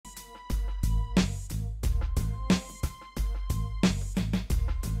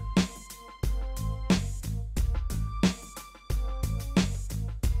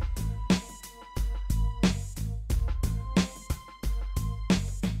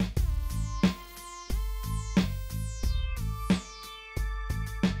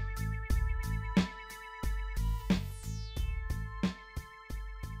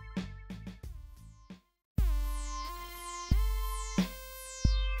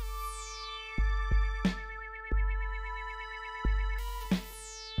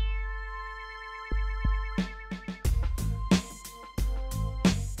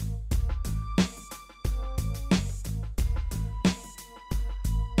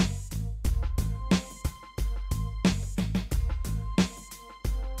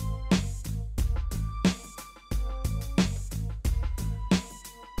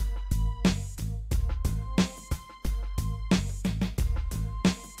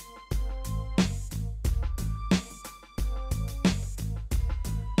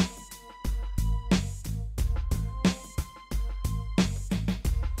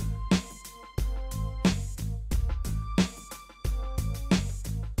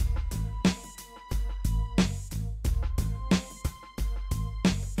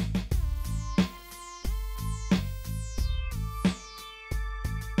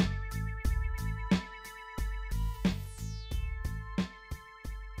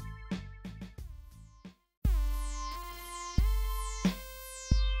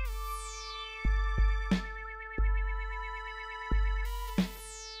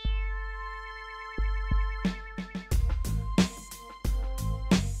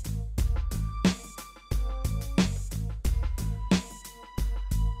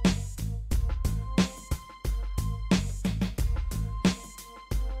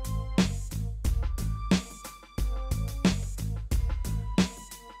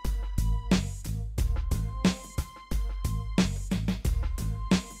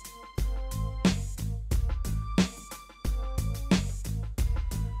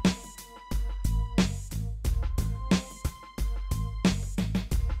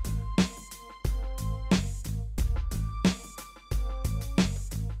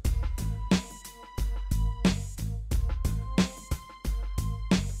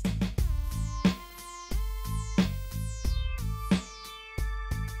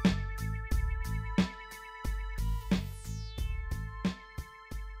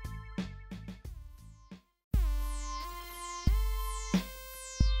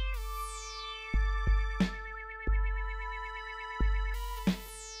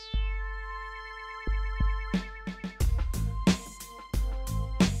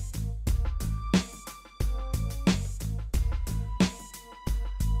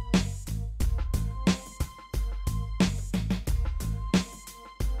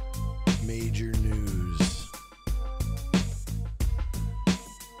Major news.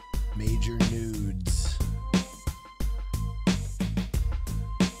 Major nudes.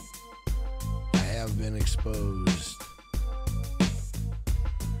 I have been exposed.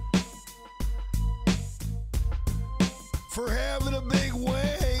 For having a big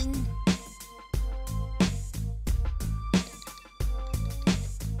wang.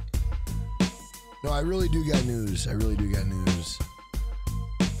 No, I really do got news. I really do got news.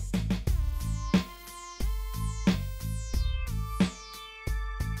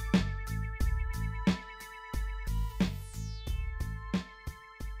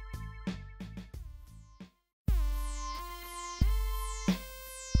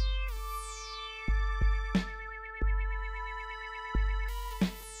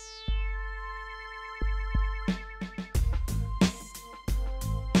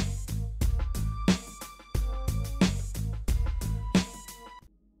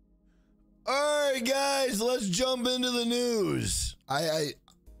 Guys, let's jump into the news. I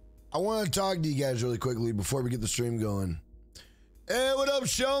want to talk to you guys really quickly before we get the stream going. Hey, what up,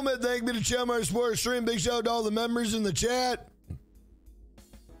 Showman? Thank you to Tamarack Sports Stream. Big shout out to all the members in the chat.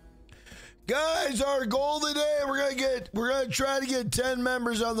 Guys, our goal today, we're gonna try to get 10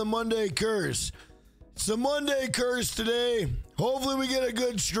 members on the Monday Curse. It's the Monday Curse today. Hopefully we get a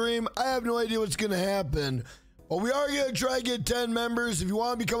good stream. I have no idea what's gonna happen. But we are going to try to get 10 members. If you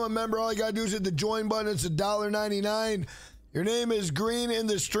want to become a member, all you got to do is hit the join button. It's $1.99. Your name is green in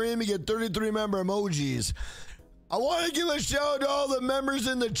the stream. You get 33 member emojis. I want to give a shout out to all the members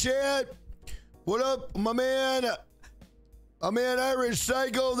in the chat. What up, my man? My man Irish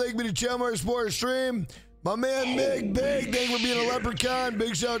Psycho. Thank you to Tamarack Sports Stream. My man Mick Big. Thank you for being a leprechaun.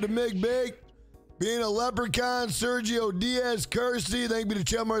 Big shout out to Mick Big. Being a leprechaun. Sergio Diaz Kersey. Thank you to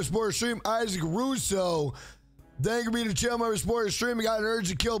Tamarack Sports Stream. Isaac Russo. Thank you for being a Tamarack Sports Stream. We got an urge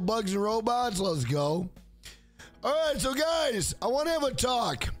to kill bugs and robots. Let's go. All right, so guys, I want to have a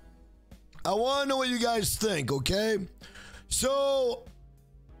talk. I want to know what you guys think, okay? So,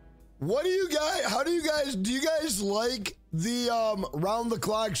 what do you guys, do you guys like the round the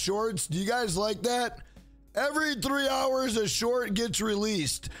clock shorts? Do you guys like that? Every 3 hours, a short gets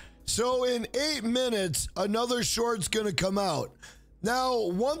released. So, in 8 minutes, another short's going to come out. Now,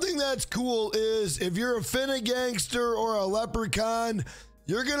 one thing that's cool is if you're a Finnegangster or a leprechaun,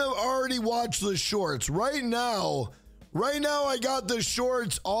 you're going to already watch the shorts. Right now, I got the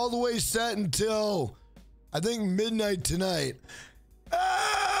shorts all the way set until, I think, midnight tonight.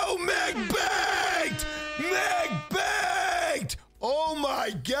 Oh, McBaked! McBaked! Oh my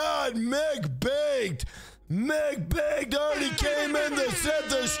God, McBaked! McBaked already came in to set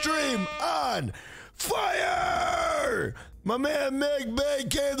the stream on fire! My man Mick Bake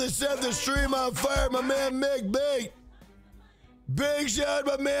came to set the stream on fire. My man Mick Bake. Big shout,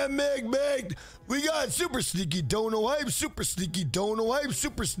 my man Mick Bake. We got super sneaky dono hype, super sneaky dono hype,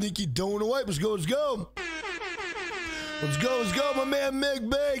 super sneaky dono hype. Let's go, let's go. Let's go, let's go. My man Mick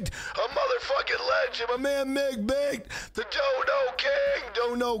Baked. A motherfucking legend. My man Mick Baked. The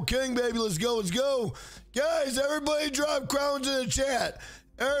Dono King, baby. Let's go, let's go. Guys, everybody drop crowns in the chat.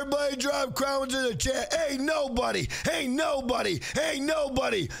 Everybody drop crowns in the chat. Ain't nobody being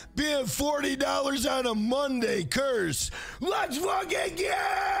 $40 on a Monday curse. Let's fucking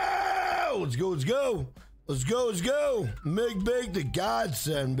go! Let's go, let's go. Let's go, let's go. Mick Bake the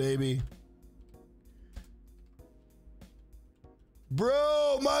godsend, baby.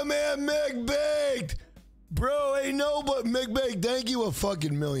 Bro, my man Mick Baked. Bro, ain't nobody. Mick Baked, thank you a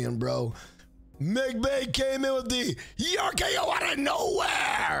fucking million, bro. Mick Bake came in with the RKO out of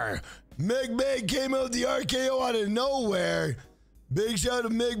nowhere. Mick Bake came in with the RKO out of nowhere. Big shout out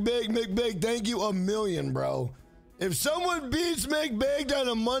to Mick Bake. Mick Bake, thank you a million, bro. If someone beats Mick Bake on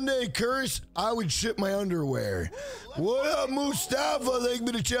a Monday curse, I would ship my underwear. What up, Mustafa? Thank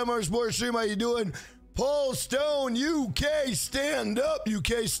you to Tamarack Sports Stream. How you doing? Paul Stone, UK, stand up.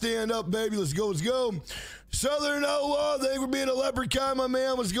 UK, stand up, baby. Let's go, let's go. Southern Outlaw, thank you for being a leprechaun, my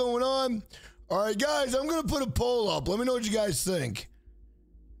man. What's going on? All right, guys, I'm going to put a poll up. Let me know what you guys think.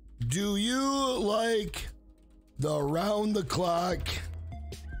 Do you like the round-the-clock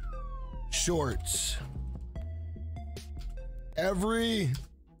shorts? Every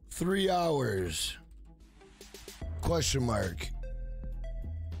 3 hours? Question mark.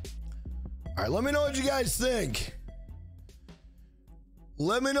 All right, let me know what you guys think.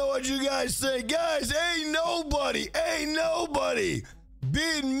 Let me know what you guys think. Guys, ain't nobody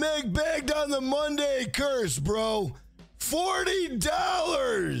beating Mick Baked on the Monday curse, bro.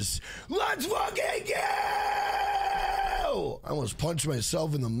 $40. Let's fucking go! I almost punched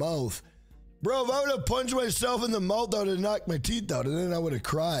myself in the mouth. Bro, if I would have punched myself in the mouth, I would have knocked my teeth out, and then I would have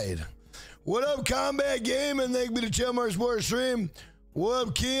cried. What up, Combat Gaming? Thank you to Tamarack Sports Stream. What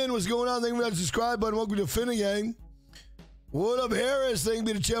up, Kian? What's going on? Thank you for that subscribe button. Welcome to Finnegan. What up, Harris? Thank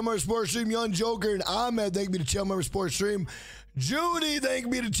you to Tamarack Sports Stream. Young Joker and Ahmed. Thank you to Tamarack Sports Stream. Judy,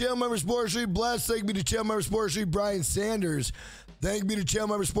 thank you to Tamarack Sports Stream. Bless, thank you to Tamarack Sports Stream. Brian Sanders, thank you to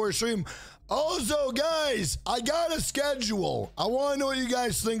Tamarack Sports Stream. Also, guys, I got a schedule. I want to know what you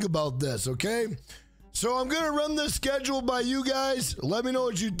guys think about this, okay? So I'm going to run this schedule by you guys. Let me know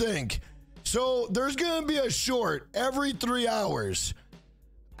what you think. So there's going to be a short every 3 hours.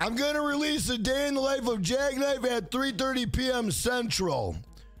 I'm going to release a day in the life of Jackknife at 3:30 p.m. Central.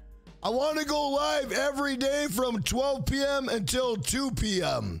 I want to go live every day from 12 p.m. until 2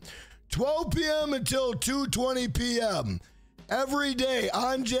 p.m. 12 p.m. until 2:20 p.m. Every day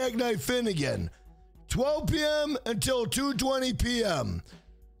on Jackknife Finnegan. 12 p.m. until 2:20 p.m.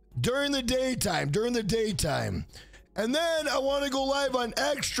 During the daytime. And then I want to go live on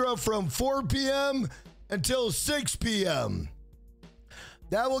Extra from 4 p.m. until 6 p.m.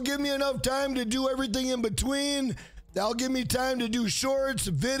 That will give me enough time to do everything in between. That'll give me time to do shorts,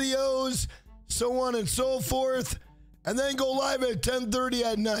 videos, so on and so forth, and then go live at 10:30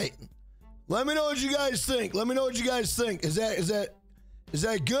 at night. Let me know what you guys think. Let me know what you guys think. Is that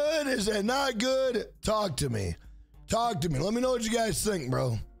good? Is that not good? Talk to me. Talk to me. Let me know what you guys think,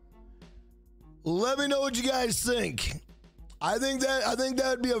 bro. Let me know what you guys think. I think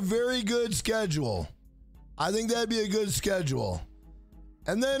that'd be a very good schedule. I think that'd be a good schedule.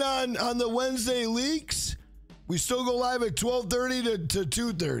 And then on the Wednesday leaks, we still go live at 12:30 to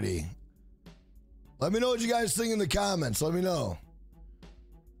 2:30. Let me know what you guys think in the comments. Let me know.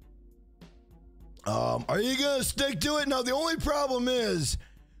 Are you gonna stick to it? Now the only problem is,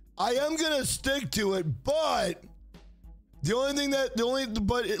 I am gonna stick to it, but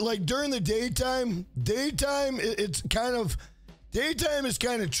like during the daytime is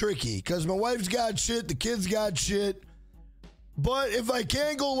kind of tricky because my wife's got shit, the kids got shit. But if I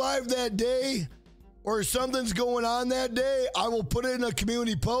can't go live that day or something's going on that day, I will put it in a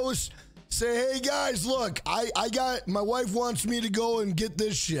community post. Say, hey guys, look, my wife wants me to go and get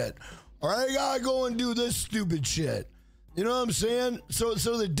this shit. Or I gotta go and do this stupid shit. You know what I'm saying? So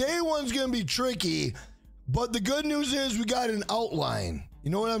the day one's gonna be tricky, but the good news is we got an outline.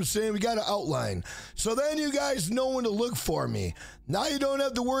 You know what I'm saying? We got an outline. So then you guys know when to look for me. Now you don't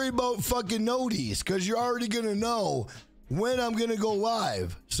have to worry about fucking noties because you're already gonna know when I'm gonna go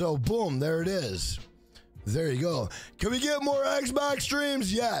live. So boom, there it is. There you go. Can we get more Xbox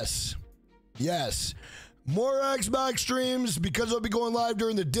streams? Yes. Yes. More Xbox streams because I'll be going live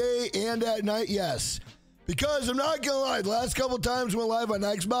during the day and at night. Yes. Because I'm not gonna lie, the last couple times we went live on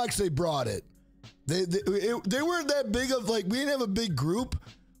Xbox, they brought it. They weren't that big of, like, we didn't have a big group,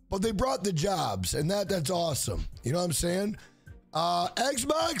 but they brought the jobs, and that's awesome. You know what I'm saying?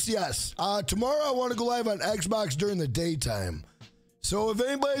 Xbox, yes. Tomorrow I want to go live on Xbox during the daytime. So if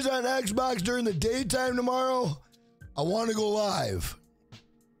anybody's on Xbox during the daytime tomorrow, I want to go live.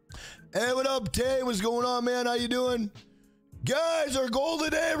 Hey, what up, Tay? What's going on, man? How you doing? Guys, our goal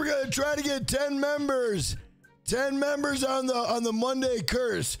today, we're going to try to get 10 members. 10 members on the Monday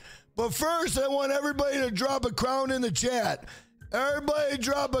curse. But first, I want everybody to drop a crown in the chat. Everybody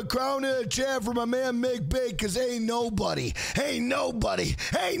drop a crown in the chat for my man Mick Big, because ain't nobody being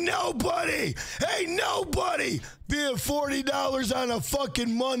 $40 on a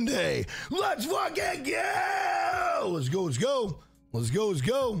fucking Monday. Let's fucking go! Let's go.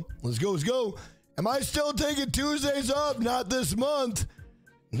 Am I still taking Tuesdays off? Not this month.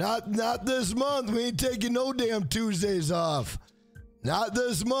 Not this month. We ain't taking no damn Tuesdays off. Not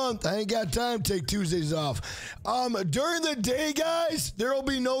this month. I ain't got time to take Tuesdays off. During the day, guys, there will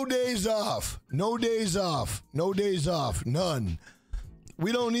be no days off. No days off. No days off. None.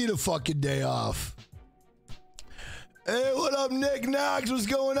 We don't need a fucking day off. Hey, what up, Nick Knox? What's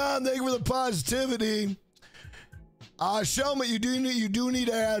going on? Thank you for the positivity. Shelmet, you do need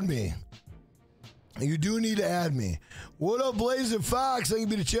to add me. You do need to add me. What up, Blazing Fox? Thank you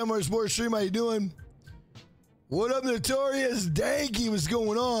for the Tamarack Sports Stream. How you doing? What up, Notorious Danky? What's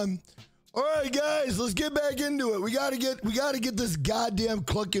going on? All right, guys, let's get back into it. We gotta get this goddamn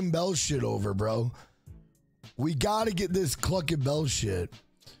Cluckin Bell shit over, bro. We gotta get this Cluckin Bell shit.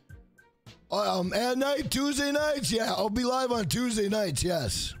 At night, Tuesday nights, yeah, I'll be live on Tuesday nights.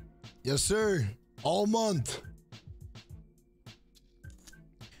 Yes, sir. All month.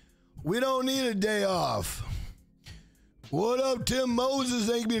 We don't need a day off. What up, Tim Moses?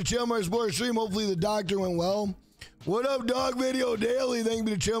 Thank you for the Tamarack Sports Stream. Hopefully the doctor went well. What up, Dog Video Daily? Thank you for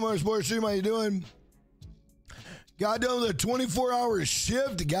the Tamarack Sports Stream. How you doing? Got done with a 24-hour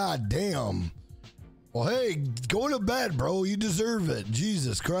shift? God damn. Well, hey, go to bed, bro. You deserve it.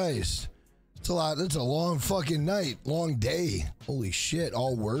 Jesus Christ. It's a lot. It's a long fucking night. Long day. Holy shit.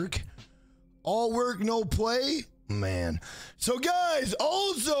 All work. All work, no play. Man. So guys,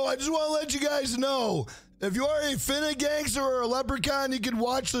 also, I just want to let you guys know, if you are a Finna gangster or a leprechaun, you can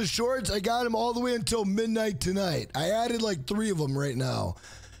watch the shorts. I got them all the way until midnight tonight. I added like 3 of them right now.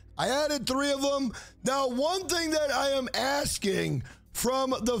 I added 3 of them. Now, one thing that I am asking from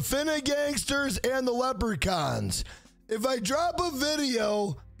the Finna gangsters and the leprechauns, if I drop a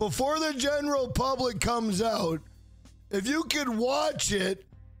video before the general public comes out, if you could watch it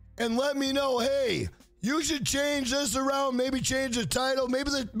and let me know, hey, you should change this around, maybe change the title. Maybe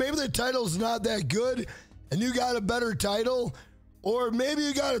the title's not that good and you got a better title, or maybe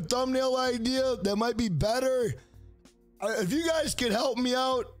you got a thumbnail idea that might be better. If you guys could help me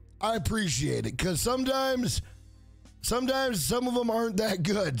out, I appreciate it, because sometimes some of them aren't that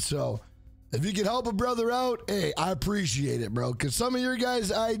good. So if you could help a brother out, hey, I appreciate it, bro, because some of your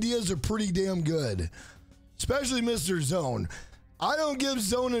guys' ideas are pretty damn good, especially Mr. Zone. I don't give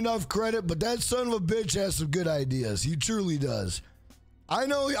Zone enough credit, but that son of a bitch has some good ideas. He truly does. I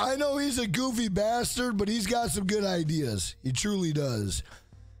know he's a goofy bastard, but he's got some good ideas. He truly does.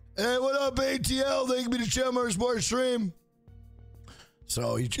 Hey, what up, ATL? Thank you for the channel sports stream.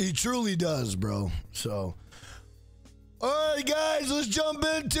 So he truly does, bro. So, all right, guys, let's jump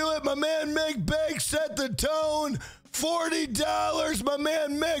into it. My man Mick Baked set the tone. $40, my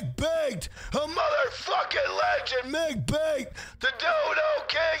man Mick Baked, a motherfucking legend. Mick Baked, the Dodo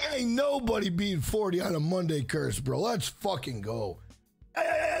King. Ain't nobody beating 40 on a Monday curse, bro. Let's fucking go.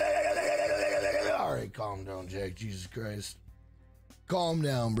 All right, calm down, Jack. Jesus Christ. Calm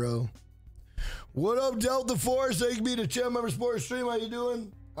down, bro. What up, Delta Force? Thank you to Channel Member Sports Stream. How you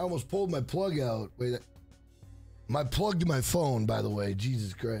doing? I almost pulled my plug out. Wait, my plug to my phone, by the way.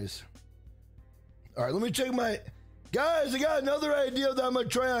 Jesus Christ. All right, let me check my... Guys, I got another idea that I'm gonna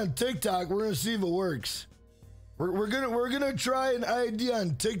try on TikTok. We're gonna see if it works. We're gonna try an idea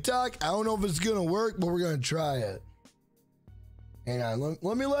on TikTok. I don't know if it's gonna work, but we're gonna try it. Hang on,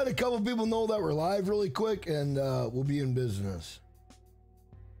 let me let a couple people know that we're live really quick, and we'll be in business.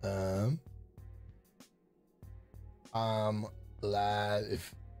 I'm live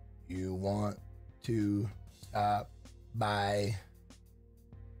if you want to stop by.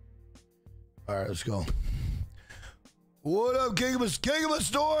 All right, let's go. What up, King of a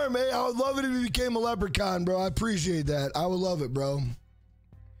Storm? Hey, I would love it if you became a leprechaun, bro. I appreciate that. I would love it, bro.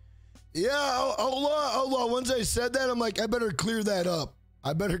 Yeah, hold on. Once I said that, I'm like, I better clear that up.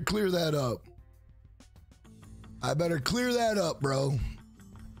 I better clear that up, bro.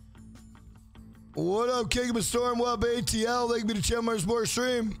 What up, King of a Storm? What up, ATL? Thank you to Channel Sports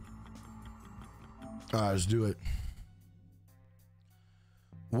Stream. All right, let's do it.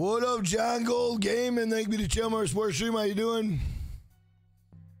 What up, John Gold Gaming? Thank you to Channel Sports Stream. How you doing?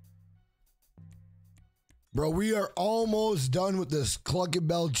 Bro, we are almost done with this Cluckin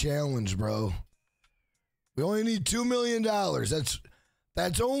Bell challenge, bro. We only need $2 million.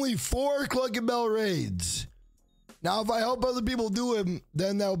 That's only 4 Cluckin Bell raids. Now, if I help other people do them,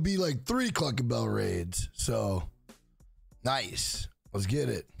 then that'll be like 3 Cluckin Bell raids. So, nice. Let's get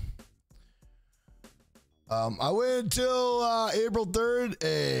it. I wait until April 3rd.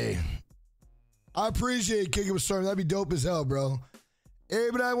 Hey, I appreciate Kicking with Storm. That'd be dope as hell, bro.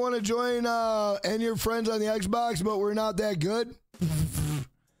 Abe and I want to join and your friends on the Xbox, but we're not that good.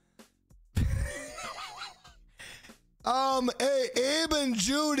 Hey, Abe and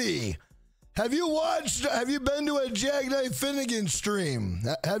Judy, have you been to a Jackknife Finnegan stream?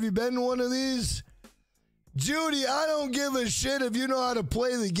 Have you been to one of these? Judy, I don't give a shit if you know how to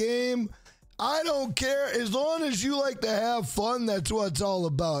play the game. I don't care. As long as you like to have fun, that's what it's all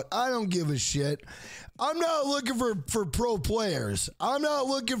about. I don't give a shit. I'm not looking for pro players. I'm not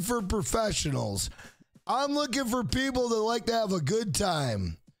looking for professionals. I'm looking for people that like to have a good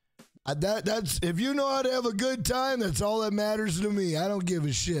time. That's if you know how to have a good time, that's all that matters to me. I don't give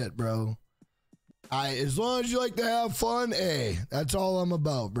a shit, bro. As long as you like to have fun, hey, that's all I'm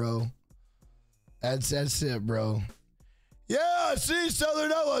about, bro. That's it, bro. Yeah, see,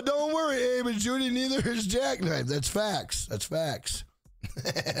 Southern Ella, don't worry, Abe and Judy, neither is Jackknife. That's facts. That's facts.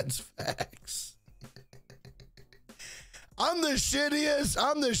 That's facts. I'm the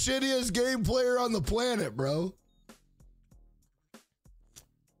shittiest game player on the planet, bro.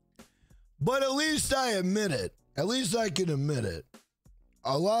 But at least I admit it. At least I can admit it.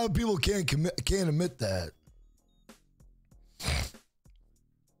 A lot of people can't admit that.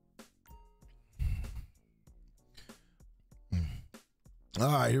 All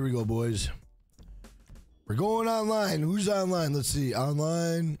right, here we go, boys. We're going online. Who's online? Let's see.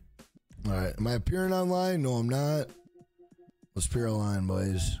 Online. All right. Am I appearing online? No, I'm not. Let's appear online,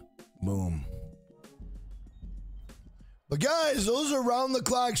 boys. Boom. But guys, those are round the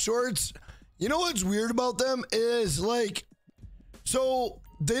clock shorts. You know what's weird about them is like, so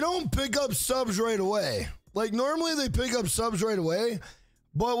they don't pick up subs right away. Like normally they pick up subs right away,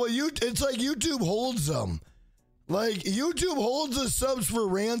 but it's like YouTube holds them. Like YouTube holds the subs for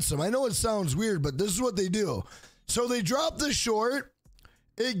ransom. I know it sounds weird, but this is what they do. So they drop the short,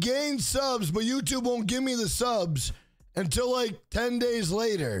 it gains subs, but YouTube won't give me the subs until like 10 days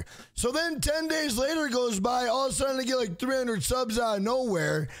later. So then 10 days later goes by, all of a sudden I get like 300 subs out of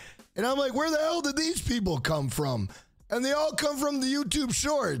nowhere. And I'm like, where the hell did these people come from? And they all come from the YouTube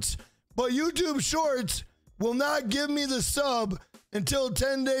Shorts. But YouTube Shorts will not give me the sub until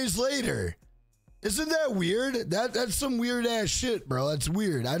 10 days later. Isn't that weird? That's some weird ass shit, bro. That's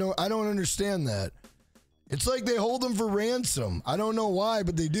weird. I don't understand that. It's like they hold them for ransom. I don't know why,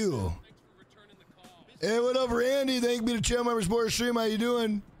 but they do. Hey, what up, Randy? Thank you to channel member Sports Stream. How you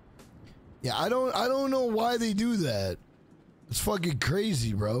doing? Yeah, I don't know why they do that. It's fucking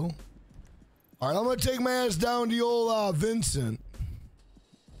crazy, bro. All right, I'm gonna take my ass down to the old Vincent.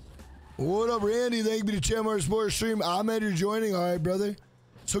 What up, Randy? Thank you to channel member Sports Stream. Ahmed, you're joining. All right, brother.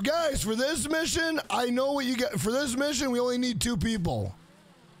 So, guys, for this mission, I know what you get. For this mission, we only need 2 people.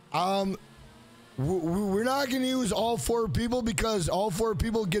 We're not gonna use all 4 people because all 4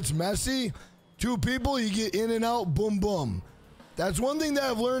 people gets messy. 2 people, you get in and out, boom, boom. That's one thing that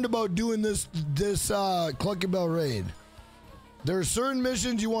I've learned about doing this Cluckin Bell Raid. There are certain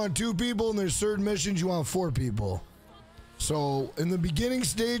missions you want 2 people, and there's certain missions you want 4 people. So in the beginning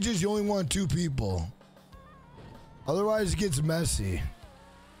stages, you only want 2 people. Otherwise, it gets messy.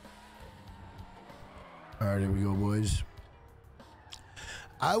 All right, here we go, boys.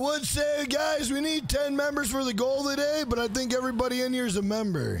 I would say, guys, we need 10 members for the goal today, but I think everybody in here is a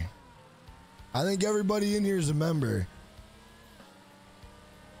member. I think everybody in here is a member.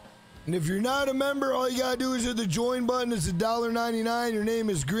 And if you're not a member, all you gotta do is hit the join button. It's $1.99. Your name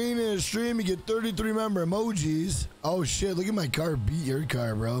is green in a stream. You get 33 member emojis. Oh shit! Look at my car beat your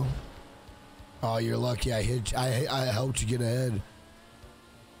car, bro. Oh, you're lucky. I helped you get ahead.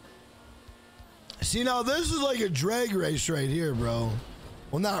 See, now this is like a drag race right here, bro.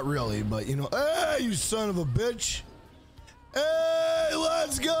 Well, not really, but you know. Hey, you son of a bitch! Hey,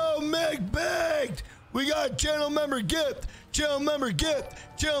 let's go, Mick Baked! We got channel member gift, channel member gift,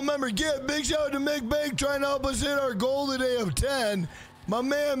 channel member gift. Big shout out to Mick Baked trying to help us hit our goal today of 10. My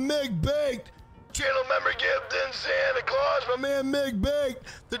man Mick Baked, channel member gift in Santa Claus. My man Mick Baked,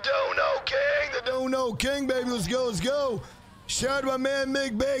 the Dono King, the Dono King, baby. Let's go, let's go. Shout out to my man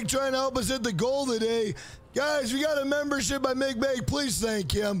Mick Baked trying to help us hit the goal today. Guys, we got a membership by Mick Baked. Please thank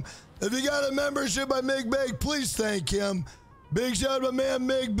him. If you got a membership by Mick Baked, please thank him. Big shout out to my man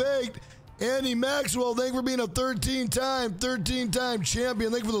Mick Baked. Andy Maxwell, thank you for being a 13-time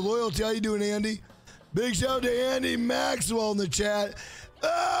champion. Thank you for the loyalty. How you doing, Andy? Big shout out to Andy Maxwell in the chat.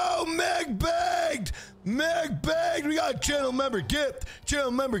 Oh, Mick Baked! Mick Baked! We got channel member gift,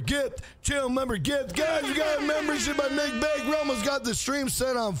 channel member gift, channel member gift. Guys, we got a membership by Mick Baked. We almost got the stream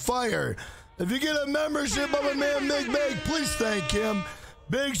set on fire. If you get a membership by my man Mick Baked, please thank him.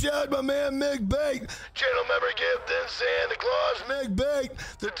 Big shout out to my man Mick Baked. Channel member gift in Santa Claus. Mick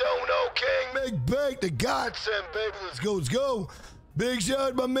Baked. The Dono King. Mick Baked. The Godsend, baby. Let's go. Let's go. Big shout out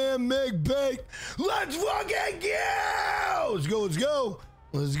to my man Mick Baked. Let's fucking go. Let's go. Let's go.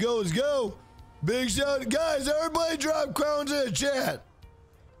 Let's go. Let's go. Big shout out. Guys, everybody drop crowns in the chat.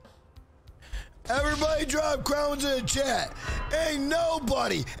 Everybody drop crowns in the chat. Ain't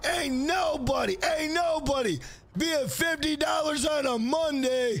nobody being $50 on a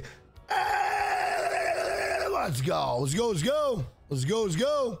Monday. Let's go. Let's go. Let's go. Let's go. Let's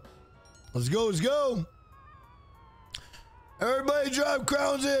go. Let's go. Let's go. Everybody drop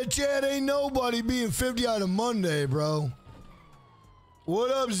crowns in the chat. Ain't nobody being 50 on a Monday, bro.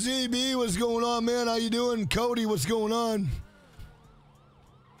 What up, ZB? What's going on, man? How you doing? Cody, what's going on?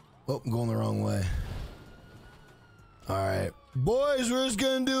 Oh, I'm going the wrong way. All right. Boys, we're just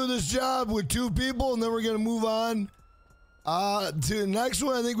going to do this job with 2 people, and then we're going to move on to the next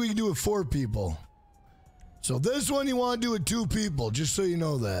one. I think we can do it with 4 people. So this one you want to do with 2 people, just so you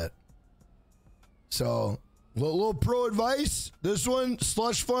know that. So, little pro advice. This one,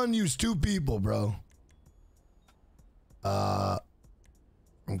 slush fund, use 2 people, bro.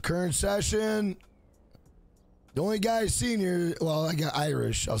 From current session, the only guy seen here, well, I got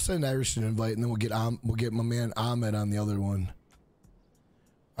Irish. I'll send Irish an invite, and then we'll get my man Ahmed on the other one.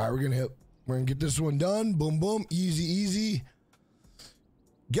 All right, we're gonna get this one done. Boom, boom, easy, easy.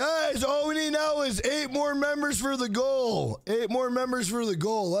 Guys, all we need now is 8 more members for the goal. 8 more members for the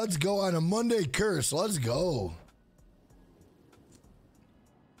goal. Let's go on a Monday curse. Let's go.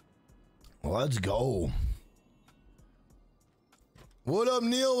 Let's go. What up,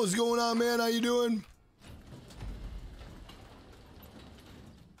 Neil? What's going on, man? How you doing?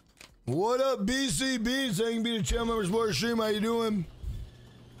 What up, BCB? Saying be the channel members more stream. How you doing?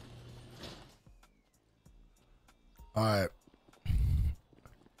 All right.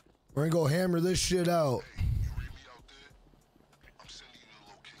 We're gonna go hammer this shit out.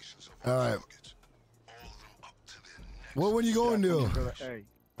 All right. What one you going to?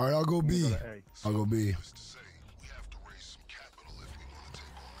 All right, I'll go B. I'll go B.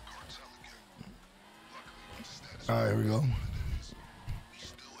 All right, here we go.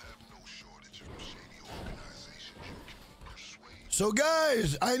 So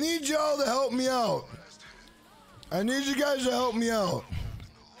guys, I need y'all to help me out. I need you guys to help me out.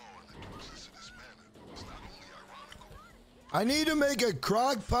 I need to make a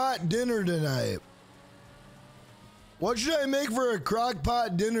crock pot dinner tonight. What should I make for a crock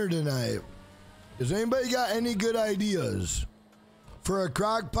pot dinner tonight? Does anybody got any good ideas for a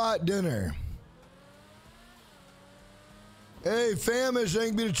crock pot dinner? Hey, Famish,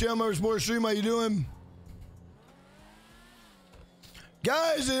 thank you to channel members more stream. How you doing?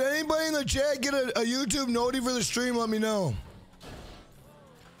 Guys, did anybody in the chat get a YouTube noti for the stream? Let me know.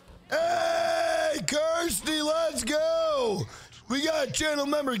 Hey, Kirsty, let's go. We got channel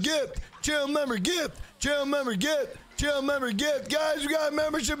member gift, channel member gift, channel member gift, channel member gift. Guys, we got a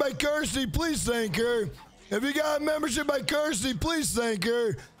membership by Kirsty. Please thank her. If you got a membership by Kirsty, please thank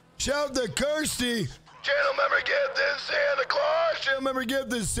her. Shout out to Kirsty. Channel member gift is Santa Claus. Channel member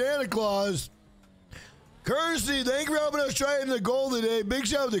gift is Santa Claus. Kirsty, thank you for helping us try in the goal today. Big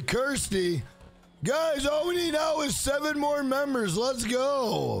shout out to Kirsty. Guys, all we need now is 7 more members. Let's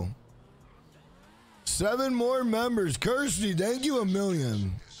go. 7 more members. Kirsty, thank you a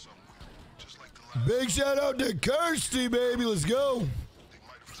million. Big shout out to Kirsty, baby. Let's go.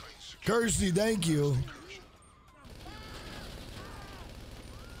 Kirsty, thank you.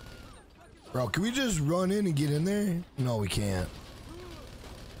 Bro, can we just run in and get in there? No, we can't.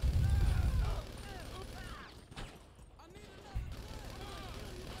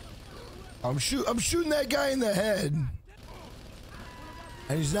 I'm shooting that guy in the head.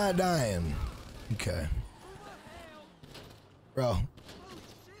 And he's not dying. Okay. Bro.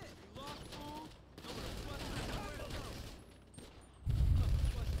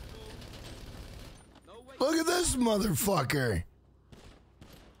 Look at this motherfucker.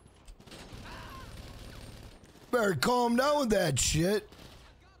 Better calm down with that shit.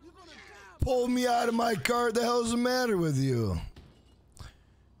 Pulled me out of my car. What the hell's the matter with you?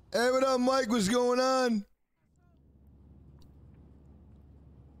 Hey, what up, Mike? What's going on?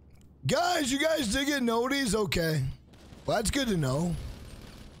 Guys, you guys did get noties? Okay. Well, that's good to know.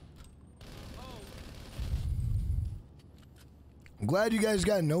 I'm glad you guys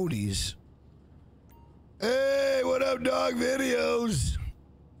got noties. Hey, what up, dog videos?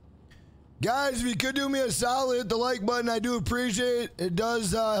 Guys, if you could do me a solid, hit the like button. I do appreciate it. It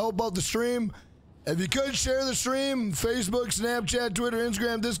does help out the stream. If you could share the stream, Facebook, Snapchat, Twitter,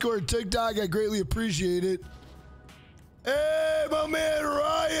 Instagram, Discord, TikTok, I greatly appreciate it. Hey, my man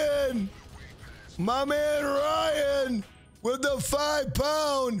Ryan. My man Ryan with the 5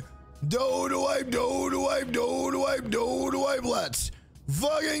 pound. Wipe. Let's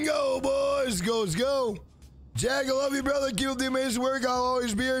fucking go, boys. Go. Jack, I love you, brother. Keep up the amazing work. I'll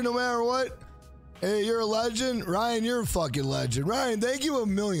always be here no matter what. Hey, you're a legend. Ryan, you're a fucking legend. Ryan, thank you a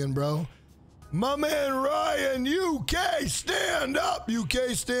million, bro. My man Ryan, UK, stand up. UK,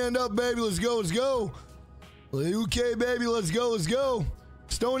 stand up, baby. Let's go. UK, baby, let's go.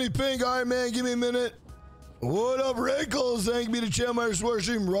 Stony Pink, all right, man, give me a minute. What up, Rickles? Thank you to channel my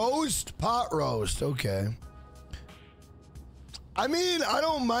stream. Roast? Pot roast, okay. I mean, I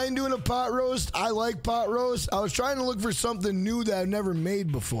don't mind doing a pot roast. I like pot roast. I was trying to look for something new that I've never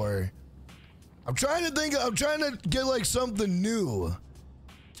made before. I'm trying to get like something new.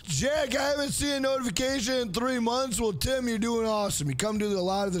 Jack, I haven't seen a notification in 3 months. Well, Tim, you're doing awesome. You come to a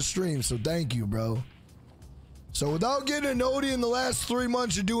lot of the streams, so thank you, bro. So without getting a noti in the last 3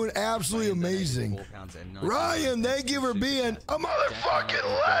 months, you're doing absolutely amazing. Ryan, thank you for being a motherfucking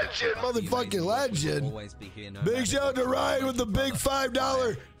legend. Big shout out to Ryan with the big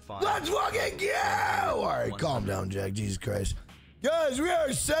 $5. Let's fucking go! All right, calm down, Jack. Jesus Christ. Guys, we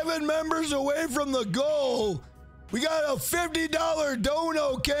are 7 members away from the goal. We got a $50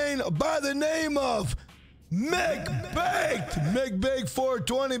 dono cane by the name of McBaked. McBaked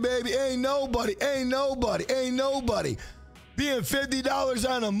 420, baby. Ain't nobody being $50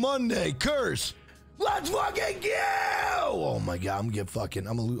 on a Monday. Curse. Let's fucking go! Oh my God, I'm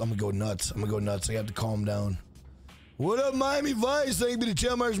gonna go nuts. I have to calm down. What up, Miami Vice? Thank you to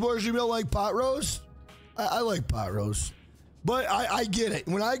Tamarack Village Ste. You don't like pot roast? I like pot roast. But I get it.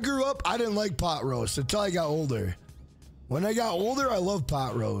 When I grew up, I didn't like pot roast until I got older. When I got older, I love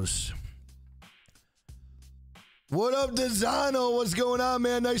pot roast. What up, Dezano? What's going on,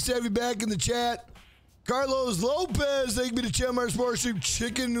 man? Nice to have you back in the chat. Carlos Lopez, thank you to Tamarack Sports Soup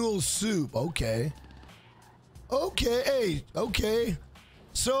Chicken Noodle Soup. Okay. Okay, hey, okay.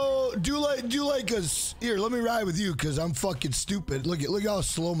 So, do like a... Here, let me ride with you, because I'm fucking stupid. Look how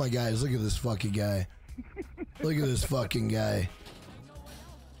slow my guy is. Look at this fucking guy. Look at this fucking guy.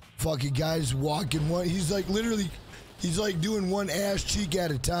 Fucking guy's walking one. He's like literally, he's like doing one ass cheek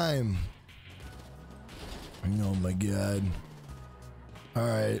at a time. Oh my god. All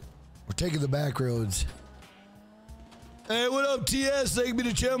right, we're taking the back roads. Hey, what up, TS? Thank you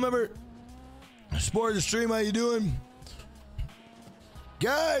to channel member. Support the stream. How you doing,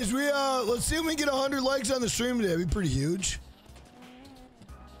 guys? We let's see if we can get 100 likes on the stream today. That'd be pretty huge.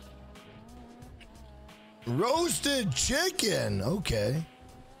 Roasted chicken. Okay.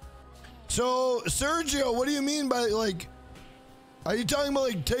 So, Sergio, what do you mean by, like, are you talking about,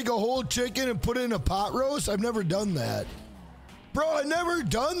 like, take a whole chicken and put it in a pot roast? I've never done that. Bro, I've never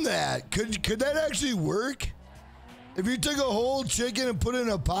done that. Could that actually work? If you took a whole chicken and put it in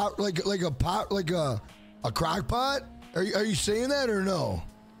a pot, like a crock pot? Are you saying that or no?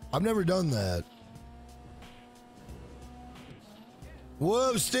 I've never done that.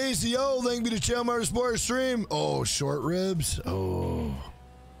 What up, Stacy? Oh, thank you to Channel Martin Sports Stream. Oh, short ribs. Oh,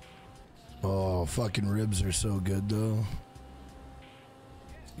 fucking ribs are so good, though.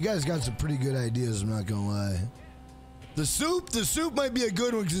 You guys got some pretty good ideas, I'm not gonna lie. The soup might be a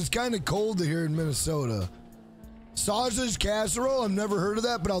good one because it's kind of cold here in Minnesota. Sausage casserole, I've never heard of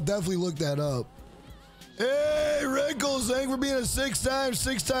that, but I'll definitely look that up. Hey, Rickles, thank you for being a six-time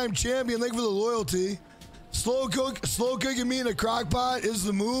champion. Thank you for the loyalty. Slow cooking meat in a crock pot is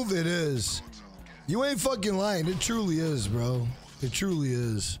the move. It is. You ain't fucking lying. It truly is, bro. It truly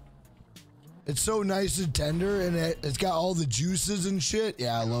is. It's so nice and tender, and it's got all the juices and shit.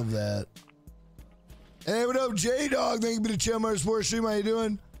 Yeah, I love that. Hey, what up, J-Dog? Thank you for the Channel Sports Stream. How you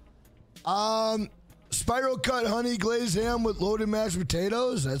doing? Spiral cut honey glazed ham with loaded mashed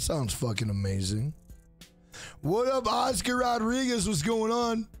potatoes. That sounds fucking amazing. What up, Oscar Rodriguez? What's going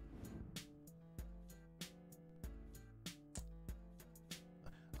on?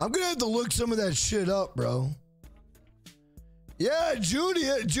 I'm gonna have to look some of that shit up, bro. Yeah, Judy,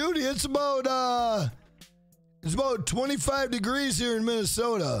 it's about 25 degrees here in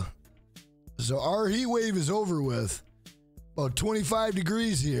Minnesota. So our heat wave is over with. About 25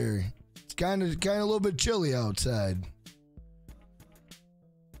 degrees here. It's kind of a little bit chilly outside.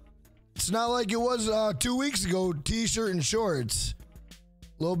 It's not like it was 2 weeks ago, t-shirt and shorts.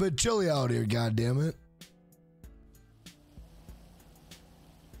 A little bit chilly out here, goddammit.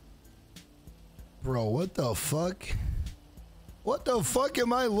 Bro, what the fuck? What the fuck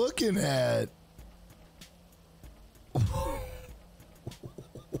am I looking at?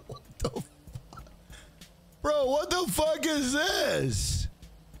 Bro, what the fuck is this?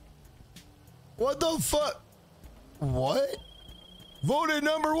 What the fuck? What? Voted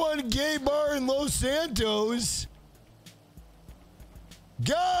 #1 gay bar in Los Santos.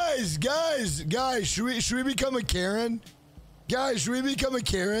 Guys, should we become a Karen? Guys, should we become a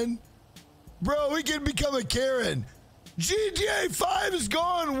Karen? Bro, we can become a Karen. GTA 5 has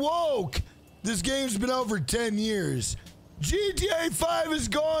gone woke. This game's been out for 10 years. GTA 5 has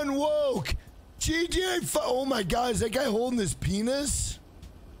gone woke. GTA 5. Oh my God, is that guy holding his penis?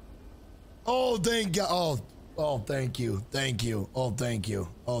 Oh, thank God. Oh, thank you. Thank you. Oh, thank you.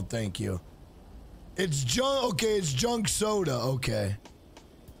 Oh, thank you. It's junk. Okay, it's junk soda. Okay.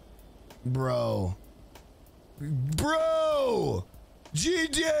 Bro.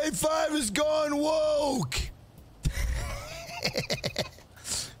 GTA 5 has gone woke.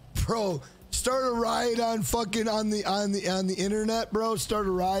 Bro, start a riot on fucking on the internet, bro. Start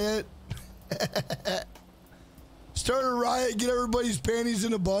a riot. Start a riot, get everybody's panties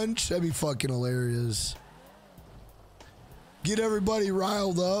in a bunch. That'd be fucking hilarious. Get everybody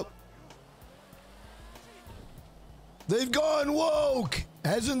riled up. They've gone woke.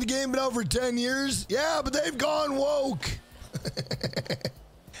 Hasn't the game been out for 10 years? Yeah, but they've gone woke.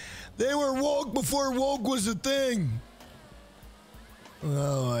 They were woke before woke was a thing.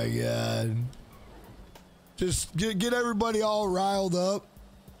 Oh my God. Just get everybody all riled up.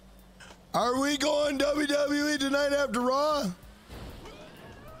 Are we going WWE tonight after Raw?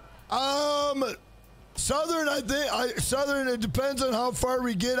 Southern, I think. Southern, it depends on how far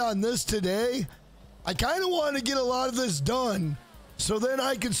we get on this today. I kind of want to get a lot of this done, so then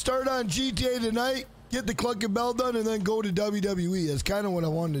I can start on GTA tonight get the Cluckin Bell done, and then go to WWE. That's kind of what I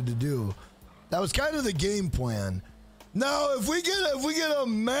wanted to do. That was kind of the game plan. Now, if we get a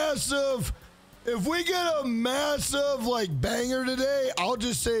massive like banger today, I'll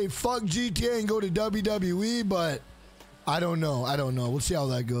just say fuck GTA and go to WWE. But I don't know. We'll see how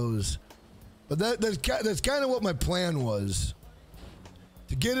that goes. But that's kind of what my plan was,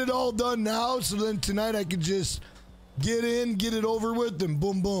 to get it all done now, so then tonight I could just get in, get it over with, and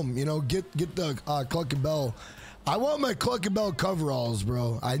boom, boom. You know, get the Cluckin Bell. I want my Cluckin Bell coveralls,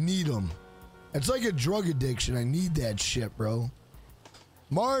 bro. I need them. It's like a drug addiction. I need that shit, bro.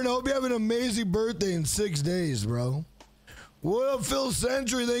 Martin, I hope you have an amazing birthday in 6 days, bro. What up, Phil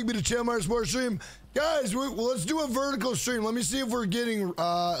Century? Thank you to Tamarack Sports Stream. Guys, let's do a vertical stream. Let me see if we're getting,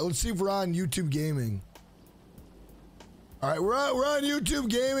 let's see if we're on YouTube Gaming. All right, we're on YouTube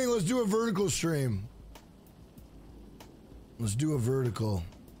Gaming. Let's do a vertical stream. Let's do a vertical.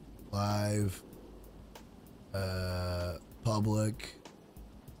 Live. Public.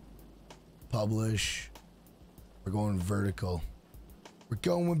 Publish. We're going vertical. We're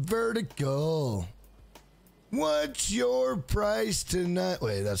going vertical. What's your price tonight?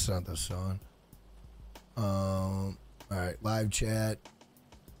 Wait, that's not the song. All right, live chat.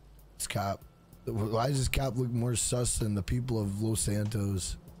 This cop. Why does this cop look more sus than the people of Los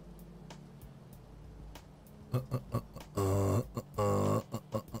Santos? All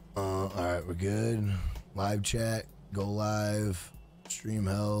right, we're good. Live chat. Go live. Stream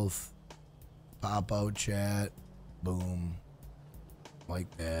health. Pop out chat. Boom.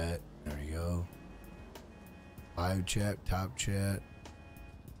 Like that. There we go. Live chat. Top chat.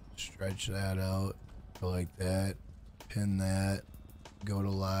 Stretch that out. Go like that. Pin that. Go to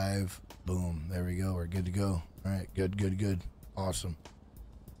live. Boom. There we go. We're good to go. All right. Good, good, good. Awesome.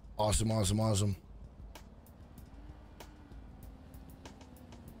 Awesome, awesome, awesome.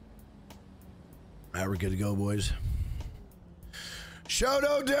 All right, we're good to go, boys. Shout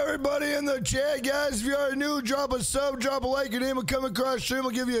out to everybody in the chat, guys. If you are new, drop a sub, drop a like. Your name will come across stream.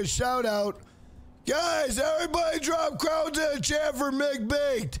 I'll give you a shout out. Guys, everybody drop crowds in the chat for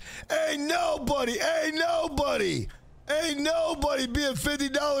McBaked. Ain't nobody being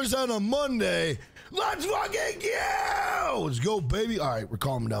 $50 on a Monday. Let's fucking go! Let's go, baby. All right, we're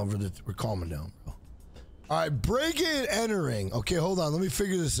calming down bro. All right, breaking and entering. Okay, hold on. Let me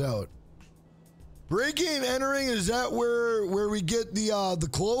figure this out. Breaking and entering, is that where we get the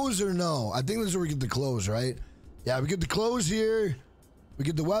clothes or no? I think this is where we get the clothes, right? Yeah, we get the clothes here. We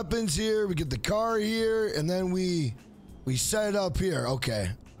get the weapons here. We get the car here, and then we set it up here.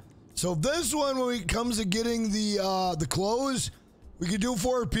 Okay. So this one, when it comes to getting the clothes, we can do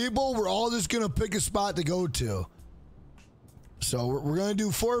 4 people. We're all just gonna pick a spot to go to. So we're gonna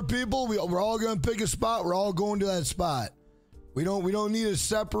do 4 people. We're all gonna pick a spot. We're all going to that spot. We don't need to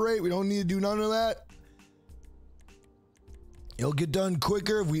separate. We don't need to do none of that. It'll get done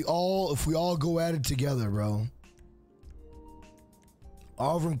quicker if we all go at it together, bro.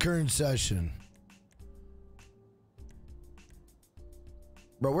 All from current session.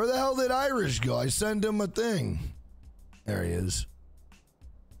 Bro, where the hell did Irish go? I sent him a thing. There he is.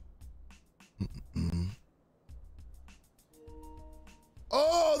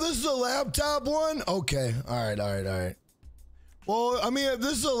 Oh, this is a laptop one? Okay. All right. Well, I mean, if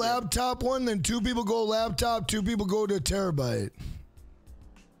this is a laptop one, then 2 people go laptop, 2 people go to terabyte.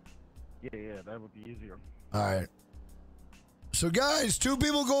 Yeah, that would be easier. All right. So, guys, 2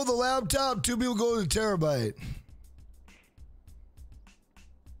 people go to the laptop, 2 people go to terabyte.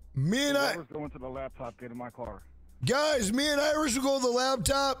 Me and I... going to the laptop, get in my car. Guys, me and Irish will go to the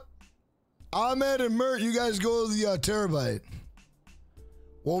laptop. Ahmed and Mert, you guys go to the terabyte.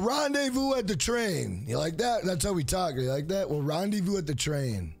 We'll rendezvous at the train. You like that? That's how we talk. You like that? We'll rendezvous at the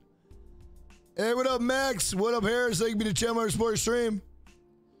train. Hey, what up, Max? What up, Harris? Thank you to Tamarack Sports Stream.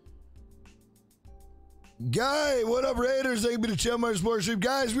 Guy, what up, Raiders? Thank you to Tamarack Sports Stream.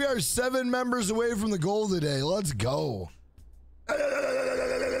 Guys, we are 7 members away from the goal today. Let's go.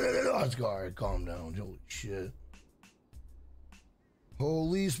 Let's go. All right, calm down. Holy shit.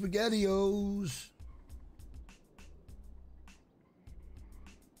 Holy SpaghettiOs.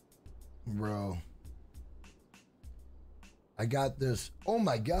 Bro, I got this. Oh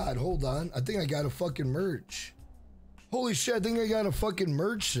my god, hold on. I think I got a fucking merch. Holy shit, I think I got a fucking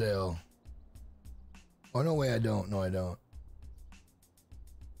merch sale. Oh, no way I don't. No, I don't.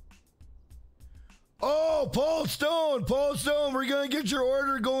 Oh, Paul Stone, we're gonna get your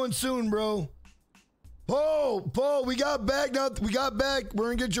order going soon, bro. Paul, we got back now. We're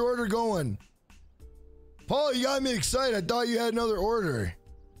gonna get your order going. Paul, you got me excited. I thought you had another order.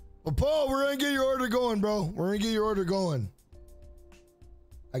 Well, Paul, we're going to get your order going, bro. We're going to get your order going.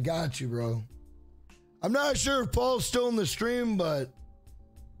 I got you, bro. I'm not sure if Paul's still in the stream, but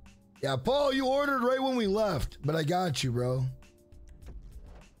yeah, Paul, you ordered right when we left, but I got you, bro.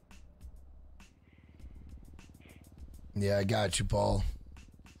 Yeah, I got you, Paul.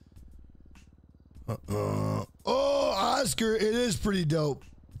 Oh, Oscar, it is pretty dope.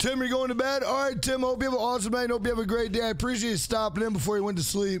 Tim, you're going to bed? All right, Tim, hope you have an awesome night. Hope you have a great day. I appreciate you stopping in before you went to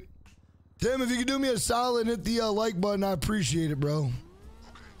sleep. Tim, if you could do me a solid and hit the like button, I appreciate it, bro.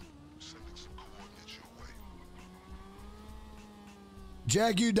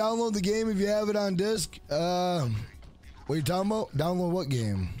 Jack, you download the game if you have it on disc. What are you talking about? Download what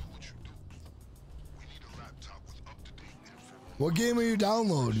game? What game are you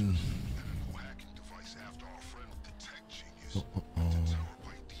downloading?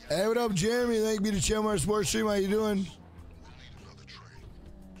 Hey, what up, Jeremy? Thank you to Channel Our Sports Stream. How you doing?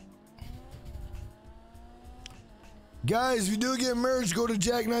 Guys, if you do get merch, go to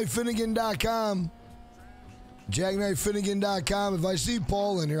jackknifefinnegan.com. Jackknifefinnegan.com. If I see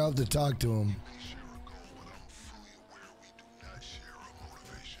Paul in here, I'll have to talk to him.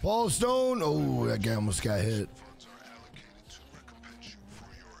 Paul Stone. Oh, that guy almost got hit.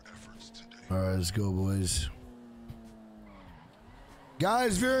 All right, let's go, boys.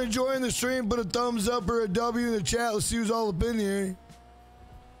 Guys, if you're enjoying the stream, put a thumbs up or a W in the chat. Let's see who's all up in here.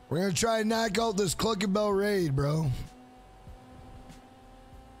 We're going to try and knock out this Cluckin Bell Raid, bro.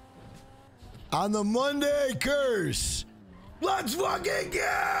 On the Monday curse. Let's fucking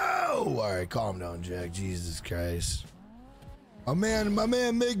go! All right, calm down, Jack. Jesus Christ. My man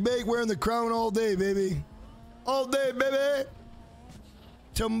Mick Bake wearing the crown all day, baby. All day, baby.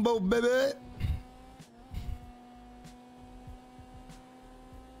 Tumbo, baby.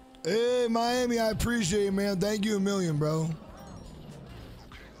 Hey, Miami, I appreciate it, man. Thank you a million, bro.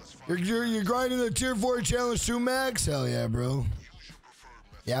 You're grinding the tier 4 challenge to Max? Hell yeah, bro.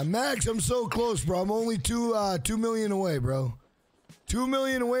 Yeah, Max, I'm so close, bro. I'm only 2 million away, bro. 2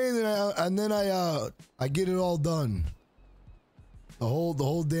 million away, and then I get it all done. The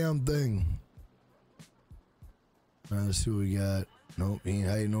whole damn thing. All right, let's see what we got. Nope, he ain't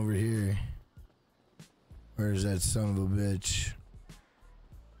hiding over here. Where's that son of a bitch?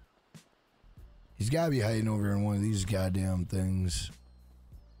 He's gotta be hiding over in one of these goddamn things.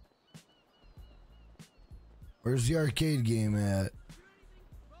 Where's the arcade game at?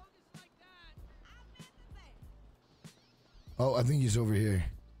 Oh, I think he's over here.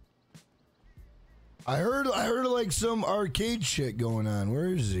 I heard like some arcade shit going on. Where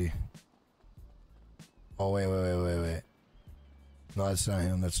is he? Oh, wait. No, that's not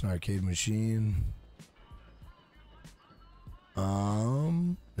him. That's an arcade machine.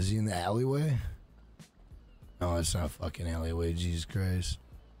 Is he in the alleyway? No, it's not a fucking alleyway. Jesus Christ.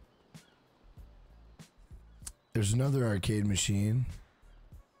 There's another arcade machine.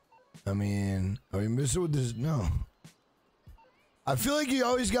 I mean, are we missing with this? No. I feel like you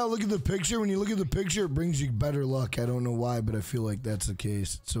always gotta look at the picture. When you look at the picture, it brings you better luck. I don't know why, but I feel like that's the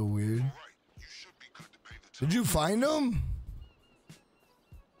case. It's so weird. Did you find him?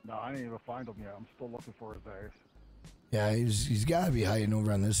 No, I didn't even find him yet. I'm still looking for his ass. Yeah, he's gotta be hiding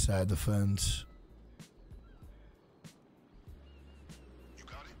over on this side of the fence. You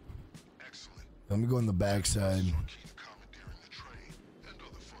got it? Excellent. Let me go on the back side.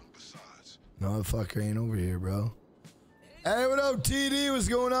 No, the fucker ain't over here, bro. Hey, what up, TD? What's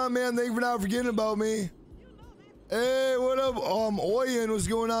going on, man? Thank you for not forgetting about me. Hey, what up, Oyen? What's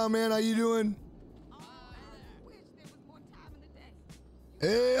going on, man? How you doing?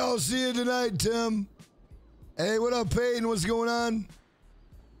 Hey, I'll see you tonight, Tim. Hey, what up, Peyton? What's going on?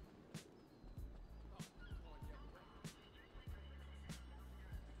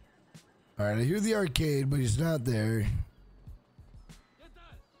 All right, I hear the arcade, but he's not there.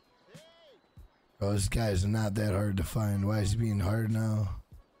 Oh, this guy's not that hard to find. Why is he being hard now?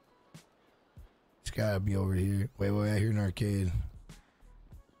 He's gotta be over here. Wait, I hear an arcade.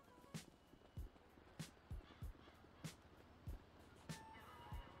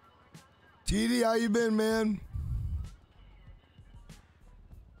 TD, how you been, man?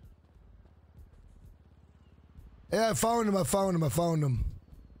 Yeah, I found him.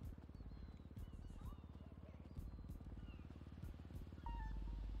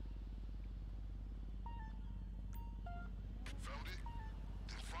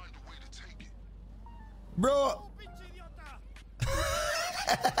 Bro.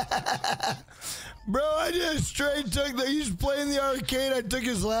 Bro, I just straight took he's playing the arcade, I took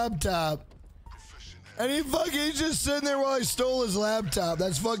his laptop. And he's just sitting there while I stole his laptop.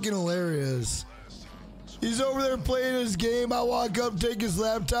 That's fucking hilarious. He's over there playing his game. I walk up, take his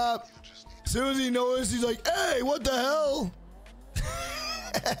laptop. As soon as he noticed, he's like, hey, what the hell?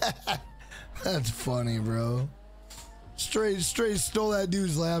 That's funny, bro. Straight stole that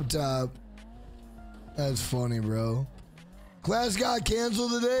dude's laptop. That's funny, bro. Class got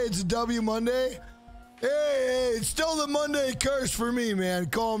canceled today. It's a W Monday. Hey, it's still the Monday curse for me, man.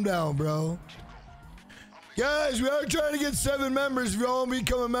 Calm down, bro. Guys, we are trying to get 7 members. If you all want to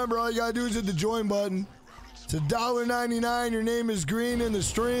become a member, all you gotta do is hit the join button. It's $1.99. Your name is green in the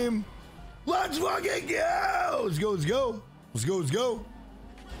stream. Let's fucking go! Let's go, let's go. Let's go, let's go.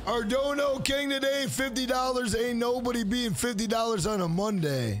 Our Dono King today, $50. Ain't nobody beating $50 on a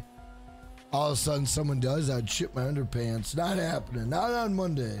Monday. All of a sudden, someone does. I'd shit my underpants. Not happening. Not on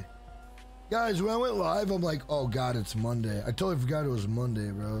Monday. Guys, when I went live, I'm like, oh, God, it's Monday. I totally forgot it was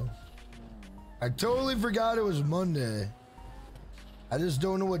Monday, bro. I totally forgot it was Monday. I just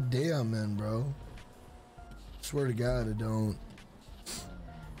don't know what day I'm in, bro. Swear to God, I don't.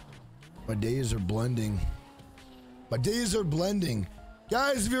 My days are blending. My days are blending.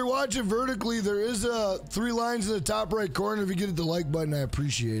 Guys, if you're watching vertically, there is 3 lines in the top right corner. If you get the like button, I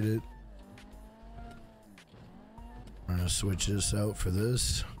appreciate it. I'm gonna switch this out for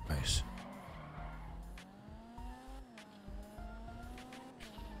this. Nice.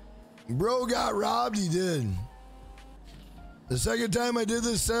 Bro got robbed, he did. The second time I did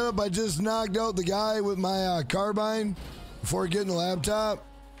this setup, I just knocked out the guy with my carbine before getting the laptop.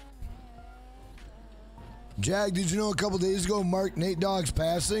 Jack, did you know a couple days ago Mark Nate Dogg's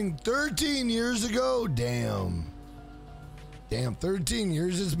passing? 13 years ago? Damn. Damn, 13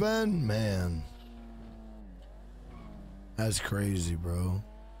 years it's been? Man. That's crazy, bro.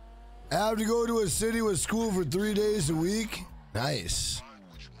 I have to go to a city with school for 3 days a week? Nice.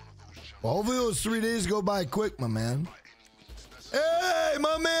 Well, hopefully those 3 days go by quick, my man. Hey,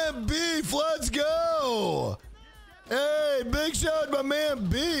 my man Beef, let's go. Hey, big shout out to my man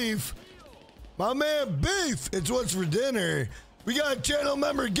Beef. My man Beef, it's what's for dinner. We got a channel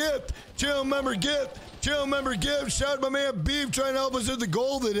member gift, channel member gift, channel member gift. Shout out to my man Beef trying to help us hit the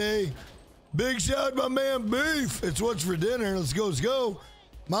goal today. Big shout out to my man Beef. It's what's for dinner. Let's go, let's go.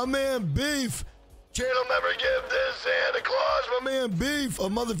 My man Beef. Channel member gift this Santa Claus. My man Beef, a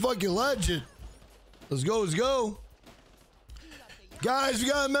motherfucking legend. Let's go, let's go. Guys, if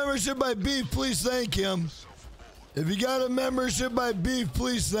you got a membership by Beef, please thank him. If you got a membership by Beef,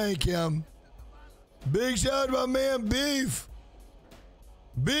 please thank him. Big shout out to my man Beef.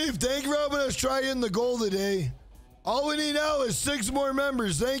 Beef, thank you for helping us try in the goal today. All we need now is 6 more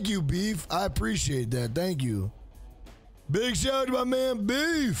members. Thank you, Beef. I appreciate that. Thank you. Big shout out to my man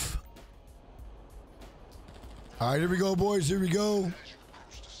Beef. All right, here we go, boys. Here we go.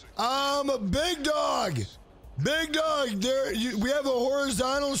 Big Dog. Big Dog, we have a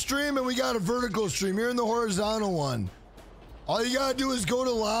horizontal stream and we got a vertical stream. You're in the horizontal one. All you gotta do is go to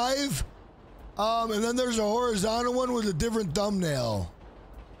live, and then there's a horizontal one with a different thumbnail.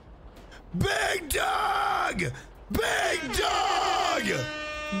 Big Dog! Big Dog!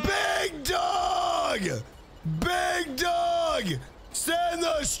 Big Dog! Big Dog! Send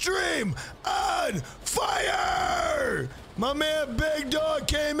the stream on fire! My man Big Dog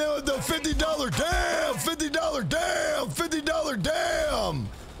came in with the $50 damn, $50 damn, $50 damn.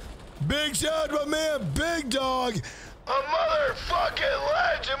 Big shout out to my man Big Dog, a motherfucking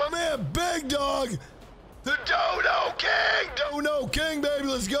legend. My man Big Dog, the Dono King, baby.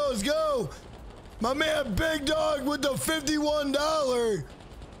 Let's go, let's go. My man Big Dog with the $51.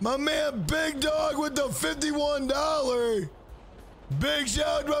 My man Big Dog with the $51. Big shout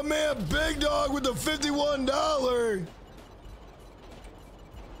out to my man Big Dog with the $51.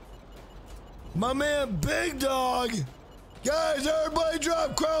 My man Big Dog. Guys, everybody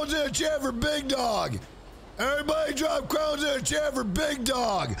drop crowns in the chat for Big Dog. Everybody drop crowns in the chat for Big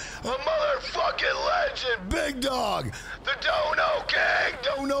Dog. A motherfucking legend, Big Dog. The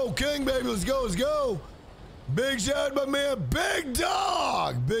Dono King, baby. Let's go, let's go. Big shout out to my man Big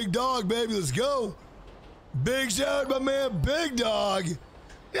Dog. Big Dog, baby. Let's go. Big shout out to my man Big Dog.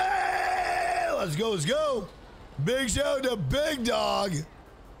 Yeah, let's go, let's go. Big shout out to Big Dog.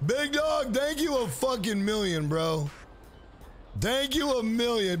 Big Dog, thank you a fucking million, bro. Thank you a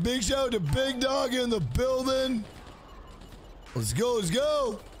million. Big shout out to Big Dog in the building. Let's go, let's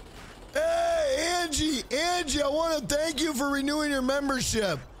go. Hey, Angie, I want to thank you for renewing your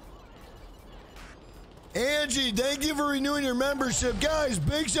membership. Angie, thank you for renewing your membership. Guys,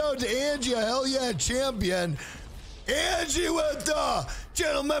 big shout out to Angie, a hell yeah champion. Angie with the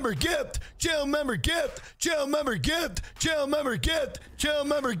channel member gift, channel member gift, channel member gift, channel member gift, channel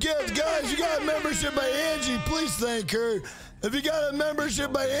member gift. Guys, you got a membership by Angie, please thank her. If you got a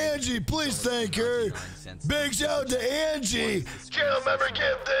membership by Angie, please thank her. Big shout out to Angie. Channel member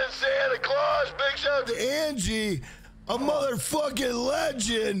gift this Santa Claus. Big shout out to Angie, a motherfucking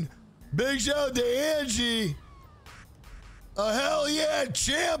legend. Big shout out to Angie. A hell yeah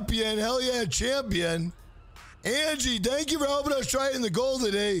champion. Hell yeah champion. Angie, thank you for helping us try in the goal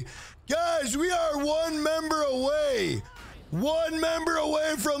today. Guys, we are 1 member away. 1 member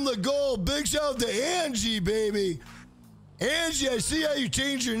away from the goal. Big shout out to Angie, baby. Angie, I see how you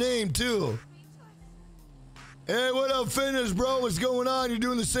changed your name too. Hey, what up, Fitness, bro? What's going on? You're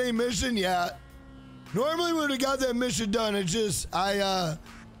doing the same mission? Yeah. Normally we would have got that mission done. It just, I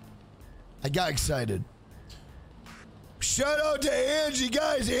got excited. Shout out to Angie.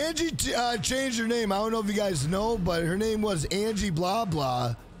 Guys, Angie changed her name. I don't know if you guys know, but her name was Angie blah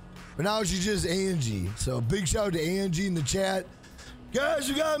blah. But now she's just Angie. So big shout out to Angie in the chat. Guys,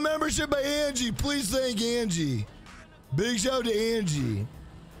 we got a membership by Angie. Please thank Angie. Big shout out to Angie.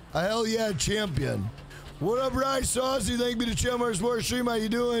 A hell yeah champion. What up, Rye Saucy? Thank you to Chelmar Sports Stream. How you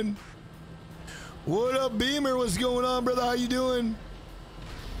doing? What up, Beamer? What's going on, brother? How you doing?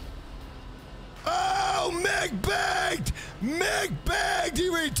 Oh, Mick Baked! Mick Baked! He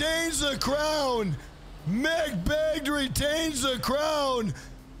retains the crown! Mick Baked retains the crown!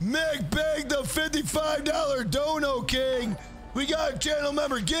 Mick Baked, the $55 Dono King! We got channel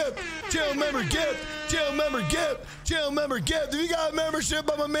member gift! Channel member gift! Channel member gift! Channel member gift! If you got a membership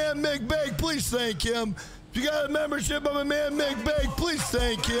by my man Mick Baked, please thank him. If you got a membership by my man Mick Baked, please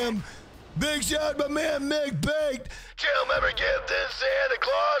thank him. Big shout out to my man Mick Baked. Channel member gift this Santa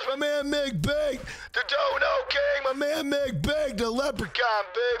Claus, my man Mick Baked. The Dono King, my man Mick Baked. The Leprechaun,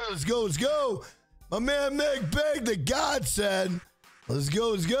 baby. Let's go, let's go. My man Mick Baked, the Godsend. Let's go,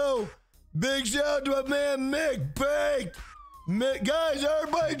 let's go. Big shout out to my man Mick Baked. Guys,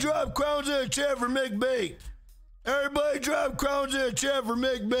 everybody drop crowns in the chat for Mick Baked. Everybody drop crowns in the chat for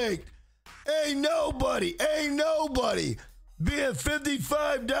Mick Baked. Ain't nobody being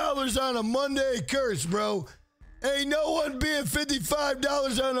 $55 on a Monday curse, bro. Ain't no one being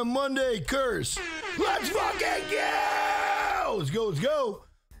 $55 on a Monday curse. Let's fucking go! Let's go, let's go.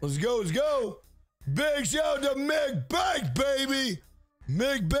 Let's go, let's go. Big shout out to Mick Baked, baby.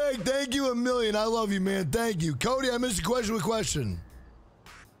 Mick Baked, thank you a million. I love you, man. Thank you. Cody, I missed a question with question.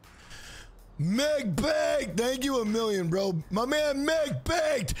 Mick Baked, thank you a million, bro. My man Mick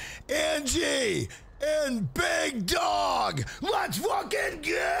Baked, Angie, and Big Dog. Let's fucking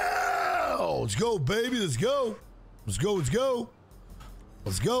go. Let's go, baby. Let's go. Let's go. Let's go.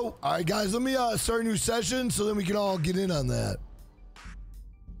 Let's go. All right, guys, let me start a new session so then we can all get in on that.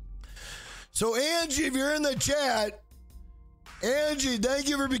 So, Angie, if you're in the chat, Angie, thank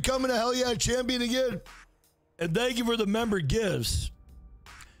you for becoming a Hell Yeah champion again. And thank you for the member gifts.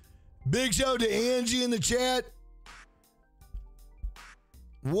 Big shout out to Angie in the chat.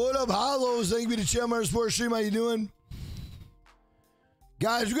 What up, Hollows? Thank you to Chelmar Sports Stream. How you doing?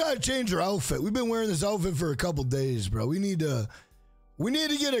 Guys, we gotta change our outfit. We've been wearing this outfit for a couple days, bro. We need to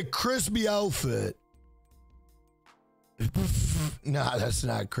get a crispy outfit. Nah, that's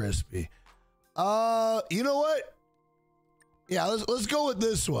not crispy. You know what? Yeah, let's go with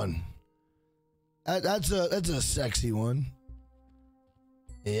this one. That's a sexy one.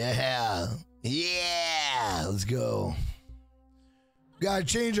 Yeah. Yeah. Let's go. Gotta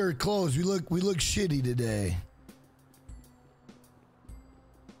change our clothes. We look shitty today.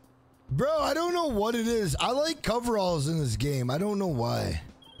 Bro, I don't know what it is. I like coveralls in this game. I don't know why.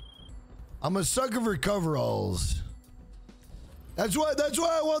 I'm a sucker for coveralls. That's why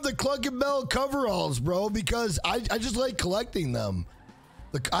I want the Cluckin Bell coveralls, bro, because I just like collecting them.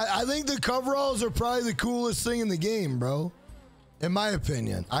 I think the coveralls are probably the coolest thing in the game, bro. In my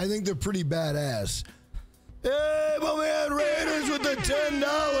opinion. I think they're pretty badass. Hey, my man Raiders with the $10.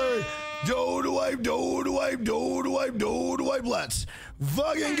 Let's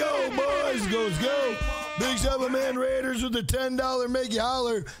fucking go, boys. Go. Big shout out, my man Raiders with the $10. Make you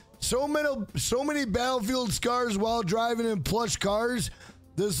holler. So many battlefield scars while driving in plush cars.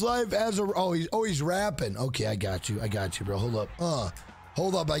 This life has a... Oh, he's rapping. Okay, I got you, bro.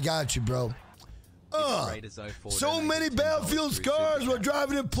 Hold up, I got you, bro. So many battlefield scars while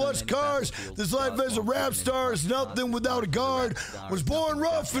driving in plush cars. This life as a rap star is nothing without a guard. Was born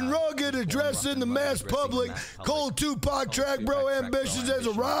rough and rugged, addressed in the mass public. Cold Tupac track, bro, ambitious as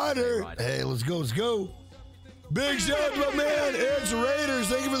a rider. Hey, let's go. Big shout out to my man, it's Raiders.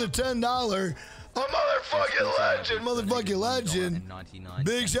 Thank you for the $10. A motherfucking legend.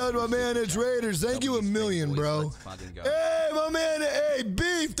 Big shout out to my man, it's Raiders. Thank you a million, bro. Hey, my man, hey,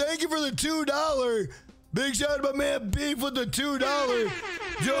 Beef. Thank you for the $2. Big shout out to my man, Beef with the $2.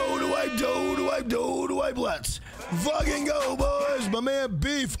 Let's fucking go, boys. My man,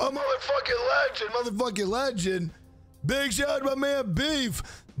 Beef, a motherfucking legend. Big shout out to my man, Beef.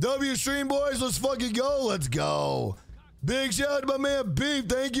 W Stream boys, let's fucking go. Let's go. Big shout out to my man Beef.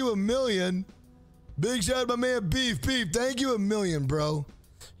 Thank you a million. Big shout out to my man Beef. Thank you a million, bro.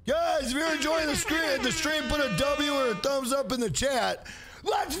 Guys, if you're enjoying the stream, put a W or a thumbs up in the chat.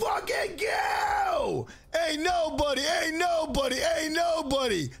 Let's fucking go! Ain't nobody.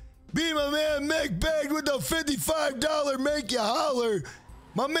 Be my man Mick Big with the $55 make you holler.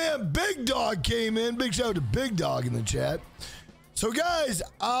 My man Big Dog came in. Big shout out to Big Dog in the chat. So guys,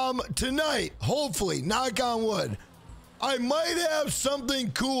 tonight, hopefully, knock on wood, I might have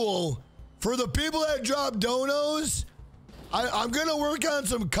something cool for the people that drop donos. I'm gonna work on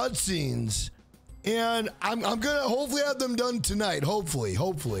some cutscenes, and I'm gonna hopefully have them done tonight. Hopefully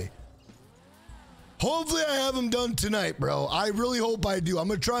I have them done tonight, bro. I really hope I do. I'm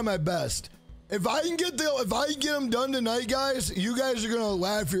gonna try my best. If I can get them done tonight, guys, you guys are gonna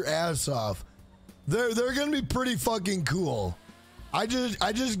laugh your ass off. They're gonna be pretty fucking cool. I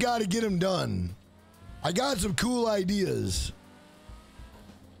just gotta get them done. I got some cool ideas.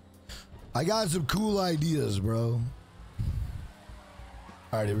 Bro.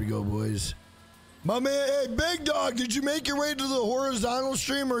 All right, here we go, boys. My man, hey, Big Dog, did you make your way to the horizontal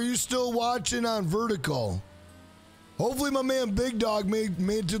stream, or are you still watching on vertical? Hopefully my man Big Dog made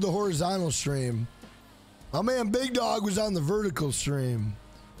it to the horizontal stream. My man Big Dog was on the vertical stream.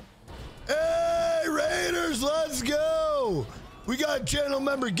 Hey, Raiders, let's go! We got channel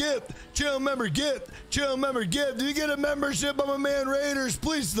member gift. If you get a membership of my man Raiders,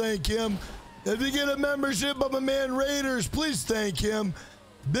 please thank him. If you get a membership of my man Raiders, please thank him.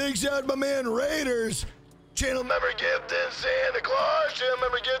 Big shout out to my man Raiders. Channel member gift and Santa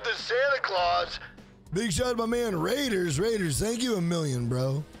Claus. Big shout out to my man Raiders. Thank you a million,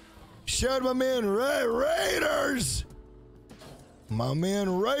 bro. Shout out to my man Raiders. My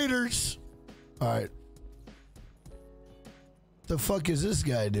man Raiders. All right. The fuck is this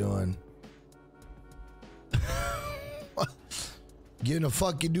guy doing? Getting a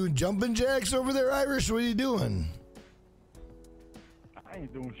fucking doing jumping jacks over there, Irish? What are you doing? I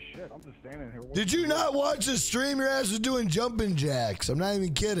ain't doing shit. I'm just standing here. Did you not watch the stream? Your ass was doing jumping jacks. I'm not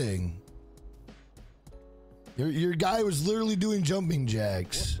even kidding. Your guy was literally doing jumping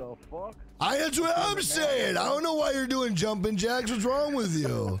jacks. What the fuck? That's what I'm saying. I don't know why you're doing jumping jacks. What's wrong with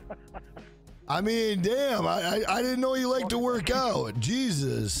you? I mean, damn, I didn't know you like to work out.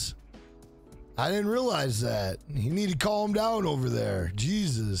 Jesus. I didn't realize that. You need to calm down over there.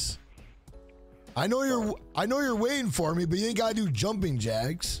 Jesus. I know you're waiting for me, but you ain't gotta do jumping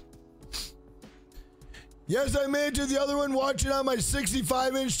jacks. Yes, I made it to the other one watching on my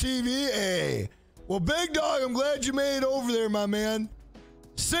 65-inch TV. Hey. Well, Big Dog, I'm glad you made it over there, my man.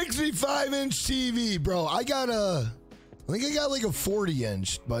 65-inch TV, bro. I think I got like a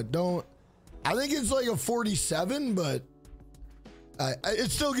 40-inch, but I think it's like a 47, but it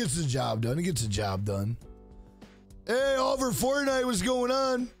still gets the job done. It gets the job done. Hey, Oliver Fortnite, what's going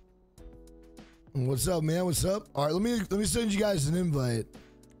on? What's up, man? What's up? All right, let me send you guys an invite.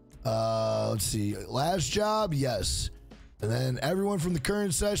 Let's see. Last job, yes. And then everyone from the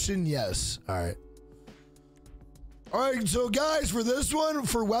current session, yes. All right. All right, so guys, for this one,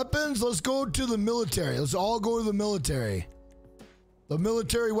 for weapons, let's go to the military. Let's all go to the military. The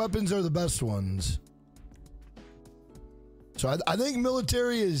military weapons are the best ones. So I think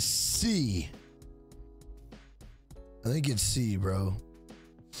military is C. I think it's C, bro.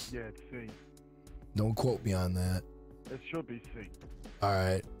 Yeah, it's C. Don't quote me on that. It should be C. All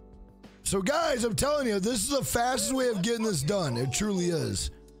right. So guys, I'm telling you, this is the fastest way of getting this done. It truly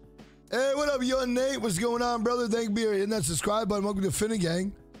is. Hey, what up, young Nate? What's going on, brother? Thank you for hitting that subscribe button. Welcome to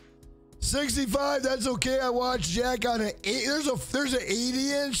Finnegan. 65, that's okay. I watched Jack on an 8. There's an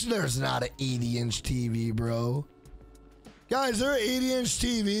 80-inch. There's not an 80-inch TV, bro. Guys, there an 80-inch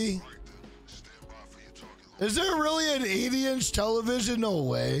TV? Is there really an 80-inch television? No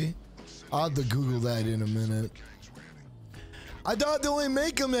way. I'll have to Google that in a minute. I thought they only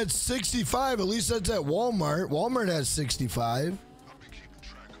make them at 65. At least that's at Walmart. Walmart has 65.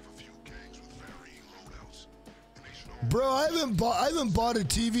 Bro, I haven't bought a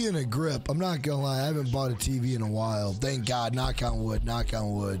TV in a grip. I'm not gonna lie, I haven't bought a TV in a while. Thank God. Knock on wood. Knock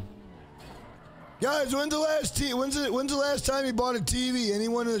on wood. Guys, when's the last time you bought a TV?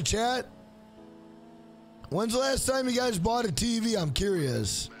 Anyone in the chat? When's the last time you guys bought a TV? I'm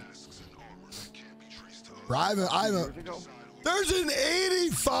curious. Bro, I haven't. There's an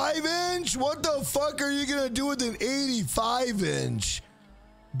 85-inch? What the fuck are you gonna do with an 85-inch?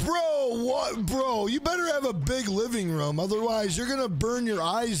 Bro, what? Bro, you better have a big living room. Otherwise, you're going to burn your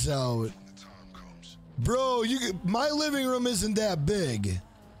eyes out. Bro, my living room isn't that big.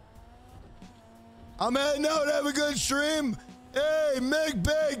 I'm heading out. Have a good stream. Hey, Mick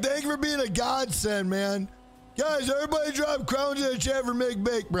Big, thank you for being a godsend, man. Guys, everybody drop crowns in the chat for Mick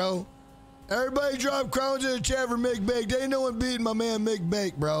Bake, bro. Everybody drop crowns in the chat for Mick Bake. Ain't no one beating my man Mick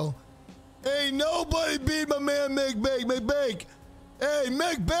Bake, bro. Ain't nobody beat my man Mick Bake. Mick Bake. Hey,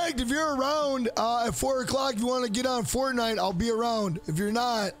 Mick Bake, if you're around at 4 o'clock, if you want to get on Fortnite, I'll be around. If you're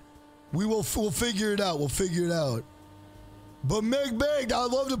not, we'll figure it out. We'll figure it out. But Mick Bake,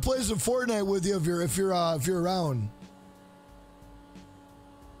 I'd love to play some Fortnite with you if you're around.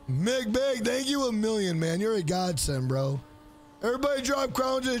 Mick Bake, thank you a million, man. You're a godsend, bro. Everybody drop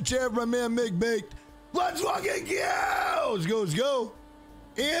crowns in the chat for my man Mick Bake. Let's fucking go! Let's go.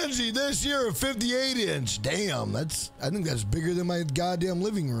 Angie, this year a 58-inch. Damn, I think that's bigger than my goddamn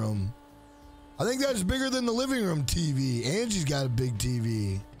living room. I think that's bigger than the living room TV. Angie's got a big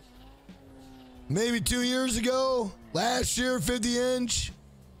TV. Maybe 2 years ago, last year, 50-inch.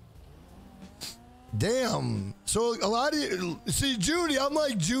 Damn. So a lot of you, see, Judy, I'm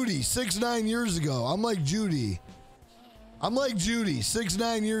like Judy 6-9 years ago. I'm like Judy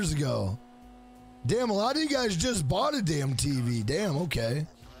 6-9 years ago. Damn, a lot of you guys just bought a damn TV. Damn, okay.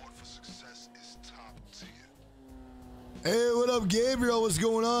 Hey, what up, Gabriel? What's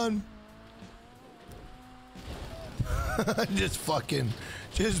going on? just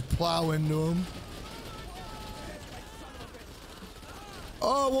plow into him.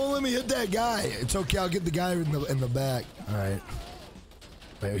 Oh, won't let me hit that guy. It's okay, I'll get the guy in the back. All right.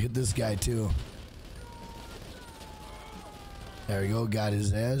 Wait, hit this guy too. There we go, got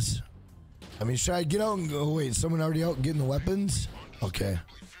his ass. I mean, should I get out and go? Wait, someone already out getting the weapons? Okay.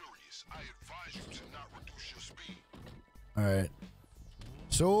 Alright.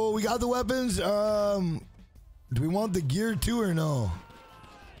 So, we got the weapons. Do we want the gear too or no?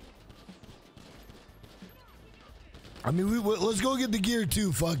 I mean, let's go get the gear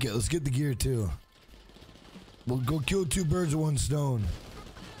too. Fuck it. Let's get the gear too. We'll go kill 2 birds with 1 stone.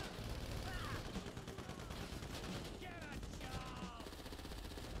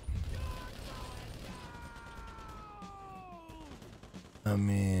 I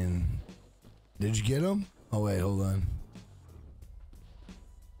mean, did you get him? Oh, wait, hold on.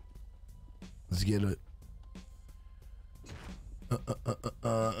 Let's get it.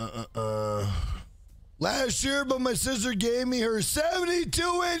 Last year, but my sister gave me her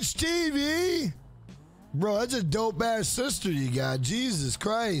 72-inch TV. Bro, that's a dope-ass sister you got. Jesus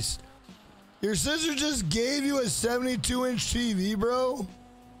Christ. Your sister just gave you a 72-inch TV, bro?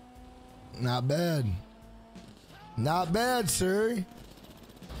 Not bad. Not bad, sir.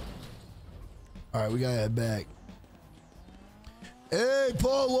 All right, we gotta head back. Hey,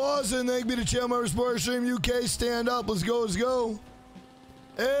 Paul Lawson, thank you to Channel Sports Stream UK. Stand up, let's go, let's go.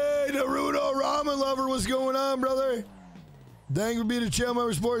 Hey, Naruto Ramen Lover, what's going on, brother? Thank you to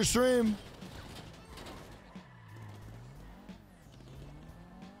Channel Sports Stream.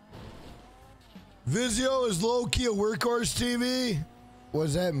 Vizio is low-key a workhorse TV. What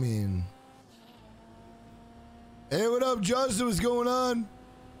does that mean? Hey, what up, Justin? What's going on?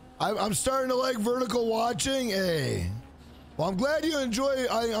 I'm starting to like vertical watching. Hey, well, I'm glad you enjoy.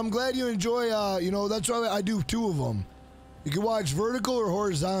 I'm glad you enjoy. You know, that's why I do 2 of them. You can watch vertical or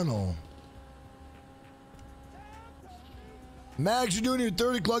horizontal. Max, you're doing your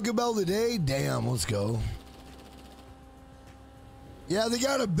 30 Cluckin Bell today. Damn, let's go. Yeah, they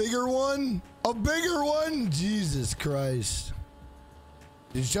got a bigger one. A bigger one. Jesus Christ.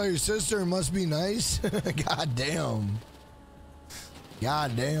 Did you tell your sister it must be nice? God damn.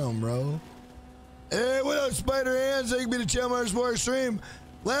 God damn, bro. Hey, what up, Spider Hands? Thank you to Channel Sports Stream.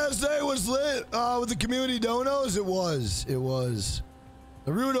 Last night was lit with the community donos. It was.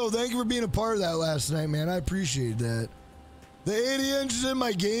 Naruto, thank you for being a part of that last night, man. I appreciate that. The 80 inches in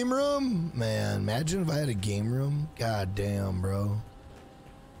my game room? Man, imagine if I had a game room. God damn, bro.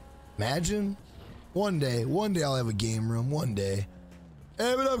 Imagine. One day I'll have a game room. One day.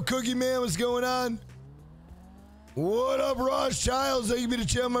 Hey, what up, Cookie Man? What's going on? What up, Ross Childs? Thank you to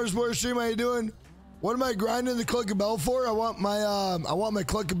Channel Sports Stream. How you doing? What am I grinding the Cluckin Bell for? I want my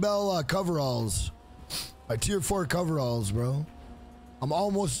Cluckin Bell coveralls. My tier 4 coveralls, bro. I'm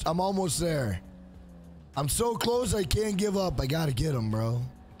almost there. I'm so close I can't give up. I gotta get them, bro.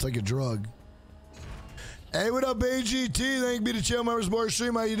 It's like a drug. Hey, what up, AGT? Thank you to Channel Sports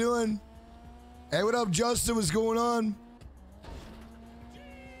Stream. How you doing? Hey, what up, Justin? What's going on?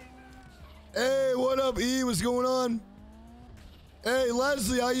 Hey, what up, E? What's going on? Hey,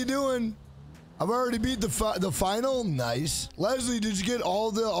 Leslie, how you doing? I've already beat the final. Nice. Leslie, did you get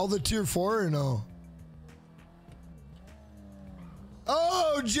all the tier 4 or no?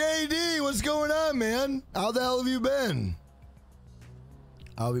 Oh, JD, what's going on, man? How the hell have you been?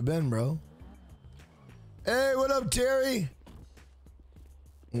 How have you been, bro? Hey, what up, Terry?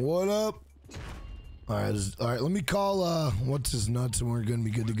 What up? All right. Let me call what's his nuts, and we're gonna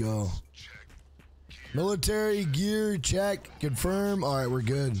be good to go. Military gear check, confirm. All right, we're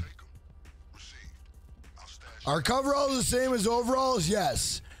good. Are coveralls the same as overalls?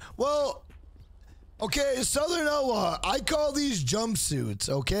 Yes. Well, okay, Southern Outlaw, I call these jumpsuits,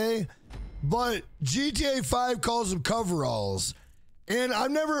 okay? But GTA 5 calls them coveralls. And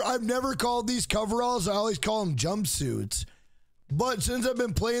I've never called these coveralls. I always call them jumpsuits. But since I've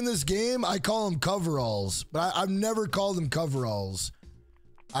been playing this game, I call them coveralls. But I've never called them coveralls.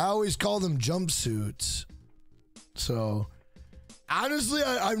 I always call them jumpsuits. So, honestly,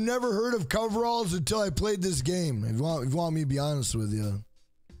 I've never heard of coveralls until I played this game. If you want me to be honest with you.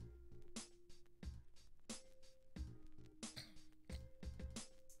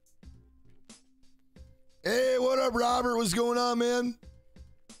 Hey, what up, Robert? What's going on, man?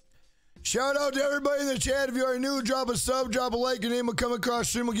 Shout out to everybody in the chat. If you are new, drop a sub, drop a like. Your name will come across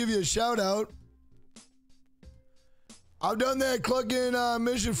stream. We'll give you a shout out. I've done that Cluckin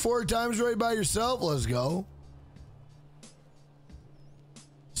mission 4 times right by yourself. Let's go.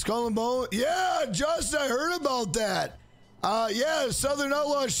 Skull and Bone. Yeah, Justin, I heard about that. Yeah, Southern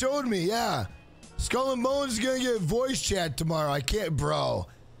Outlaw showed me. Yeah. Skull and Bones is going to get voice chat tomorrow. I can't, bro.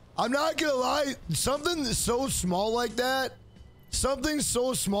 I'm not going to lie. Something so small like that, is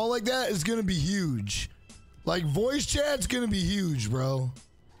going to be huge. Like, voice chat's going to be huge, bro.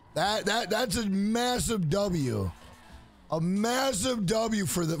 That's a massive W. A massive W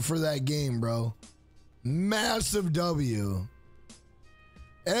for that game, bro. Massive W.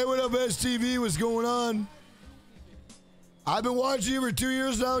 Hey, what up, STV? What's going on? I've been watching you for 2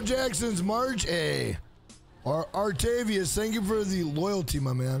 years now, Jack, since March. Hey. Artavius, thank you for the loyalty,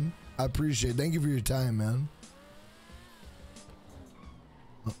 my man. I appreciate it. Thank you for your time, man.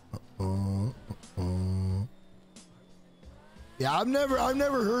 Yeah, I've never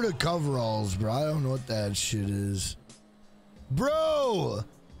heard of coveralls, bro. I don't know what that shit is. Bro,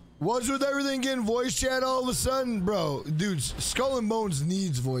 what's with everything getting voice chat all of a sudden? Bro, dude, Skull and Bones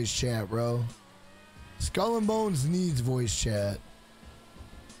needs voice chat, bro. Skull and Bones needs voice chat.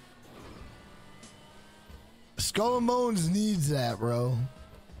 Skull and Bones needs that, bro.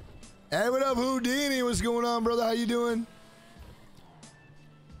 Hey, what up, Houdini? What's going on, brother? How you doing?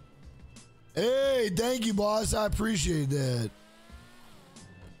 Hey, thank you, boss. I appreciate that.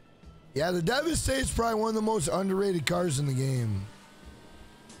 Yeah, the Devastate's probably one of the most underrated cars in the game.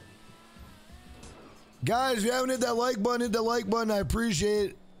 Guys, if you haven't hit that like button, hit that like button. I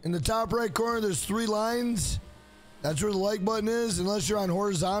appreciate it. In the top right corner, there's 3 lines. That's where the like button is. Unless you're on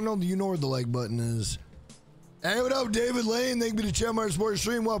horizontal, you know where the like button is. Hey, what up, David Lane? Thank you to Chatmart Sports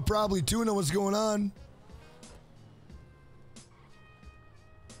Stream. Well, probably Tuna. What's going on?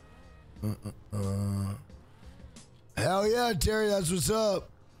 Hell yeah, Terry. That's what's up.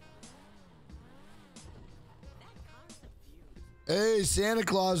 Hey, Santa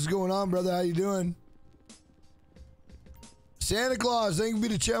Claus, what's going on, brother? How you doing? Santa Claus, thank you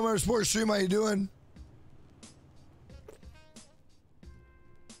to Chatmart Sports Stream. How you doing?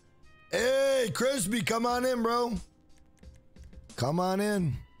 Hey, Crispy, come on in, bro. Come on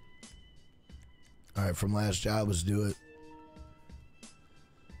in. All right, from last job, let's do it.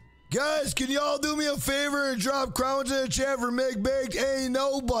 Guys, can y'all do me a favor and drop crowns in the chat for Meg Baked? Ain't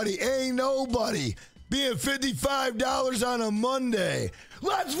nobody being $55 on a Monday.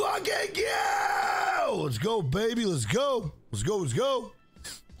 Let's fucking go! Let's go, baby. Let's go. Let's go. Let's go.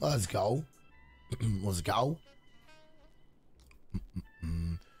 Let's go. Let's go.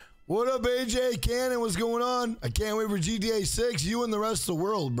 What up, AJ Cannon? What's going on? I can't wait for GTA 6. You and the rest of the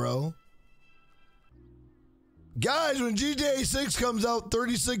world, bro. Guys, when GTA 6 comes out,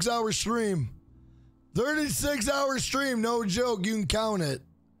 36-hour stream. 36-hour stream, no joke. You can count it.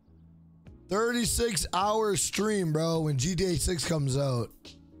 36-hour stream, bro, when GTA 6 comes out.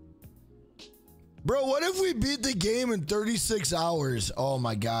 Bro, what if we beat the game in 36 hours? Oh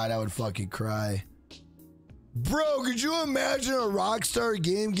my God, I would fucking cry. Bro, could you imagine a Rockstar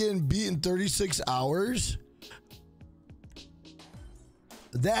game getting beat in 36 hours?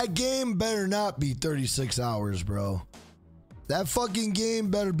 That game better not be 36 hours, bro. That fucking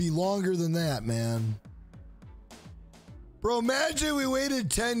game better be longer than that, man. Bro, imagine we waited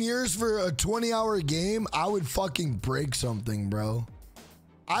 10 years for a 20-hour game. I would fucking break something, bro.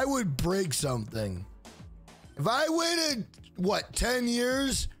 I would break something. If I waited, what, 10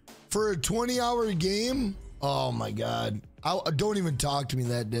 years for a 20-hour game? Oh, my God. Don't even talk to me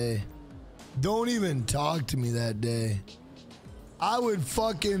that day. Don't even talk to me that day. I would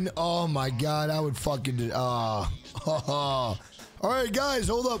fucking, oh, my God. I would fucking, All right, guys,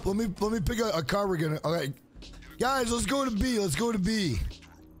 hold up. Let me pick a car we're gonna, all right. Guys, let's go to B. Let's go to B.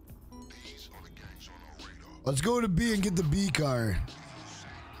 Let's go to B and get the B car.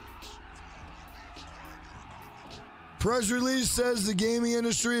 Press release says the gaming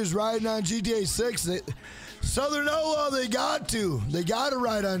industry is riding on GTA 6. Southern Outlaw, they got to. They got to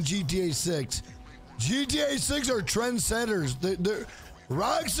ride on GTA 6. GTA 6 are trendsetters.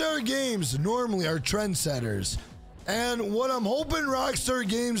 Rockstar Games normally are trendsetters. And what I'm hoping Rockstar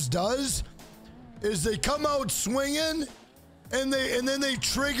Games does is they come out swinging and then they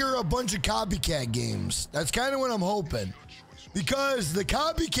trigger a bunch of copycat games. That's kind of what I'm hoping. Because the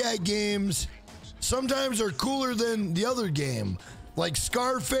copycat games sometimes are cooler than the other game. Like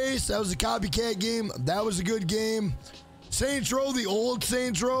Scarface, that was a copycat game. That was a good game. Saints Row, the old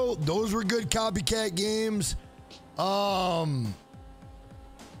Saints Row, those were good copycat games.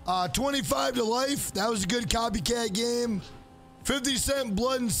 25 to Life, that was a good copycat game. 50 Cent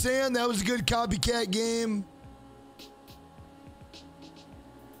Blood and Sand, that was a good copycat game.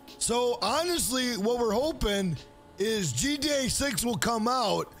 So honestly, what we're hoping is GTA 6 will come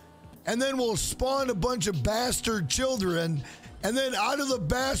out and then we'll spawn a bunch of bastard children, and then out of the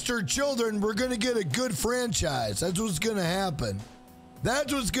bastard children, we're gonna get a good franchise. That's what's gonna happen.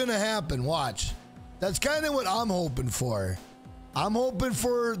 That's what's gonna happen, watch. That's kind of what I'm hoping for. I'm hoping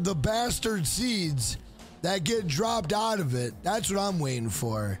for the bastard seeds that get dropped out of it. That's what I'm waiting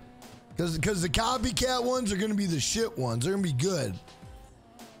for. Because the copycat ones are gonna be the shit ones. They're gonna be good.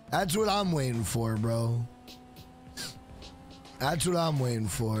 That's what I'm waiting for, bro. That's what I'm waiting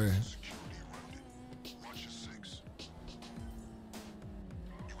for.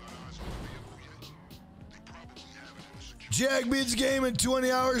 Jack beats game in 20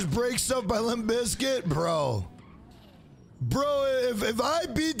 hours, breaks stuff by Limp Bizkit, bro. Bro, if I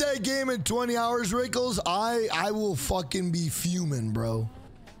beat that game in 20 hours, Rickles, I will fucking be fuming, bro.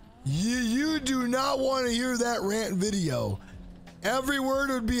 You do not want to hear that rant video. Every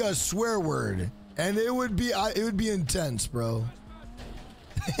word would be a swear word, and it would be intense, bro.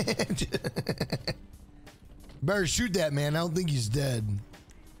 Better shoot that man. I don't think he's dead.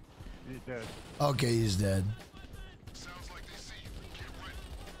 He's dead. Okay, he's dead.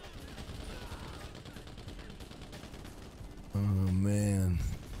 Oh man.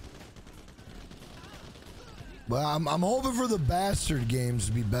 Well, I'm hoping for the bastard games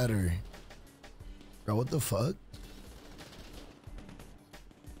to be better. Bro, what the fuck?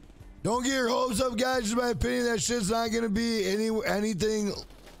 Don't get your hopes up, guys. Just my opinion, that shit's not gonna be anything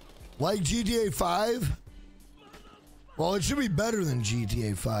like GTA 5. Well, it should be better than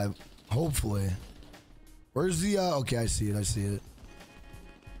GTA 5, hopefully. Where's the okay, I see it.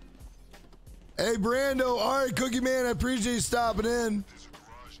 Hey Brando, alright Cookie Man, I appreciate you stopping in.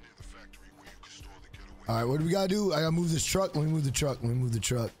 Alright, what do we gotta do? I gotta move this truck. Let me move the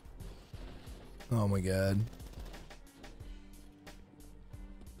truck. Oh my god.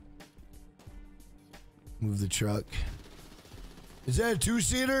 Move the truck. Is that a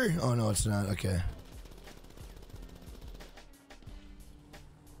two-seater? Oh no, it's not. Okay.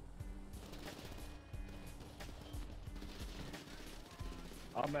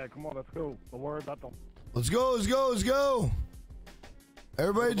 Oh man, come on, let's go. Don't worry about them. Let's go.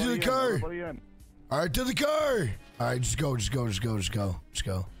 Everybody to the car. Everybody in. All right, to the car. All right, just go.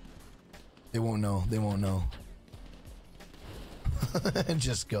 They won't know.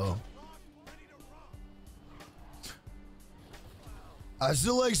 Just go. I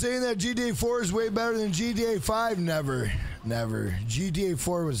still like saying that GTA 4 is way better than GTA 5. Never. GTA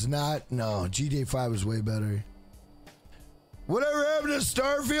 4 was not. No, GTA 5 was way better. Whatever happened to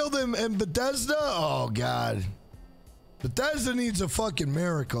Starfield and Bethesda? Oh, God. Bethesda needs a fucking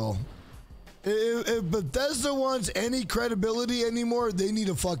miracle. If Bethesda wants any credibility anymore, they need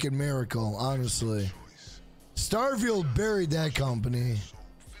a fucking miracle, honestly. Starfield buried that company.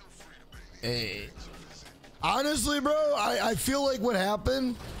 Hey. Honestly, bro, I feel like what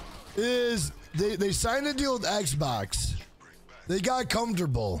happened is they signed a deal with Xbox. They got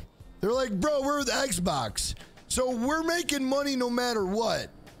comfortable. They're like, bro, we're with Xbox, so we're making money no matter what.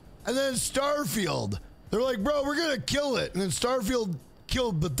 And then Starfield, they're like, bro, we're gonna kill it. And then Starfield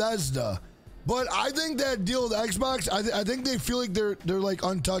killed Bethesda. But I think that deal with Xbox, I think they feel like they're like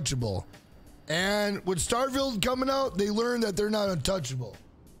untouchable. And with Starfield coming out, they learned that they're not untouchable.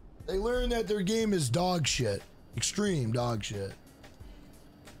 They learned that their game is dog shit. Extreme dog shit.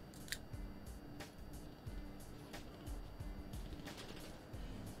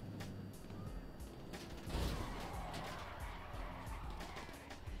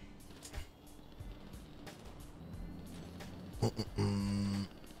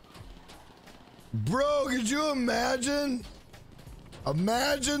 Bro, could you imagine?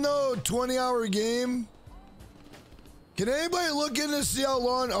 Imagine though, 20-hour game. Can anybody look in to see how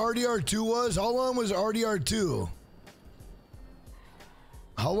long RDR2 was? How long was RDR2?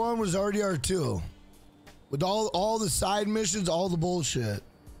 How long was RDR2? With all the side missions, all the bullshit.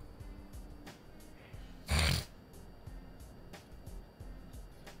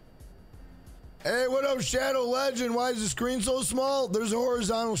 Hey, what up, Shadow Legend? Why is the screen so small? There's a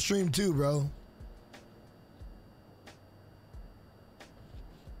horizontal stream too, bro.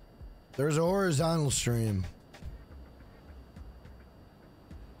 There's a horizontal stream.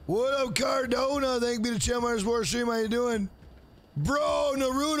 What up, Cardona? Thank you to Chandler Sports Stream. How you doing? Bro,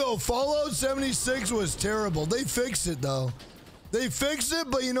 Naruto, Fallout 76 was terrible. They fixed it, though. They fixed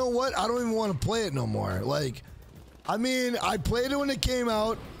it, but you know what? I don't even want to play it no more. Like, I mean, I played it when it came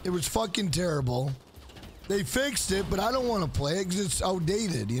out. It was fucking terrible. They fixed it, but I don't want to play it because it's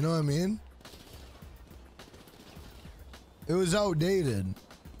outdated. You know what I mean? It was outdated.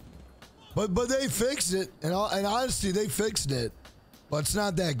 But they fixed it, and honestly, they fixed it. But it's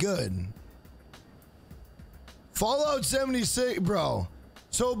not that good. Fallout 76, bro.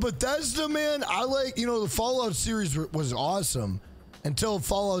 So Bethesda, man, I like, you know, the Fallout series was awesome until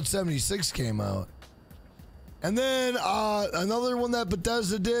Fallout 76 came out. And then another one that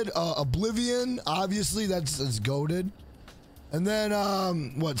Bethesda did, Oblivion, obviously that's goated. And then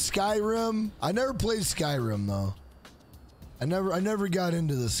what, Skyrim? I never played Skyrim though. I never got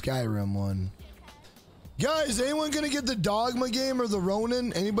into the Skyrim one. Guys, anyone gonna get the Dogma game or the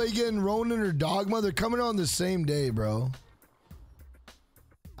Ronin? Anybody getting Ronin or Dogma? They're coming on the same day, bro.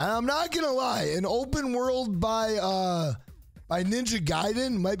 And I'm not gonna lie, an open world by Ninja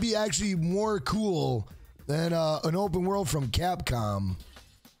Gaiden might be actually more cool than an open world from Capcom.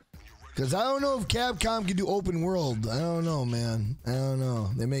 Cause I don't know if Capcom can do open world. I don't know, man. I don't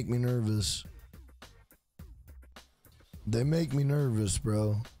know. They make me nervous. They make me nervous,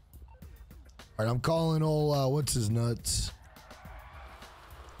 bro. All right, I'm calling old, what's his nuts?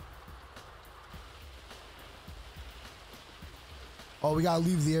 Oh, we gotta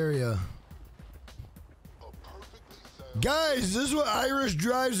leave the area. Guys, this is what Irish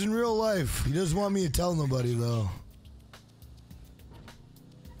drives in real life. He doesn't want me to tell nobody, though.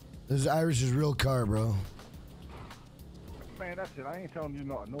 This is Irish's real car, bro. Man, that's it. I ain't telling you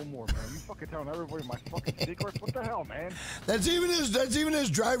no more, man. You fucking telling everybody my fucking secrets. What the hell, man? That's even his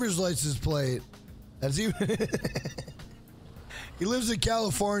driver's license plate. That's even. He lives in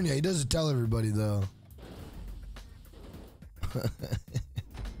California. He doesn't tell everybody though.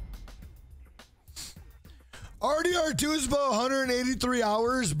 RDR2 is about 183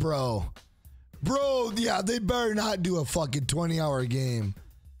 hours, bro. Bro, yeah, they better not do a fucking 20-hour game.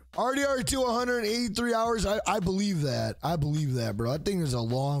 RDR2 183 hours, I believe that. I believe that, bro. I think it's a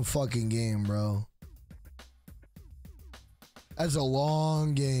long fucking game, bro. That's a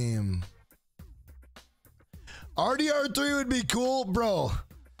long game. RDR3 would be cool, bro.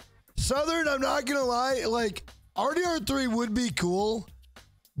 Southern, I'm not gonna lie, like RDR3 would be cool,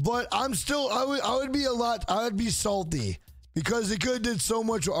 but I'm still I would be salty because they could have did so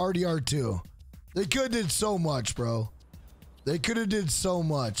much with RDR2. They could have did so much, bro. They could have did so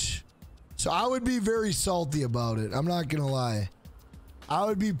much. So I would be very salty about it. I'm not gonna lie. I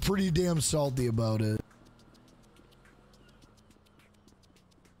would be pretty damn salty about it.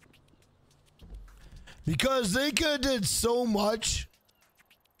 Because they could have did so much.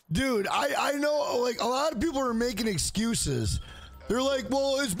 Dude, I know, like, a lot of people are making excuses. They're like,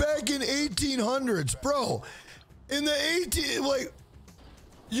 well, it's back in 1800s. Bro, in the like,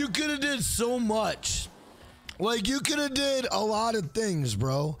 you could have did so much. Like, you could have did a lot of things,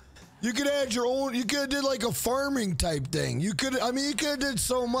 bro. You could have had your own, you could have did like a farming type thing. You could have did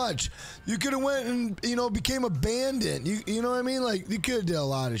so much. You could have went and, you know, became a bandit. You know what I mean? Like, you could have did a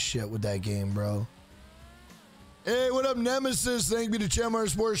lot of shit with that game, bro. Hey, what up, Nemesis? Thank you to Chandler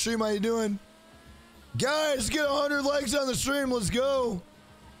Sports Stream. How you doing? Guys, get 100 likes on the stream. Let's go.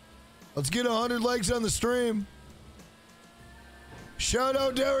 Let's get 100 likes on the stream. Shout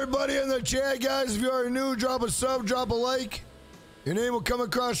out to everybody in the chat, guys. If you are new, drop a sub, drop a like. Your name will come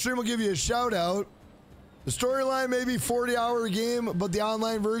across stream. We'll give you a shout out. The storyline may be 40-hour game, but the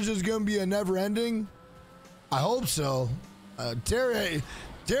online version is going to be a never-ending. I hope so. Terry,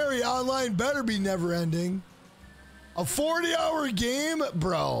 online better be never-ending. A 40-hour game?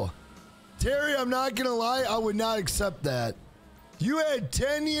 Bro. Terry, I'm not going to lie. I would not accept that. You had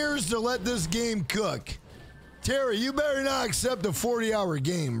 10 years to let this game cook. Terry, you better not accept a 40-hour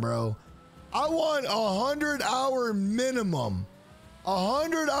game, bro. I want a 100-hour minimum. A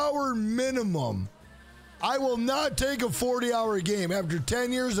 100-hour minimum. I will not take a 40-hour game. After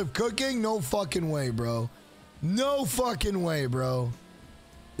 10 years of cooking, no fucking way, bro. No fucking way, bro.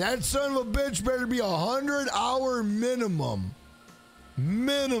 That son of a bitch better be 100-hour minimum.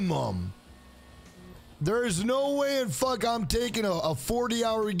 Minimum. There is no way in fuck I'm taking a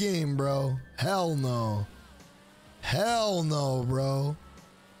 40-hour game, bro. Hell no. Hell no, bro.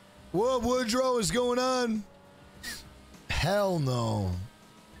 What, Woodrow, is going on? Hell no.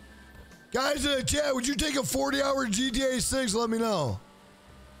 Guys in the chat, would you take a 40-hour GTA 6? Let me know.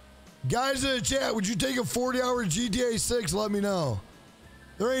 Guys in the chat, would you take a 40-hour GTA 6? Let me know.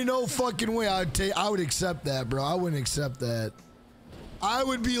 There ain't no fucking way I would accept that, bro. I wouldn't accept that. I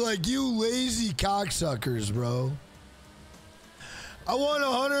would be like, you lazy cocksuckers, bro. I want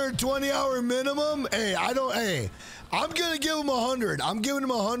a 120-hour minimum. Hey, I'm gonna give him 100. I'm giving him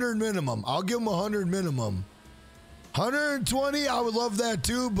 100 minimum. I'll give him 100 minimum. 120, I would love that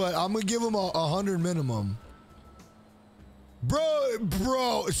too, but I'm gonna give him 100 minimum.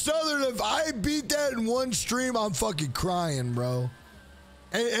 Bro, Southern, if I beat that in one stream, I'm fucking crying, bro.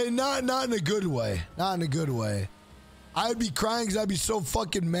 And not in a good way. Not in a good way. I'd be crying because I'd be so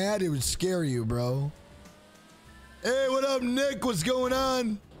fucking mad it would scare you, bro. Hey, what up, Nick? What's going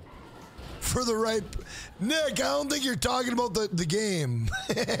on? For the right... Nick, I don't think you're talking about the game.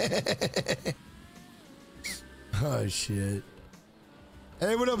 Oh, shit.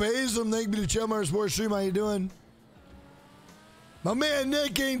 Hey, what up, Hazel? Thank you to Chelmar Sports Stream. How you doing? My man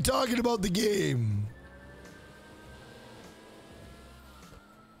Nick ain't talking about the game.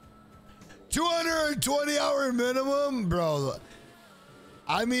 220-hour minimum? Bro,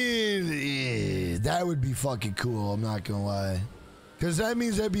 I mean, that would be fucking cool. I'm not gonna lie. Because that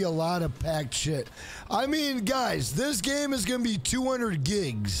means there'd be a lot of packed shit. I mean, guys, this game is gonna be 200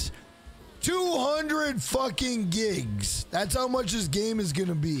 gigs. 200 fucking gigs. That's how much this game is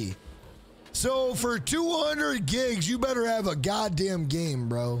gonna be. So for 200 gigs, you better have a goddamn game,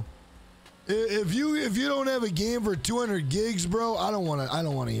 bro. If you don't have a game for 200 gigs, bro, I don't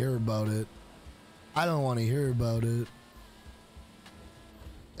want to hear about it. I don't want to hear about it.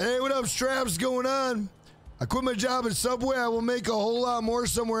 Hey, what up, Straps? Going on? I quit my job at Subway. I will make a whole lot more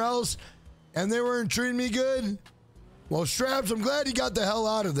somewhere else, and they weren't treating me good. Well, Straps, I'm glad you got the hell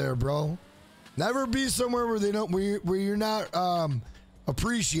out of there, bro. Never be somewhere where they don't where you're not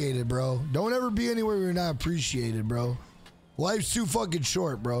appreciated, bro. Don't ever be anywhere where you're not appreciated, bro. Life's too fucking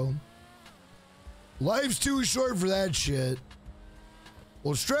short, bro. Life's too short for that shit.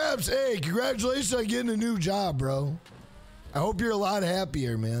 Well, Straps, hey, congratulations on getting a new job, bro. I hope you're a lot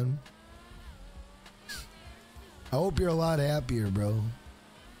happier, man. I hope you're a lot happier, bro.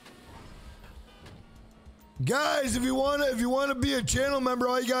 Guys, if you wanna be a channel member,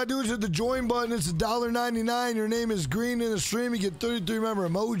 all you gotta do is hit the join button. It's $1.99. Your name is green in the stream. You get 33 member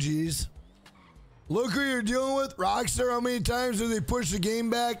emojis. Look who you're dealing with. Rockstar, how many times do they push the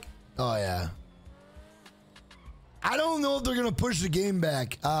game back? Oh yeah. I don't know if they're gonna push the game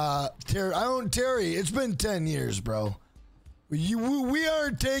back. Terry, it's been 10 years, bro. We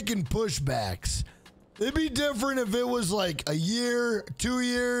aren't taking pushbacks. It'd be different if it was like a year, 2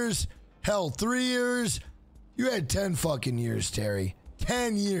 years, hell, 3 years. You had 10 fucking years, Terry.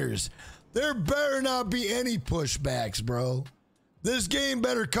 10 years. There better not be any pushbacks, bro. This game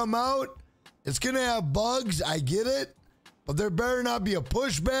better come out. It's gonna have bugs, I get it. But there better not be a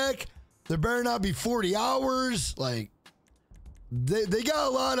pushback. There better not be 40 hours. Like, they got a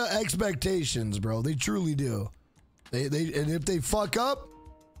lot of expectations, bro. They truly do. And if they fuck up,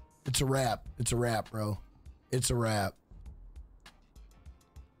 it's a wrap. It's a wrap, bro. It's a wrap.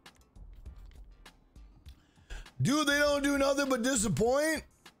 Dude, they don't do nothing but disappoint.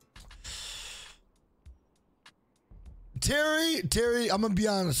 Terry, I'm gonna be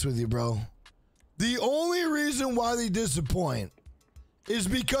honest with you, bro. The only reason why they disappoint is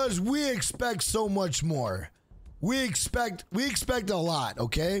because we expect so much more. We expect a lot,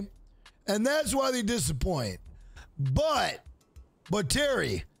 okay? And that's why they disappoint. But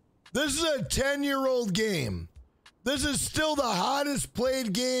Terry, this is a 10-year-old game. This is still the hottest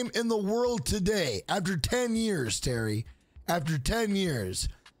played game in the world today. After 10 years, Terry. After 10 years.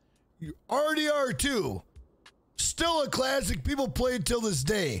 RDR2, still a classic. People play it till this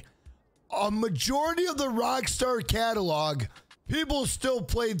day. A majority of the Rockstar catalog, people still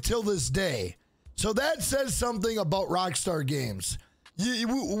play till this day. So that says something about Rockstar games.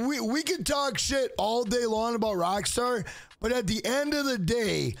 We can talk shit all day long about Rockstar, but at the end of the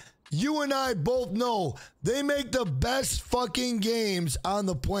day, you and I both know they make the best fucking games on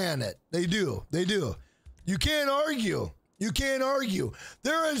the planet. They do. They do. You can't argue. You can't argue.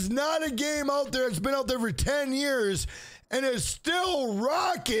 There is not a game out there that's been out there for 10 years and is still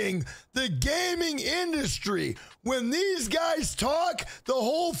rocking the gaming industry. When these guys talk, the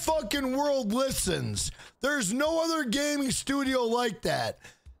whole fucking world listens. There's no other gaming studio like that.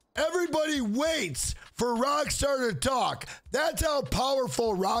 Everybody waits for Rockstar to talk. That's how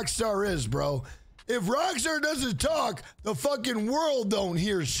powerful Rockstar is, bro. If Rockstar doesn't talk, the fucking world don't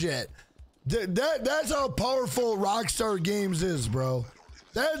hear shit. That's how powerful Rockstar Games is, bro.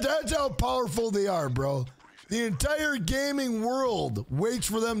 That's how powerful they are, bro. The entire gaming world waits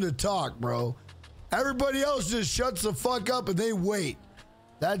for them to talk, bro. Everybody else just shuts the fuck up and they wait.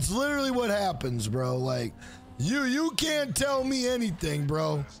 That's literally what happens, bro. Like, you can't tell me anything,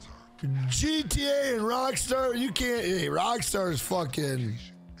 bro. GTA and Rockstar, you can't. Hey, Rockstar is fucking.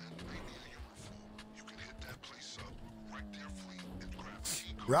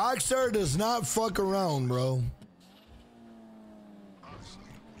 Rockstar does not fuck around, bro.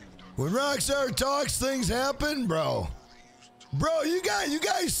 When Rockstar talks, things happen, bro. Bro, you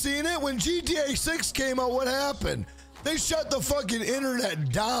guys seen it? When GTA 6 came out, what happened? They shut the fucking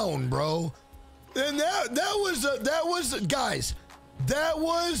internet down, bro. And that was guys, that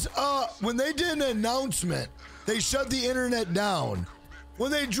was when they did an announcement, they shut the internet down.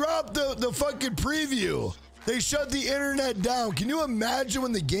 When they dropped the fucking preview, they shut the internet down. Can you imagine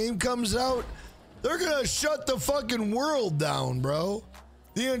when the game comes out? They're gonna shut the fucking world down, bro.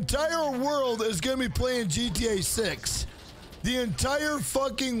 The entire world is gonna be playing GTA 6. The entire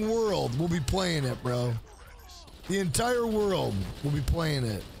fucking world will be playing it, bro. The entire world will be playing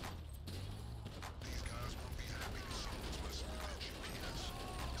it.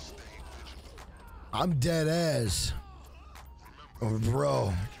 I'm dead ass. Oh,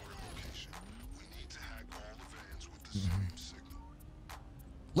 bro.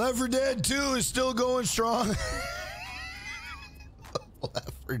 Left 4 Dead 2 is still going strong.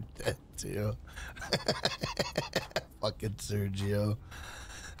 Left 4 Dead 2. Fucking Sergio.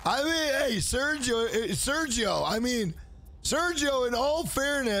 I mean, hey, Sergio, I mean, Sergio, in all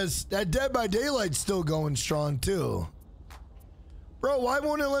fairness, that Dead by Daylight's still going strong, too. Bro, why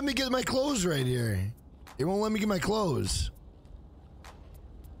won't it let me get my clothes right here? It won't let me get my clothes.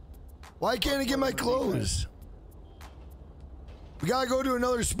 Why can't it get my clothes? We gotta go to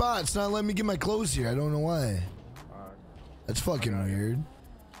another spot. It's not letting me get my clothes here. I don't know why. That's fucking weird.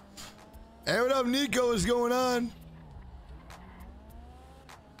 Hey, what up, Nico? What's going on?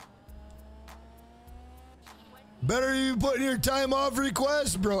 Better you putting your time off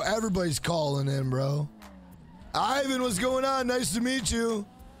request, bro. Everybody's calling in, bro. Ivan, what's going on? Nice to meet you.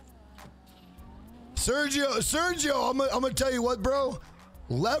 Sergio, I'm gonna tell you what, bro.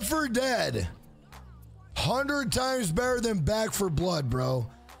 Left 4 Dead, 100 times better than Back 4 Blood, bro.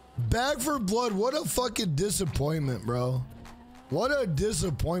 Back 4 Blood, what a fucking disappointment, bro. What a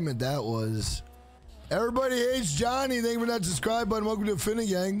disappointment that was. Everybody hates Johnny. Thank you for that subscribe button. Welcome to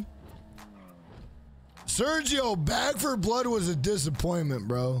Finnegan. Sergio, Back 4 Blood was a disappointment,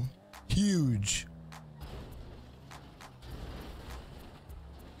 bro. Huge.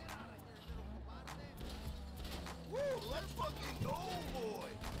 Woo, let's fucking go, boy.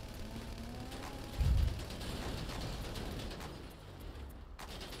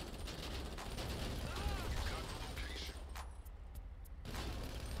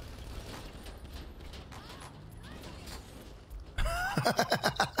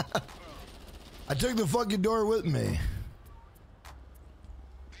 I took the fucking door with me.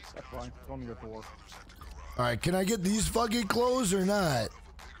 That's fine. Don't need a door. Alright, can I get these fucking clothes or not?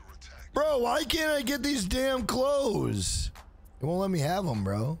 Bro, why can't I get these damn clothes? It won't let me have them,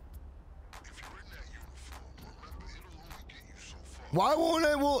 bro. Why won't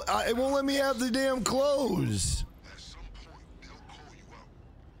it won't let me have the damn clothes?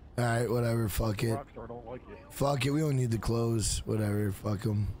 Alright, whatever, fuck it. Rockstar don't like it. Fuck it, we don't need the clothes. Whatever, fuck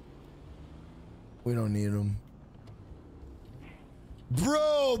them. We don't need them.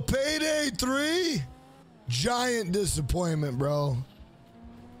 Bro, Payday 3? Giant disappointment, bro.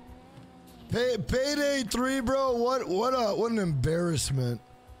 Payday 3, bro, what an embarrassment.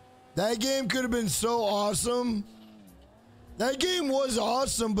 That game could have been so awesome. That game was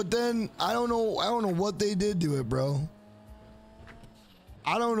awesome, but then I don't know what they did to it, bro.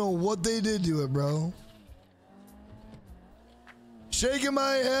 I don't know what they did to it, bro. Shaking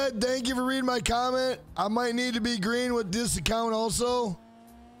my head. Thank you for reading my comment. I might need to be green with this account also.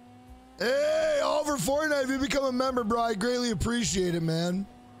 Hey, Oliver Fortnite, if you become a member, bro, I greatly appreciate it, man.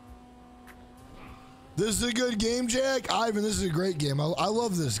 This is a good game, Jack. Ivan, this is a great game. I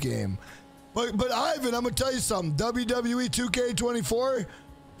love this game. But Ivan, I'm going to tell you something. WWE 2K24,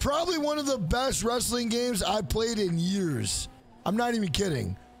 probably one of the best wrestling games I've played in years. I'm not even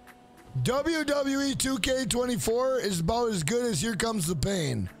kidding. WWE 2K24 is about as good as Here Comes the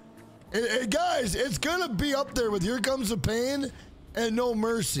Pain. Guys, it's going to be up there with Here Comes the Pain and No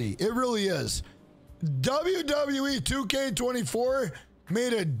Mercy. It really is. WWE 2K24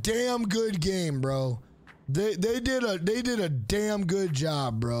 made a damn good game, bro. They did a damn good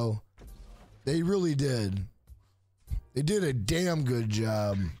job, bro. They really did. They did a damn good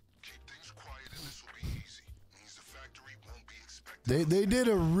job. They did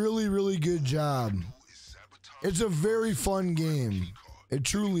a really good job. It's a very fun game. It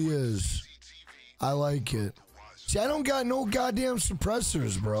truly is. I like it. See, I don't got no goddamn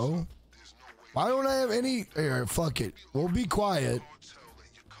suppressors, bro. Why don't I have any? Here, fuck it. We'll be quiet.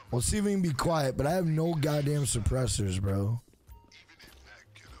 We'll see if we can be quiet, but I have no goddamn suppressors, bro.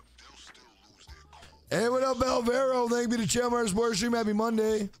 Hey, what up, Belvero? Thank you to Tamarack Sports Stream. Happy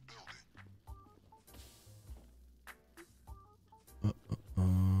Monday.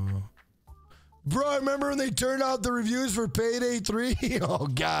 Bro, I remember when they turned out the reviews for Payday 3? Oh,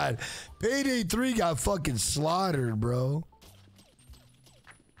 God. Payday 3 got fucking slaughtered, bro.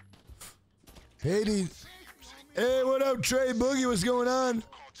 Payday. Hey, what up, Trey Boogie? What's going on?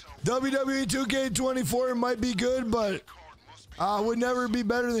 WWE 2K24 might be good, but would never be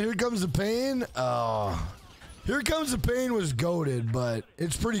better than Here Comes the Pain. Here Comes the Pain was goated, but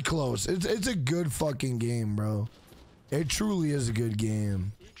it's pretty close. It's a good fucking game, bro. It truly is a good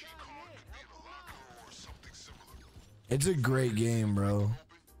game. It's a great game, bro.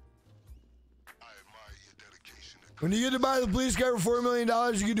 When you get to buy the police car for $4 million,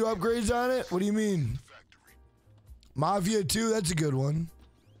 you can do upgrades on it? What do you mean? Mafia 2, that's a good one.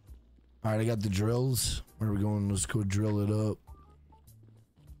 All right, I got the drills. Where are we going? Let's go drill it up.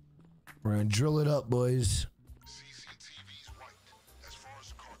 We're gonna drill it up, boys.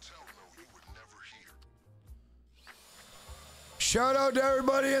 Shout out to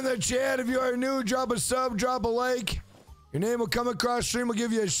everybody in the chat. If you are new, drop a sub, drop a like. Your name will come across stream. We'll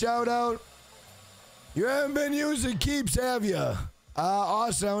give you a shout out. You haven't been using keeps, have you?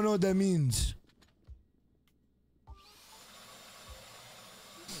 Austin, I don't know what that means.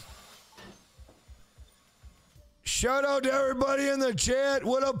 Shout out to everybody in the chat.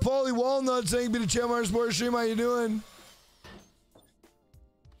 What up, Paulie Walnuts? Thank you to Tamarack Sports Stream. How you doing?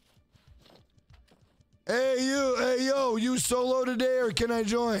 Hey, yo, you solo today or can I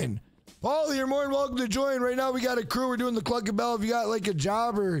join? Paulie, you're more than welcome to join. Right now we got a crew. We're doing the Cluckin Bell. If you got like a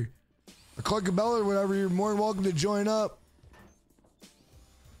job or a Cluckin Bell or whatever, you're more than welcome to join up.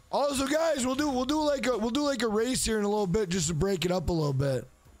 Also, guys, we'll do like a race here in a little bit just to break it up a little bit.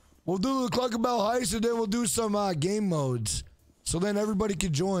 We'll do the Cluckin Bell heist and then we'll do some game modes, so then everybody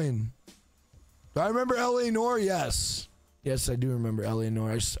can join. Do I remember LA Noir? Yes, I do remember LA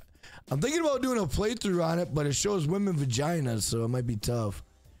Noir. I'm thinking about doing a playthrough on it, but it shows women vaginas, so it might be tough.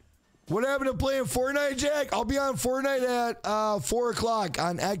 What happened to playing Fortnite, Jack? I'll be on Fortnite at 4 o'clock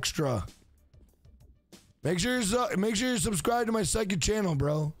on Extra. Make sure you're subscribed to my second channel,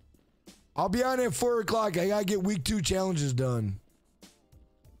 bro. I'll be on at 4 o'clock. I gotta get week 2 challenges done.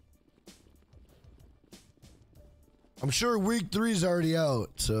 I'm sure week 3 is already out,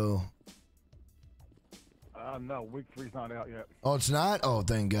 so. No, week 3's not out yet. Oh, it's not? Oh,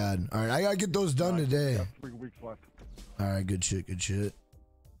 thank God. All right, I gotta get those done today. Got 3 weeks left. All right, good shit.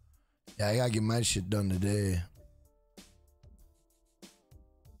 Yeah, I gotta get my shit done today.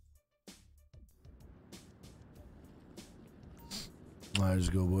 All right, let's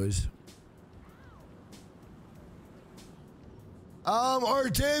go, boys.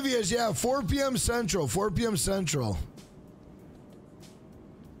 Artavius, yeah, 4 p.m. Central. 4 p.m. Central.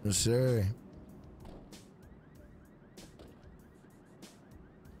 Yes, sir.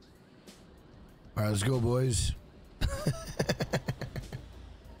 All right, let's go, boys.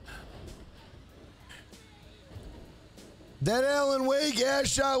 That Alan Wake ass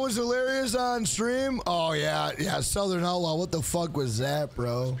shot was hilarious on stream. Oh, yeah, Southern Outlaw. What the fuck was that,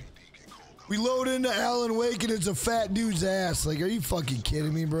 bro? We load into Alan Wake and it's a fat dude's ass. Like, are you fucking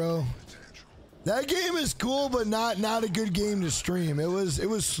kidding me, bro? That game is cool, but not a good game to stream. It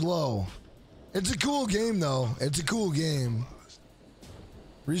was slow. It's a cool game, though. It's a cool game.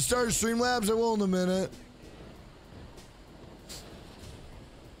 Restart Streamlabs? I will in a minute.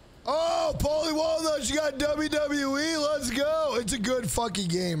 Oh, Paulie Walnuts, you got WWE. Let's go. It's a good fucking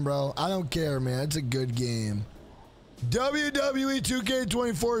game, bro. I don't care, man. It's a good game. WWE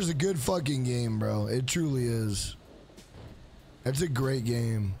 2K24 is a good fucking game, bro. It truly is. It's a great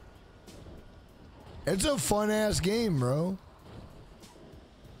game. It's a fun-ass game, bro.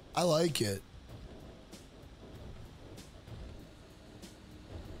 I like it.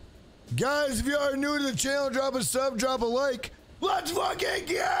 Guys, if you are new to the channel, drop a sub, drop a like. Let's fucking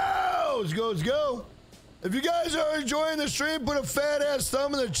go! Let's go. If you guys are enjoying the stream, put a fat-ass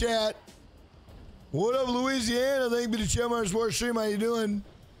thumb in the chat. What up, Louisiana? Thank you to Tamarack Sports Stream. How you doing?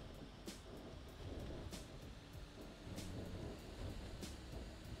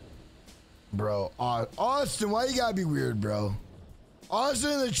 bro. Austin, why you gotta be weird, bro?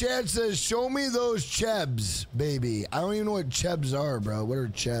 Austin in the chat says, show me those chebs, baby. I don't even know what chebs are, bro. What are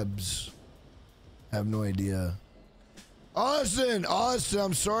chebs? I have no idea. Austin,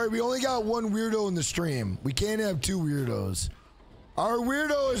 I'm sorry. We only got one weirdo in the stream. We can't have two weirdos. Our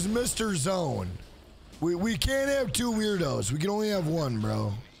weirdo is Mr. Zone. We can't have two weirdos. We can only have one,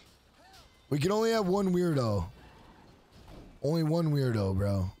 bro. We can only have one weirdo. Only one weirdo,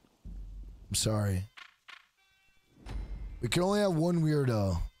 bro. I'm sorry. We can only have one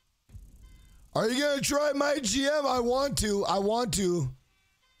weirdo. Are you gonna try my GM? I want to.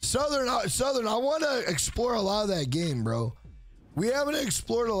 Southern, I want to explore a lot of that game, bro. We haven't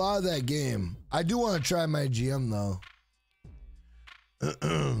explored a lot of that game. I do want to try my GM, though.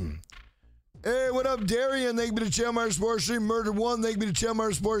 Hey, what up, Darian? Thank you to Chalmar Sports Stream. Murder One, thank you to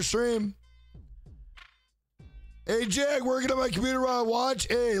Chalmar Sports Stream. Hey, Jack, working on my computer while I watch.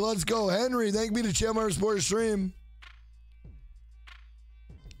 Hey, let's go. Henry, thank you to Chalmar Sports Stream.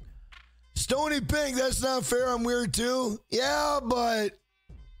 Stony Pink, that's not fair. I'm weird, too. Yeah, but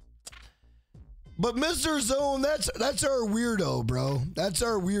Mr. Zone, that's our weirdo, bro. That's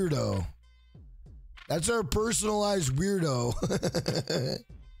our weirdo. That's our personalized weirdo.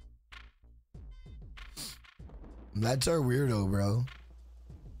 That's our weirdo, bro.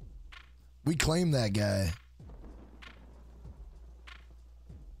 We claim that guy.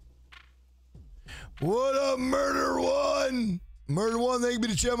 What up, Murder One? Murder One, thank you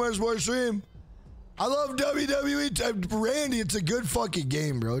to check my sports stream. I love WWE. Randy, it's a good fucking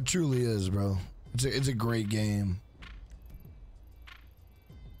game, bro. It truly is, bro. It's a great game.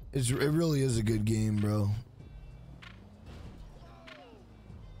 It really is a good game, bro.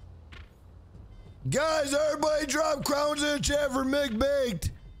 Guys, everybody drop crowns in the chat for Mick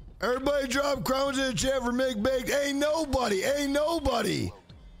Baked. Everybody drop crowns in the chat for Mick Baked. Ain't nobody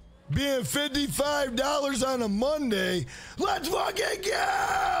being $55 on a Monday. Let's fucking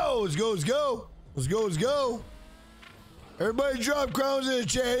go! Let's go. Everybody drop crowns in the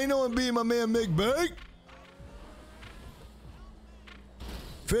chat. Ain't no one beating my man Mick Baked.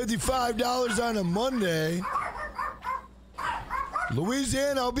 $55 on a Monday.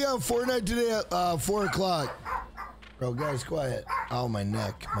 Louisiana, I'll be on Fortnite today at 4 o'clock. Bro, guys, quiet. Oh, my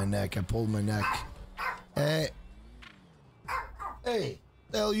neck. I pulled my neck. Hey, the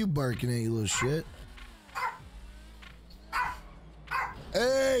hell you barking at, you little shit?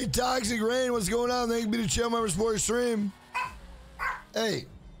 Hey, Toxic Rain, what's going on? Thank you to Chill Member Sports Stream. Hey,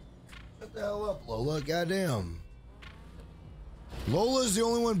 shut the hell up, Lola. Goddamn. Lola's the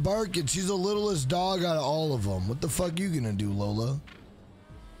only one barking. She's the littlest dog out of all of them. What the fuck you gonna do, Lola?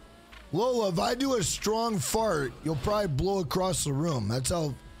 Lola, if I do a strong fart, you'll probably blow across the room. That's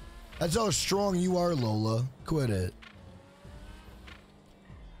how strong you are, Lola. Quit it.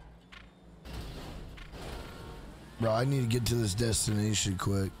 Bro, I need to get to this destination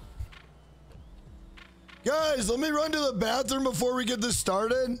quick. Guys, let me run to the bathroom before we get this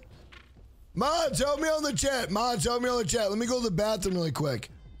started. Mods, help me on the chat. Let me go to the bathroom really quick.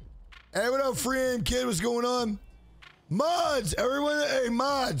 Hey, what up, Free Aim Kid? What's going on? Mods, everyone, hey,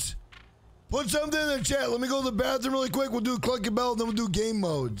 mods. Put something in the chat. Let me go to the bathroom really quick. We'll do Cluckin Bell, then we'll do game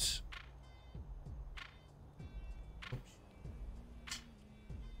modes.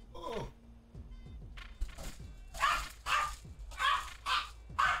 Oh.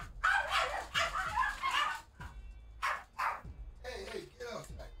 Hey, get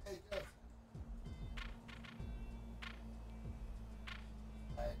outside. Hey, get outside.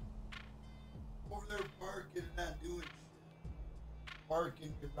 Over there barking and not doing shit.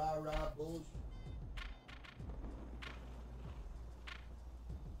 Barking your rah-rah bullshit.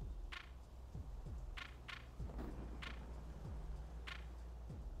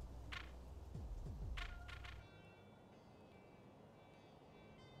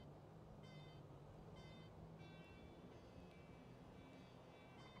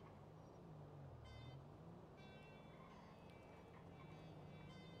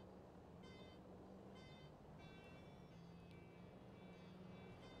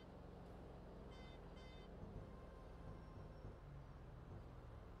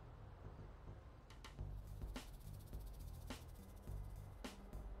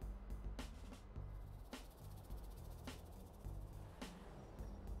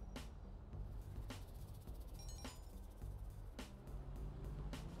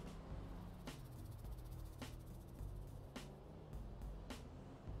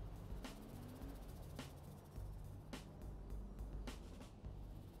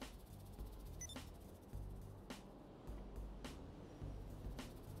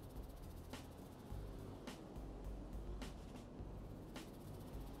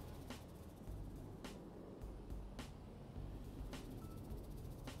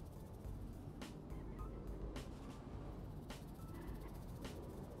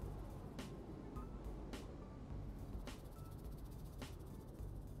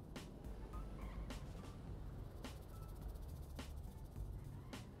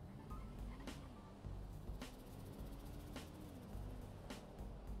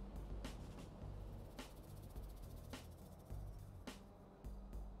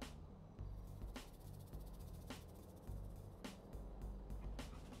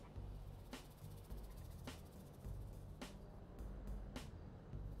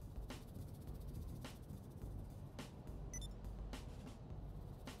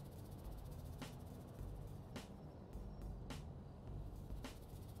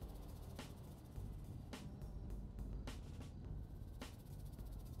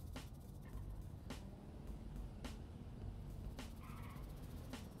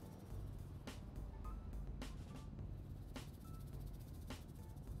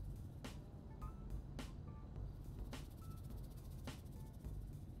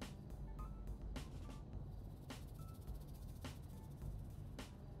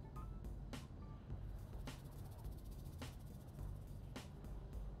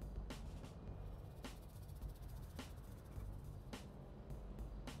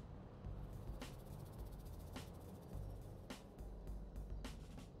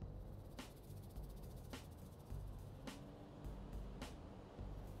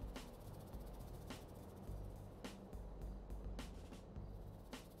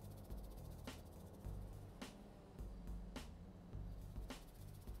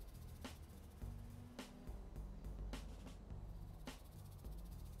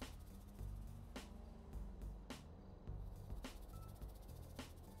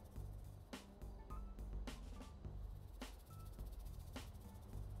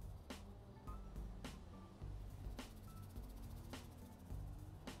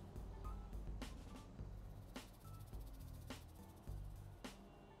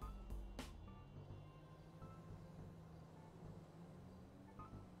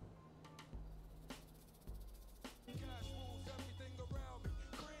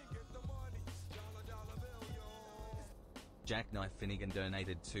 Jackknife Finnegan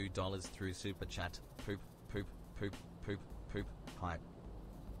donated $2 through Super Chat. Poop, poop, poop, poop, poop, hype.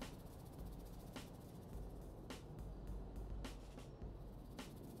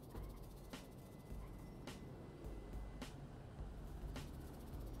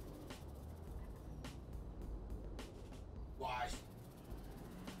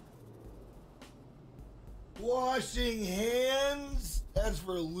 Washing hands? That's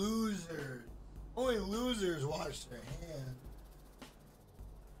for losers. Only losers wash their hands.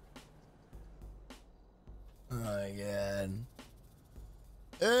 Oh my god.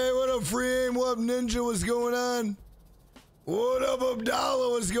 Hey, what up, Free Aim? What up, Ninja? What's going on? What up,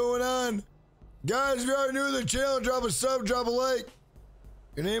 Abdallah? What's going on? Guys, if you are new to the channel, drop a sub, drop a like.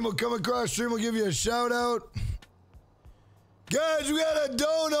 Your name will come across stream, we'll give you a shout out. Guys, we got a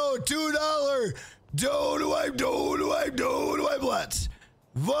dono, $2. Don't wipe, let's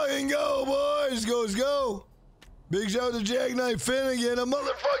fucking go, boys. Go. Big shout out to Jackknife Finnegan, a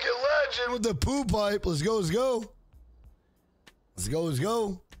motherfucking legend with the poo pipe. Let's go.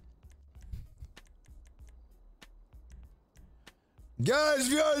 Guys,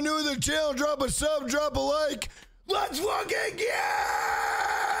 if you are new to the channel, drop a sub, drop a like. Let's fucking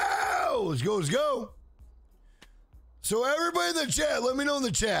go. Let's go. So everybody in the chat, let me know in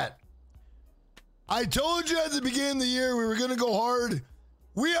the chat. I told you at the beginning of the year we were going to go hard.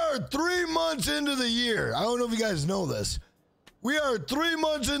 We are 3 months into the year. I don't know if you guys know this. We are 3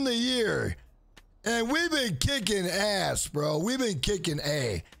 months in the year. And we've been kicking ass, bro. We've been kicking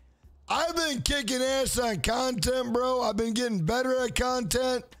A. I've been kicking ass on content, bro. I've been getting better at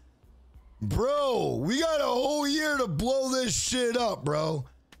content. Bro, we got a whole year to blow this shit up, bro.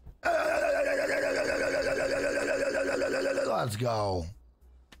 Let's go.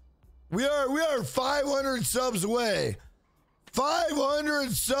 We are 500 subs away.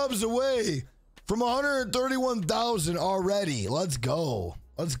 500 subs away from 131,000 already. Let's go.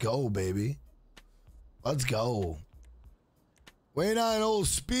 Let's go, baby. Let's go. Waiting on old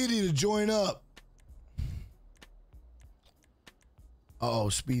Speedy to join up. Uh-oh,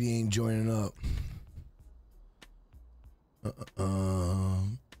 Speedy ain't joining up.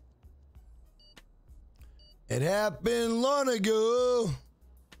 It happened long ago.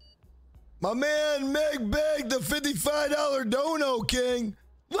 My man Meg begged the $55 dono king.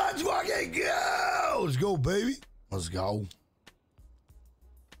 Let's fucking go. Let's go, baby. Let's go.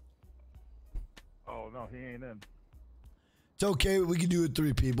 Oh, no, he ain't in. It's okay. We can do it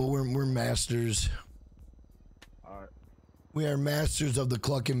 3 people. We're masters. All right. We are masters of the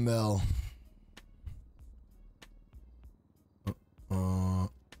Cluckin Bell.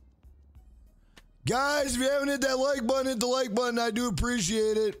 Guys, if you haven't hit that like button, hit the like button. I do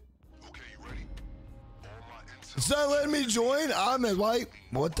appreciate it. Okay, you ready? It's not letting me join. I'm at like,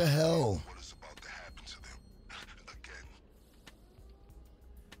 what the hell? What is about to happen to them again?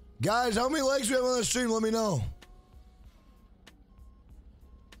 Guys, how many likes we have on the stream? Let me know.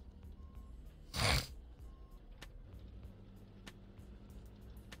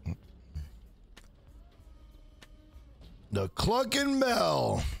 The Cluckin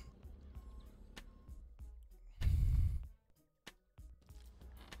Bell.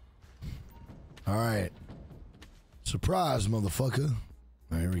 All right. Surprise, motherfucker. All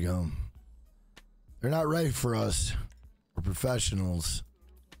right, here we go. They're not ready for us. We're professionals.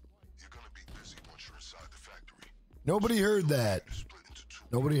 You're gonna be busy once you're inside the factory. Nobody heard that.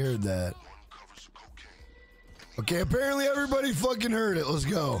 Nobody heard that. One covers the cocaine. Okay, apparently everybody fucking heard it. Let's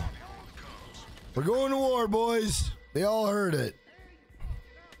go. We're going to war, boys. They all heard it.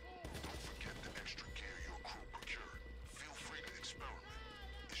 Don't forget the extra gear your crew procured. Feel free to experiment.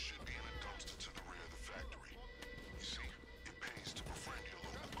 It should be in a dumpster to the rear of the factory. You see, it pays to befriend your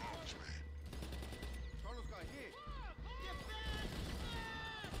local garbage man.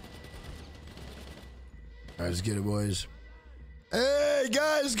 All right, let's get it, boys. Hey,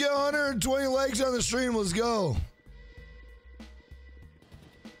 guys, get 120 likes on the stream. Let's go.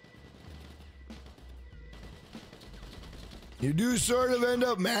 You do sort of end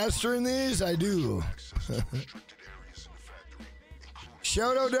up mastering these? I do.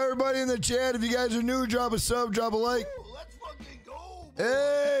 Shout out to everybody in the chat. If you guys are new, drop a sub, drop a like. Let's fucking go.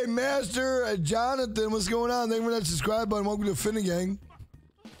 Hey, Master Jonathan, what's going on? Thank you for that subscribe button. Welcome to Finnegan.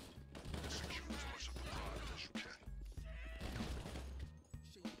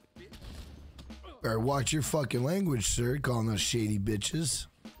 Better watch your fucking language, sir. Calling those shady bitches.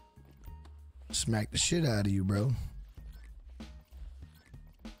 Smack the shit out of you, bro.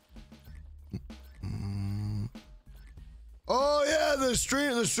 Oh yeah, the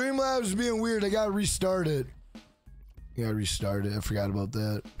Streamlabs is being weird. I gotta restart it. I forgot about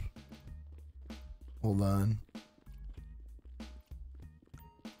that. Hold on.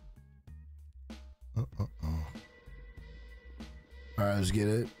 All right, let's get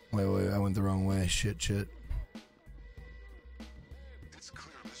it. Wait, I went the wrong way. Shit. It's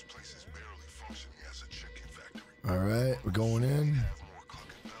clear this place is barely functioning as a chicken factory. All right, we're going in.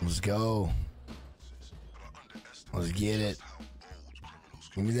 Let's go. Let's get it.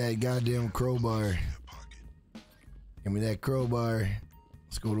 Give me that goddamn crowbar. Give me that crowbar.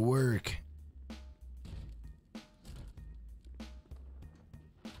 Let's go to work.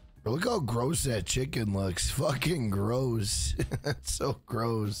 Bro, look how gross that chicken looks. Fucking gross. That's so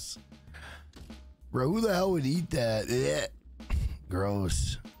gross. Bro, who the hell would eat that? Yeah.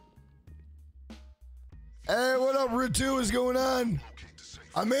 Gross. Hey, what up, Ritu? What's going on?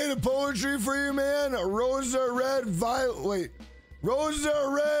 I made a poetry for you, man. Roses are red, roses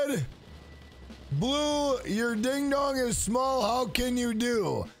are red, blue, your ding-dong is small, how can you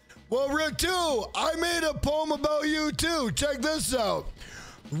do? Well, Ritu, I made a poem about you, too. Check this out.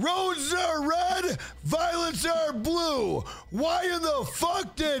 Roses are red, violets are blue. Why in the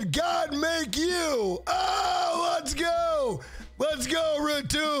fuck did God make you? Oh, let's go. Let's go,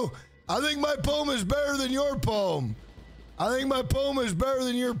 Ritu. I think my poem is better than your poem. I think my poem is better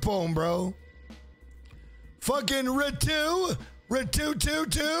than your poem, bro. Fucking Ritu.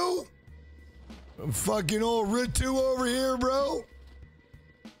 Ritu. Fucking old Ritu over here, bro.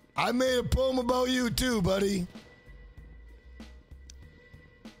 I made a poem about you too, buddy.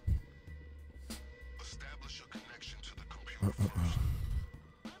 Establish a connection to the computer first.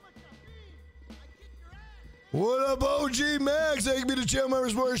 What up, OG Max? Thank you to Channel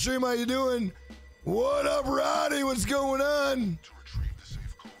Members Sports Stream. How you doing? What up, Roddy? What's going on? To retrieve the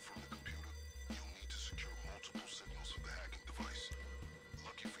safe code from the computer, you'll need to secure multiple signals of the hacking device.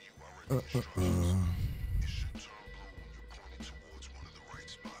 Lucky for you, I read the instructions. It should turn blue when you're pointed towards one of the right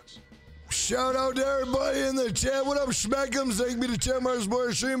spots. Shout out to everybody in the chat. What up, Schmeckums? Thank you to Channel Members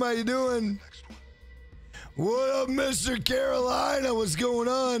Sports Stream. How you doing? Next one, What up, Mr. Carolina? What's going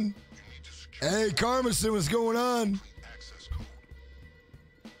on? you need to secure Hey, Carmison, what's going on? the access code.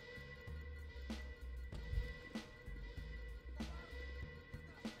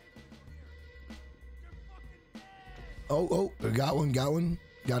 Oh, got one.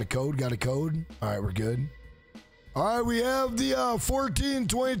 Got a code. All right, we're good. All right, we have the 14,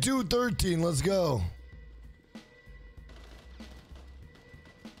 22, 13. Let's go.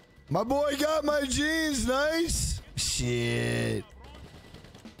 My boy got my jeans. Nice. Shit.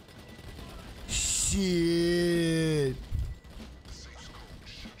 The safe code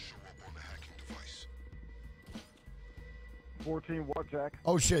should show up on the hacking device. 14 what, Jack?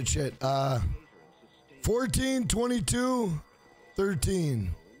 Oh, shit. 14, 22,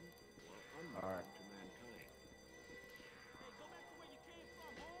 13. All right.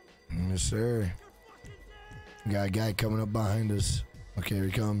 Yes, sir. Got a guy coming up behind us. Okay, here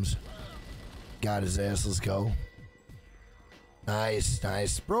he comes. Got his ass. Let's go.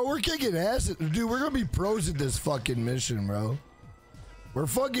 Nice. Bro, we're kicking ass. Dude, we're going to be pros at this fucking mission, bro. We're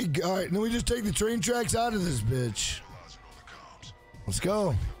fucking... All right, then we just take the train tracks out of this bitch. Realizing on the comms, Let's go.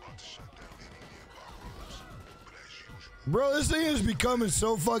 about to shut down any nearby rooms. But as usual, Bro, this thing is becoming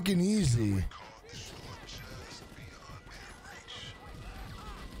so fucking easy. car is still just beyond their reach.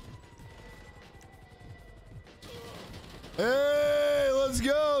 Hey, let's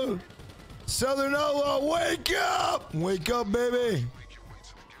go. Southern Outlaw, wake up. Wake up, baby. Make your way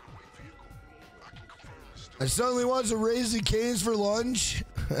to the getaway vehicle. I can confirm this I suddenly want some Raising Cane's for lunch.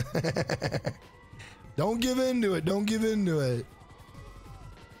 Don't give into it. Don't give into it.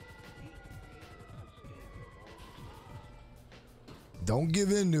 Don't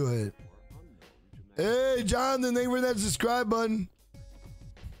give into it. Hey, Jonathan, thank you for that subscribe button.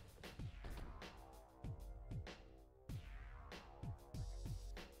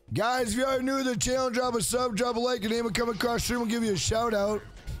 Guys, if you are new to the channel, drop a sub, drop a like, your name will come across stream. We'll give you a shout out.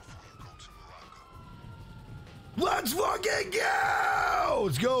 Let's fucking go!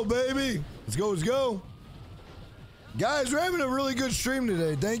 Let's go, baby. Let's go. Guys, we're having a really good stream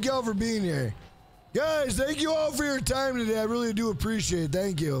today. Thank y'all for being here. Guys, thank you all for your time today. I really do appreciate it.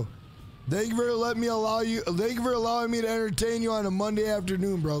 Thank you. Thank you for allowing me to entertain you on a Monday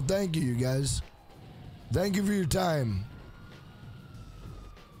afternoon, bro. Thank you, you guys. Thank you for your time.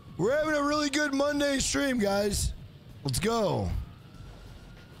 We're having a really good Monday stream, guys. Let's go.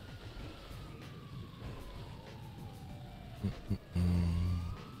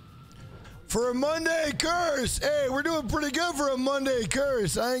 For a Monday curse. Hey, we're doing pretty good for a Monday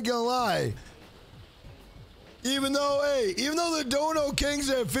curse. I ain't gonna lie. Even though the Dono King's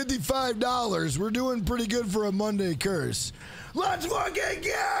at $55, we're doing pretty good for a Monday curse. Let's fucking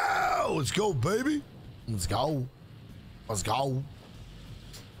go! Let's go, baby. Let's go.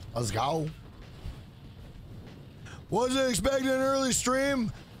 Wasn't expecting an early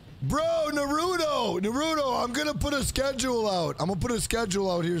stream. Bro, Naruto, I'm gonna put a schedule out. I'm gonna put a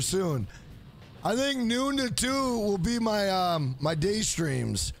schedule out here soon. I think noon to 2 will be my my day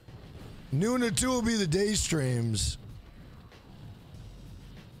streams. Noon to 2 will be the day streams.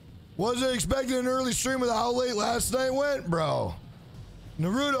 Wasn't expecting an early stream with how late last night went, bro.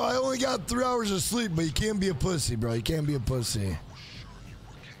 Naruto, I only got 3 hours of sleep, but you can't be a pussy, bro. You can't be a pussy.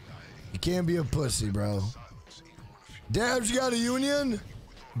 You can't be a pussy, bro. Dabs, you got a union?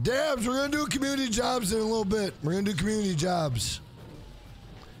 Dabs, we're gonna do community jobs in a little bit. We're gonna do community jobs.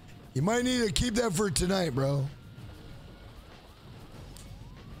 You might need to keep that for tonight, bro.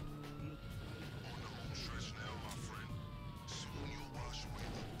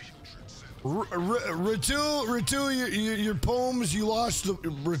 Ritu, your poems, you lost.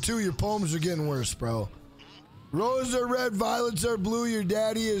 Ritu, your poems are getting worse, bro. Roses are red, violets are blue. Your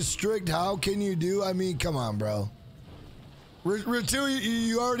daddy is strict. How can you do? I mean, come on, bro. Ritu,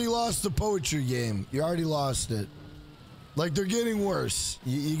 you already lost the poetry game. You already lost it. Like, they're getting worse.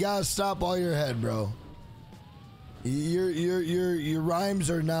 You gotta stop all your head, bro. Your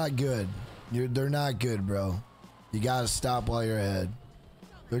rhymes are not good. They're not good, bro. You gotta stop all your head.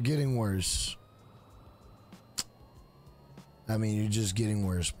 They're getting worse. I mean, you're just getting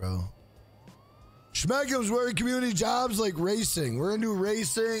worse, bro. Schmeckham's wearing community jobs like racing. We're gonna do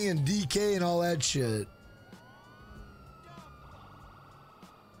racing and DK and all that shit.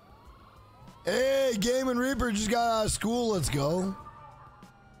 Hey, Game and Reaper just got out of school. Let's go.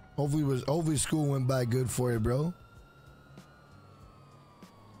 Hopefully school went by good for you, bro.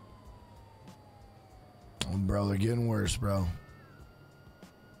 Oh, bro, they're getting worse, bro.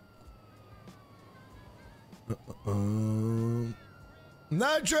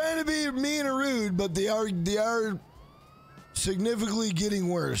 Not trying to be mean or rude, but they are significantly getting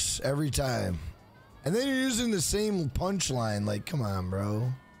worse every time. And then you're using the same punchline. Like, come on,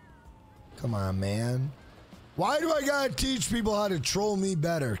 bro. Come on, man. Why do I gotta teach people how to troll me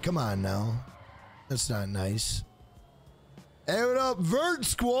better? Come on now. That's not nice. Hey, what up, Vert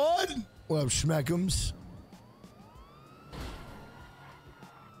Squad? What up, Schmeckums?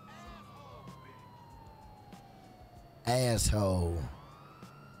 Asshole.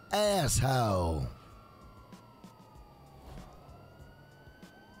 Asshole.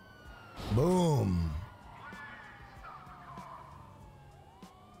 Boom.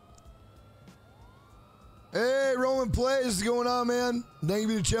 Hey, Roman Plays, what's going on, man? Thank you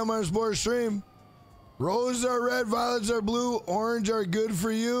for the channel on Sports Stream. Roses are red, violets are blue, orange are good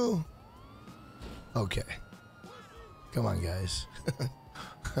for you. Okay. Come on, guys.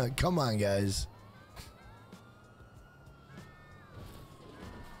 Come on, guys.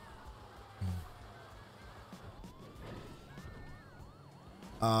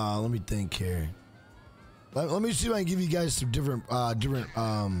 Let me think here. Let me see if I can give you guys some different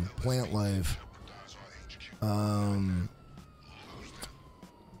plant life.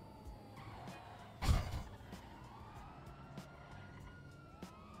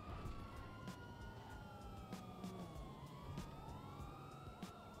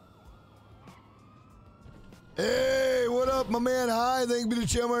 Hey, what up, my man? Hi, thank you for the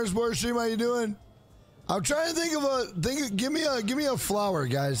channel, Sports Stream. How you doing? I'm trying to think of a give me a flower,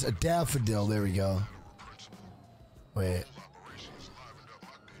 guys. A daffodil. There we go. Wait.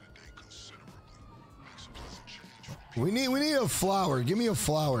 We need a flower. Give me a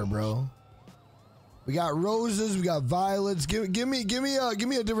flower, bro. We got roses. We got violets. Give me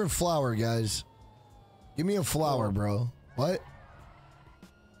a different flower, guys. Give me a flower, bro. What?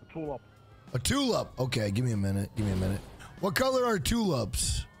 A tulip. A tulip. Okay, give me a minute. Give me a minute. What color are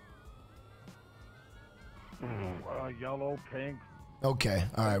tulips? Yellow, pink. Okay.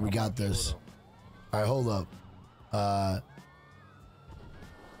 All right, we got this. All right, hold up. All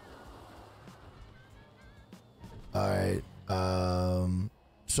right.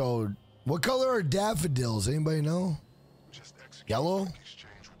 So what color are daffodils? Anybody know? Yellow?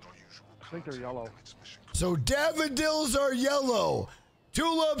 I think they're yellow. So daffodils are yellow.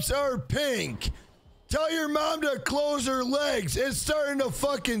 Tulips are pink. Tell your mom to close her legs. It's starting to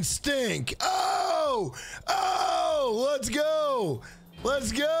fucking stink. Oh! Oh! Let's go.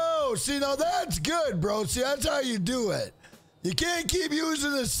 Let's go. See, now that's good, bro. See, that's how you do it. You can't keep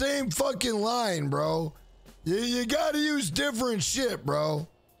using the same fucking line, bro. You gotta use different shit, bro.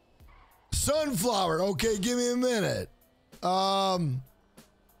 Sunflower. Okay, give me a minute.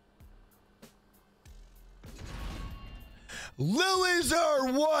 Lilies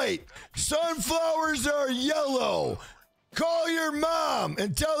are white. Sunflowers are yellow. Call your mom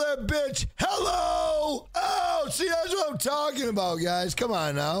and tell that bitch, hello. Oh, see, that's what I'm talking about, guys. Come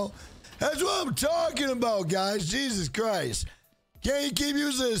on now. That's what I'm talking about, guys. Jesus Christ. Can't you keep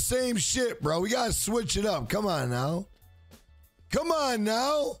using the same shit, bro? We gotta switch it up. Come on now. Come on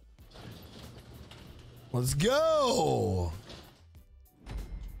now. Let's go.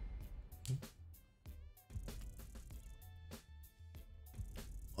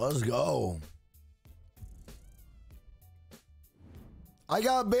 Let's go. I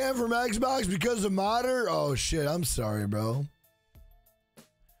got banned from Xbox because of modder? Oh, shit. I'm sorry, bro.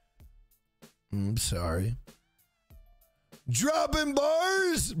 I'm sorry. Dropping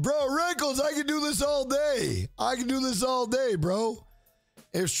bars? Bro, Rickles, I can do this all day. I can do this all day, bro.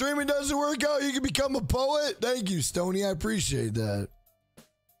 If streaming doesn't work out, you can become a poet. Thank you, Stoney. I appreciate that.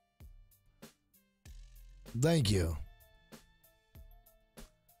 Thank you.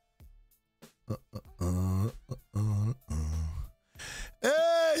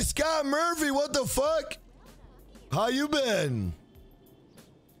 Hey, Scott Murphy, what the fuck? How you been?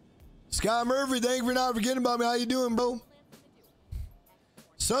 Scott Murphy, thank you for not forgetting about me. How you doing, bro?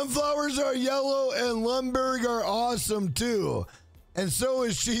 Sunflowers are yellow and Lumberg are awesome too. And so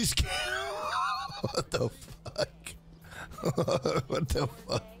is cheesecake. What the fuck? What the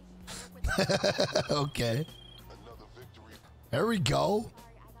fuck? Okay. There we go.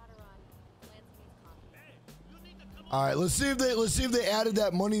 All right, let's see if they added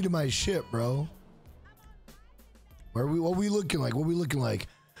that money to my shit, bro. What we looking like? What we looking like?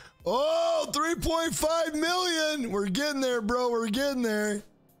 Oh, 3.5 million. We're getting there, bro. We're getting there.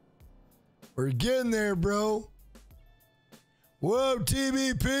 We're getting there, bro. Whoa,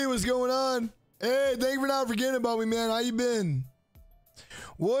 TBP, what's going on? Hey, thank you for not forgetting about me, man. How you been?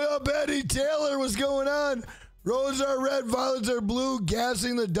 What up, Eddie Taylor? What's going on? Roses are red, violets are blue.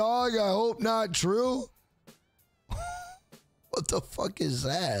 Gassing the dog. I hope not true. What the fuck is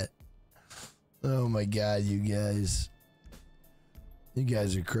that? Oh my god, you guys. You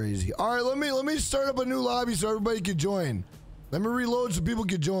guys are crazy. All right, let me start up a new lobby so everybody can join. Let me reload so people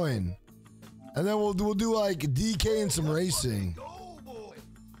can join. And then we'll do like DK and some racing.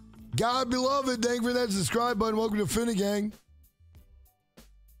 God beloved, thank you for that subscribe button. Welcome to Finnegan.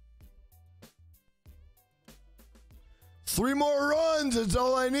 3 more runs, that's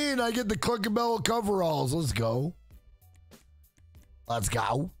all I need. I get the Cluckin Bell coveralls. Let's go. Let's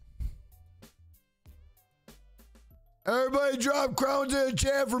go. Everybody drop crowns in the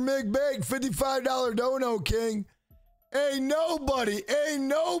chat for Mick Big. $55 dono king. Ain't nobody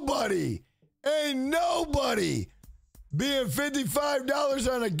being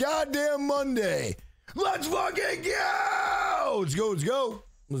 $55 on a goddamn Monday. Let's fucking go. Let's go. Let's go.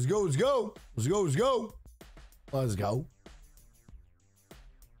 Let's go. Let's go. Let's go. Let's go. Let's go.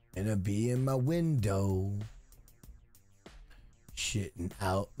 And I'll be in my window. Shitting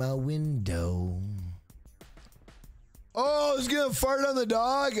out my window. Oh, it's gonna fart on the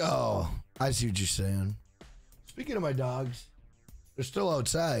dog? Oh, I see what you're saying. Speaking of my dogs, they're still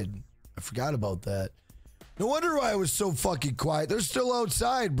outside. I forgot about that. No wonder why I was so fucking quiet. They're still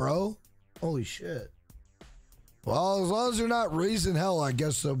outside, bro. Holy shit. Well, as long as they're not raising hell, I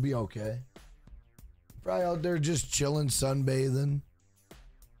guess they'll be okay. Probably out there just chilling, sunbathing,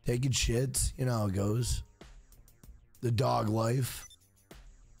 taking shits. You know how it goes. The dog life.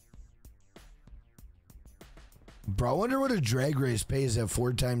 Bro, I wonder what a drag race pays at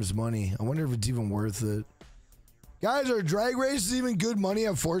 4 times money. I wonder if it's even worth it. Guys, are drag races even good money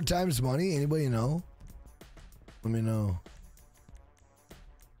at 4 times money? Anybody know? Let me know.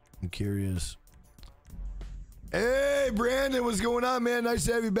 I'm curious. Hey, Brandon, what's going on, man? Nice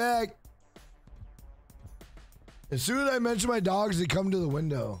to have you back. As soon as I mention my dogs, they come to the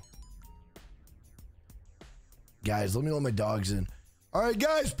window. Guys, let me let my dogs in. All right,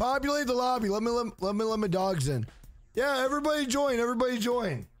 guys, populate the lobby. Let me let my dogs in. Yeah, everybody join. Everybody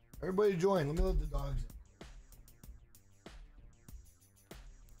join. Everybody join. Let me let the dogs in.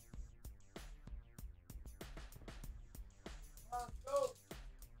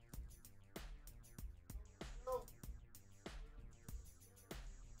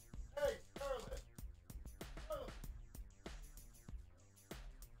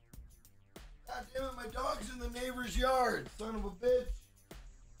 God damn it, my dog's in the neighbor's yard, son of a bitch.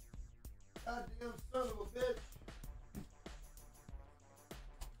 Goddamn son of a bitch.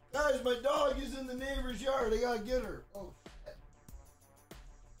 Guys, my dog is in the neighbor's yard. I gotta get her. Oh, shit.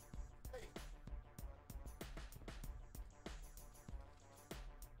 Hey.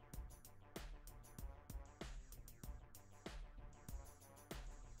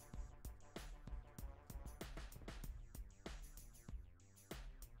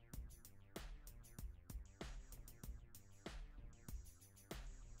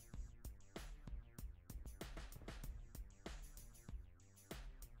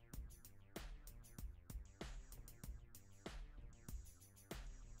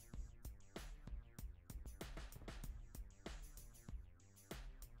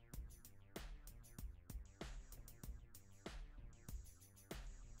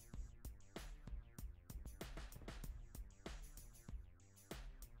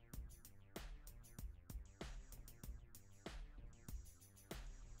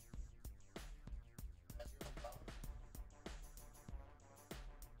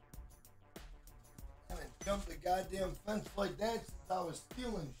 jumped the goddamn fence like that since I was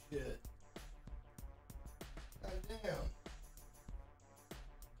stealing shit. Goddamn.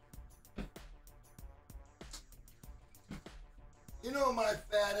 You know my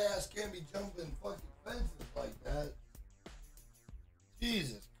fat ass can't be jumping fucking fences like that.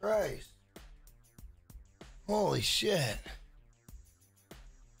 Jesus Christ. Holy shit.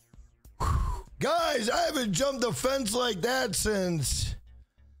 Whew. Guys, I haven't jumped a fence like that since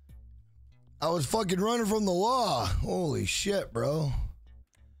I was fucking running from the law. Holy shit, bro.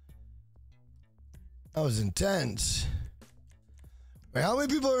 That was intense. Wait, how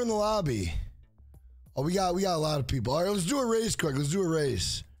many people are in the lobby? Oh, we got a lot of people. All right, let's do a race quick. Let's do a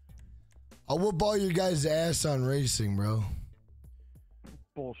race. I'll whoop all your guys' ass on racing, bro.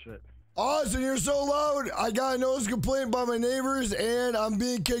 Bullshit. Austin, you're so loud. I got a noise complaint by my neighbors, and I'm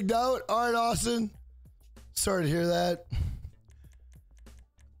being kicked out. All right, Austin. Sorry to hear that.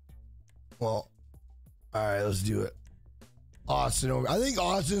 Well, all right, let's do it. Austin over. I think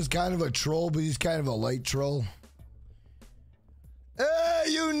Austin's kind of a troll, but he's kind of a light troll. Hey,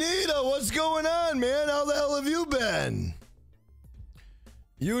 Unita, what's going on, man? How the hell have you been?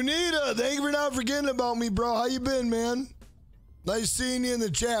 Unita, thank you for not forgetting about me, bro. How you been, man? Nice seeing you in the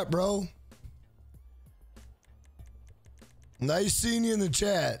chat, bro. Nice seeing you in the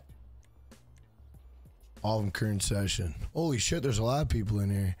chat. All of them current session. Holy shit, there's a lot of people in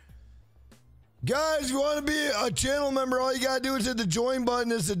here. Guys, if you want to be a channel member, all you gotta do is hit the join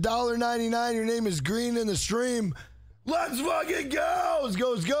button. It's $1.99. Your name is green in the stream. Let's fucking go! Let's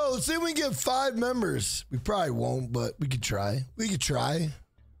go, let's go. Let's see if we can get 5 members. We probably won't, but we could try. We could try.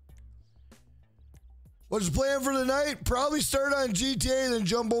 What's the plan for tonight? Probably start on GTA, then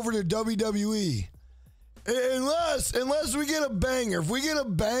jump over to WWE. Unless we get a banger. If we get a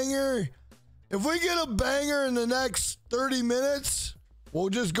banger in the next 30 minutes, we'll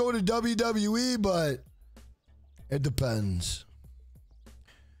just go to WWE, but it depends.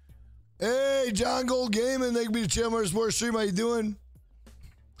 Hey, John Gold Gaming, thank you for the channel sports stream. How you doing?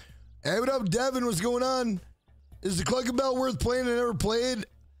 Hey, what up, Devin? What's going on? Is the Cluckin Bell worth playing? I never played.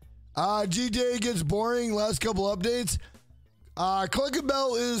 GTA gets boring. Last couple updates. Cluckin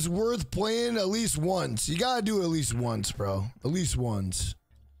Bell is worth playing at least once. You gotta do it at least once, bro. At least once.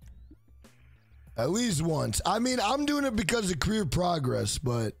 At least once. I mean, I'm doing it because of career progress,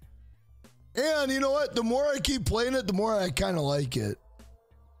 but... And you know what? The more I keep playing it, the more I kind of like it.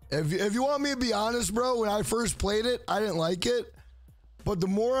 If you want me to be honest, bro, when I first played it, I didn't like it. But the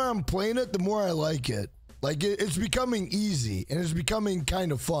more I'm playing it, the more I like it. Like, it's becoming easy, and it's becoming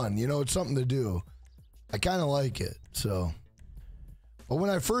kind of fun. You know, it's something to do. I kind of like it, so. But when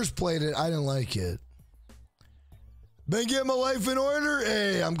I first played it, I didn't like it. Been getting my life in order?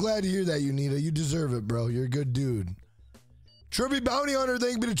 Hey, I'm glad to hear that, Unita. You deserve it, bro. You're a good dude. Trippy Bounty Hunter,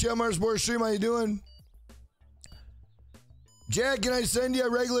 thank you for the Chelmar Sports stream. How you doing? Jack, can I send you a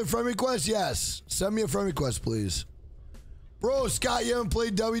regular friend request? Yes. Send me a friend request, please. Bro, Scott, you haven't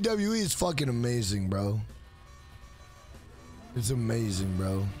played WWE? It's fucking amazing, bro. It's amazing,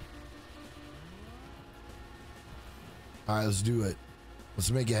 bro. All right, let's do it.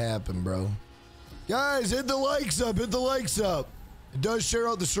 Let's make it happen, bro. Guys, hit the likes up. Hit the likes up. It does share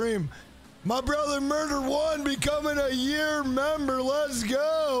out the stream. My brother Murder One becoming a year member. Let's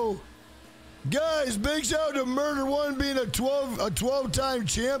go. Guys, big shout out to Murder One being a 12-time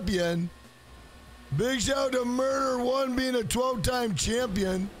champion. Big shout out to Murder One being a 12-time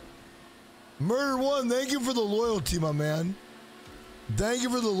champion. Murder One, thank you for the loyalty, my man. Thank you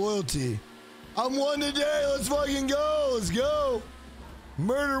for the loyalty. I'm one today. Let's fucking go. Let's go.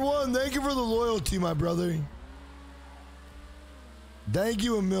 Murder One, thank you for the loyalty, my brother. Thank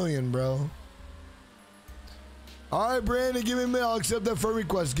you a million, bro. All right, Brandon, give me a minute. I'll accept that friend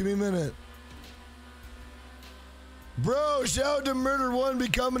request. Give me a minute. Bro, shout out to Murder One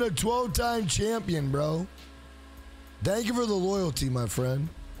becoming a 12-time champion, bro. Thank you for the loyalty, my friend.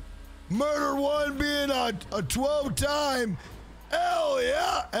 Murder One being a 12-time, hell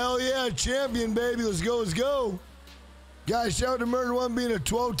yeah, champion, baby. Let's go, let's go. Guys, shout out to Murder One being a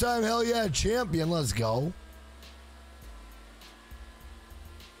 12-time, hell yeah, champion. Let's go.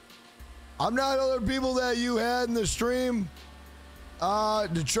 I'm not other people that you had in the stream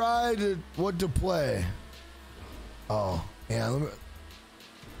to try to what to play. Oh, yeah.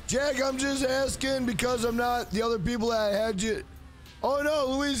 Jack, I'm just asking because I'm not the other people that had you. Oh,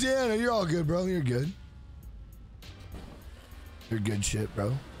 no, Louisiana. You're all good, bro. You're good. You're good shit,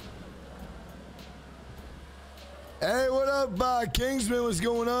 bro. Hey, what up, Kingsman? What's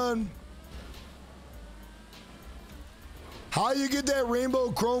going on? How you get that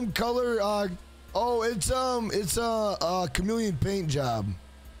rainbow chrome color? Oh, it's a chameleon paint job.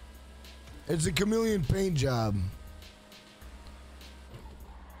 It's a chameleon paint job.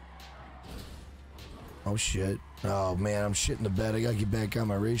 Oh, shit. Oh, man, I'm shitting the bed. I gotta get back on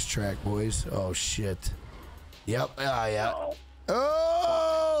my racetrack, boys. Oh, shit. Yep. Ah, yeah.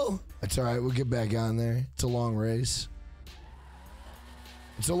 Oh! That's all right. We'll get back on there. It's a long race.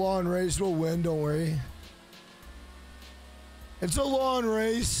 It's a long race. We'll win. Don't worry. It's a long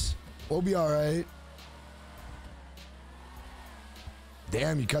race. We'll be all right.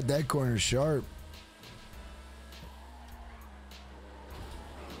 Damn, you cut that corner sharp.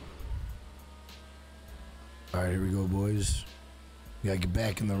 All right, here we go, boys. We gotta get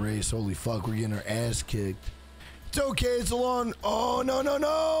back in the race. Holy fuck, we're getting our ass kicked. It's okay, it's a long... Oh, no, no,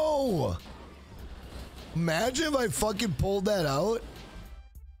 no! Imagine if I fucking pulled that out.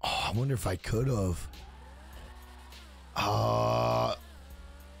 Oh, I wonder if I could have.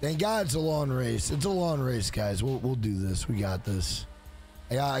 Thank God it's a long race. It's a long race, guys. We'll do this. We got this.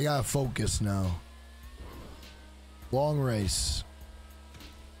 I gotta focus now. Long race.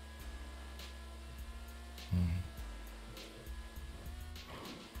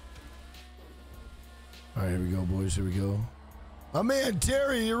 All right, here we go, boys. Here we go. My man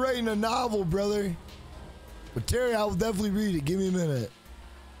Terry, you're writing a novel, brother. But Terry, I will definitely read it. Give me a minute.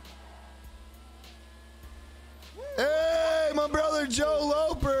 Hey, my brother Joe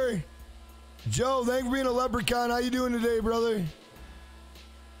Loper. Joe, thanks for being a leprechaun. How you doing today, brother?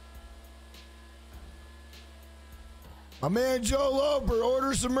 My man Joe Loper,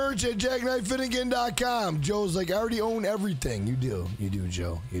 order some merch at jackknifefinnegan.com. Joe's like, I already own everything. You do. You do,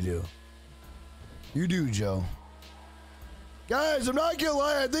 Joe. You do. You do, Joe. Guys, I'm not gonna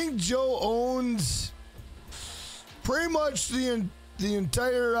lie. I think Joe owns pretty much the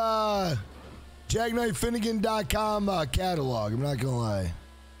entire jackknifefinnegan.com catalog. I'm not gonna lie.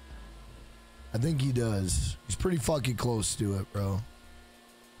 I think he does. He's pretty fucking close to it, bro.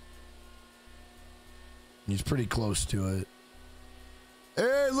 He's pretty close to it.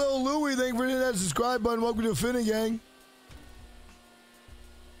 Hey, little Louie, thank you for hitting that subscribe button. Welcome to Finnegan.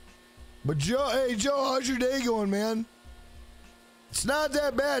 But Joe, hey Joe, how's your day going, man? It's not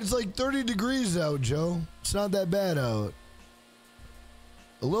that bad. It's like 30 degrees out, Joe. It's not that bad out.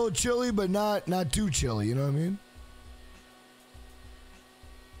 A little chilly, but not too chilly. You know what I mean?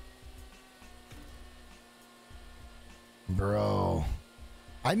 Bro,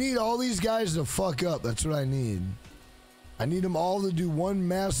 I need all these guys to fuck up. That's what I need. I need them all to do one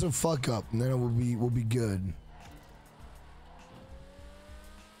massive fuck up, and then we'll be good.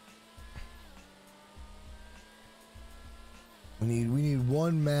 We need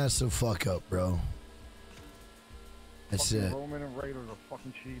one massive fuck up, bro. That's fucking it. Roman and Raiders are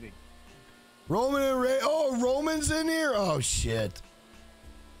fucking cheating. Roman and Ray. Oh, Roman's in here. Oh shit.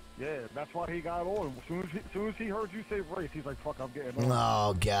 Yeah, that's why he got on. As soon as he heard you say race, he's like, "Fuck, I'm getting on."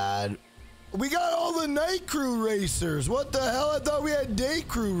 Oh god. We got all the night crew racers. What the hell? I thought we had day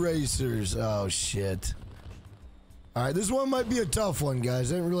crew racers. Oh shit. All right, this one might be a tough one,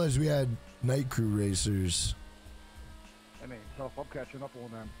 guys. I didn't realize we had night crew racers. That ain't tough. I'm catching up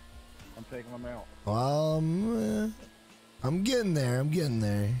on them. I'm taking them out. I'm getting there. I'm getting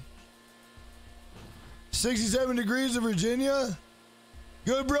there. 67 degrees in Virginia.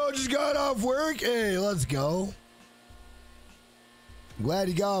 Good, bro. Just got off work. Hey, let's go. I'm glad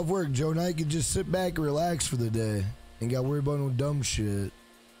he got off work. Joe Knight could just sit back and relax for the day. Ain't got to worry about no dumb shit.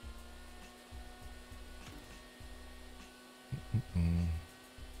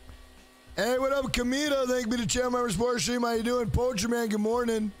 Hey, what up, Kamita? Thank you to Channel Member Sports Stream. How you doing? Poacher Man, good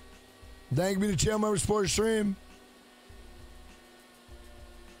morning. Thank you to Channel Member Sports Stream.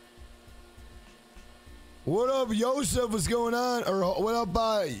 What up, Yosef? What's going on? Or what up,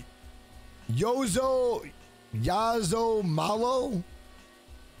 Yazo Malo?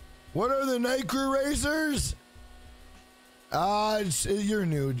 What are the night crew racers? You're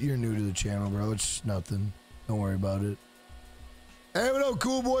new to the channel, bro. It's nothing. Don't worry about it. Hey, what up,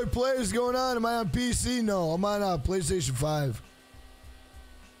 Cool Boy Plays going on? Am I on PC? No, I'm on PlayStation 5.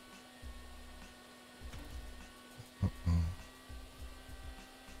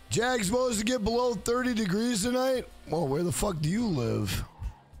 Jack's supposed to get below 30 degrees tonight? Well, where the fuck do you live?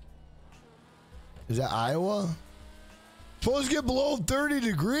 Is that Iowa? Supposed to get below 30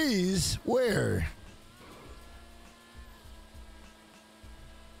 degrees? Where?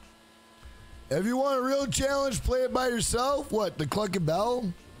 If you want a real challenge, play it by yourself. What, the Cluckin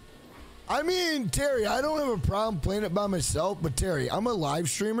Bell? I mean, Terry, I don't have a problem playing it by myself, but Terry, I'm a live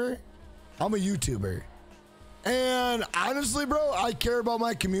streamer. I'm a YouTuber. And honestly, bro, I care about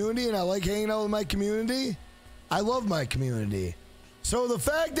my community and I like hanging out with my community. I love my community. So the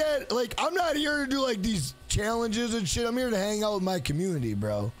fact that, like, I'm not here to do, like, these challenges and shit. I'm here to hang out with my community,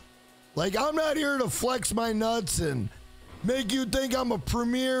 bro. Like, I'm not here to flex my nuts and make you think I'm a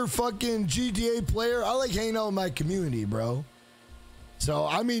premier fucking GTA player. I like hanging out with my community, bro. So,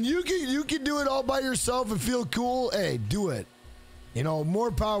 I mean, you can do it all by yourself and feel cool. Hey, do it. You know,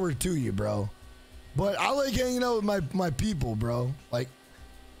 more power to you, bro. But I like hanging out with my people, bro. Like,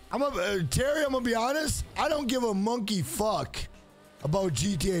 Terry, I'm gonna be honest. I don't give a monkey fuck about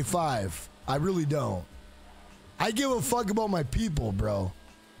GTA 5. I really don't. I give a fuck about my people, bro.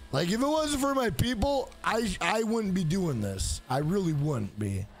 Like, if it wasn't for my people, I wouldn't be doing this. I really wouldn't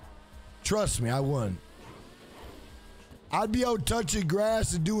be. Trust me, I wouldn't. I'd be out touching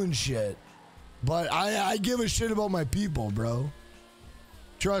grass and doing shit. But I give a shit about my people, bro.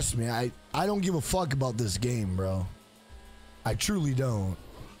 Trust me, I don't give a fuck about this game, bro. I truly don't.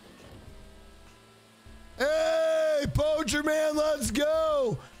 Hey, Poacher Man, let's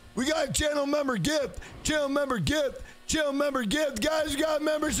go. We got a channel member gift. Channel member gift. Channel member gift. Guys, you got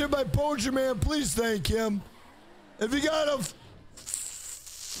membership by Poacher Man. Please thank him. If you got a...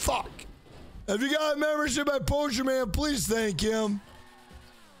 Fuck. If you got a membership by Poacher Man, please thank him.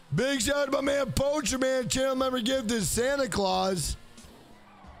 Big shout out to my man Poacher Man. Channel member gift is Santa Claus.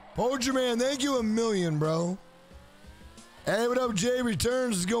 Poacher Man, thank you a million, bro. Hey, what up, Jay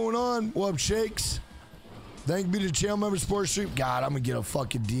Returns? What's going on? What up, Shakes? Thank you to channel member Sports Stream. God, I'm gonna get a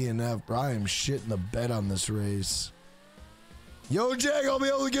fucking DNF, bro. I am shitting the bed on this race. Yo, Jack, I'll be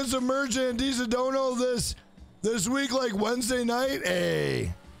able to get some merch and decent dono this week, like Wednesday night.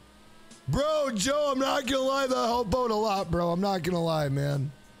 Hey. Bro, Joe, I'm not gonna lie, that'll help out a lot, bro. I'm not gonna lie,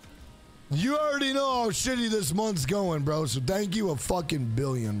 man. You already know how shitty this month's going, bro, so thank you a fucking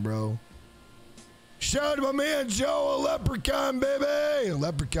billion, bro. Shout out to my man Joe, a leprechaun, baby. A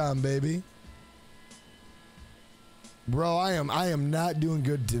leprechaun, baby. Bro, I am not doing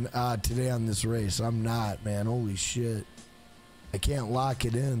good today on this race. I'm not, man. Holy shit. I can't lock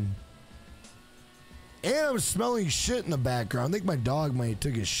it in. And I'm smelling shit in the background. I think my dog might have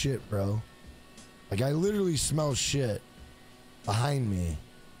took a shit, bro. Like, I literally smell shit behind me.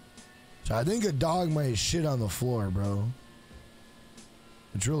 So I think a dog might have shit on the floor, bro.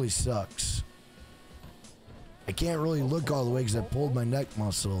 Which really sucks. I can't really look all the way because I pulled my neck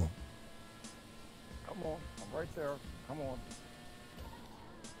muscle. Come on. I'm right there. Come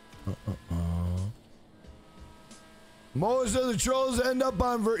on. Most of the trolls end up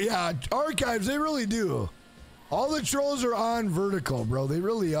on archives. They really do. All the trolls are on vertical, bro. They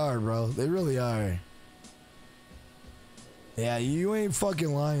really are, bro. They really are. Yeah, you ain't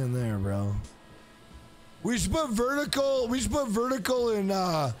fucking lying there, bro. We should put vertical. We should put vertical in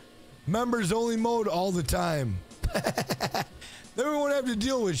members only mode all the time. Then we won't have to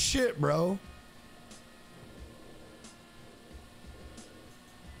deal with shit, bro.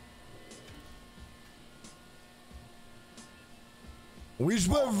 We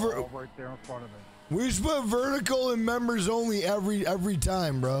should put right there in front of me. We should put vertical and members only every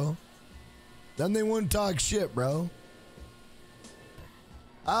time, bro. Then they wouldn't talk shit, bro.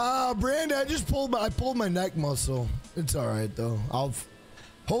 Brandon, I pulled my neck muscle. It's all right though.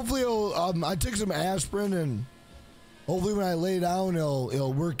 Hopefully I took some aspirin and hopefully when I lay down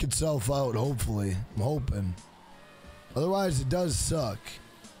it'll work itself out. Hopefully, I'm hoping. Otherwise, it does suck.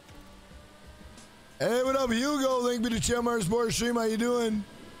 Hey, what up, Hugo? Thank you to Channel Sports Stream. How you doing?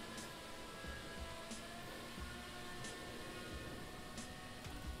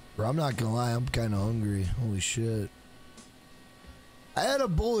 Bro, I'm not gonna lie, I'm kind of hungry. Holy shit. I had a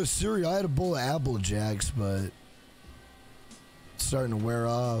bowl of cereal. I had a bowl of Apple Jacks, but it's starting to wear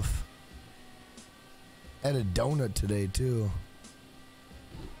off. I had a donut today, too.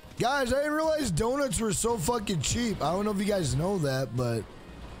 Guys, I didn't realize donuts were so fucking cheap. I don't know if you guys know that, but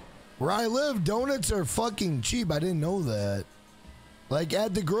where I live, donuts are fucking cheap. I didn't know that. Like,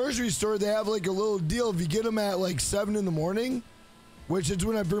 at the grocery store, they have, like, a little deal. If you get them at, like, 7 in the morning, which is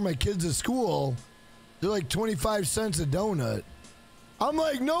when I bring my kids to school, they're, like, 25 cents a donut. I'm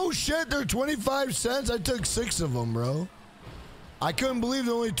like, no shit, they're 25 cents. I took 6 of them, bro. I couldn't believe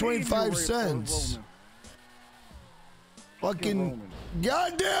they're only 25 cents. Fucking,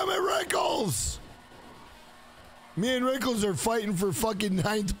 goddamn it, Rickles! Me and Rickles are fighting for fucking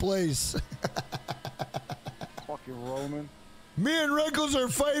 9th place. Fucking Roman. Me and Rickles are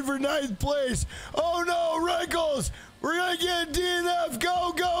fighting for 9th place. Oh no, Rickles! We're gonna get a DNF.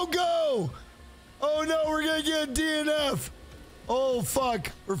 Go, go, go! Oh no, we're gonna get a DNF. Oh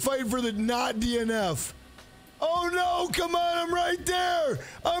fuck, we're fighting for the not DNF. Oh no, come on, I'm right there.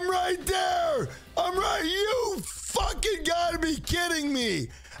 I'm right there. I'm right. You fucking gotta be kidding me.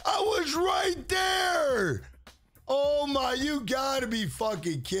 I was right there. Oh my, you gotta be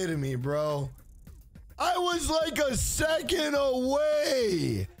fucking kidding me, bro. I was like a second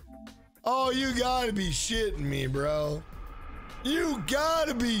away. Oh, you gotta be shitting me, bro. You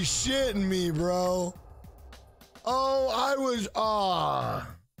gotta be shitting me, bro. Oh, I was,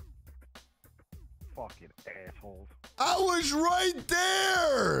 Fucking assholes. I was right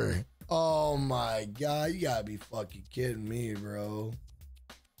there. Oh my God, you gotta be fucking kidding me, bro.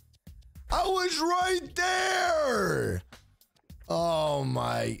 I was right there. Oh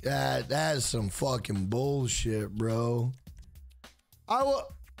my, that's some fucking bullshit, bro.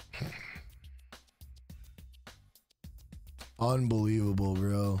 Unbelievable,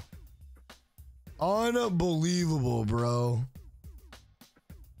 bro. Unbelievable, bro.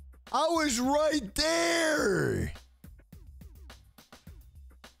 I was right there.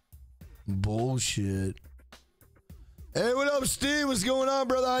 Bullshit. Hey, what up, Steve? What's going on,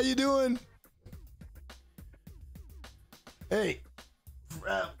 brother? How you doing? Hey,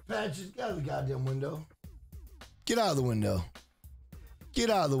 Pat, just get out of the goddamn window. Get out of the window. Get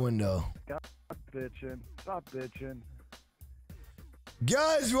out of the window. Stop bitching. Stop bitching.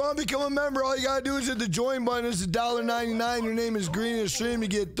 Guys, if you want to become a member, all you gotta do is hit the join button. It's $1.99. Your name is green in the stream. You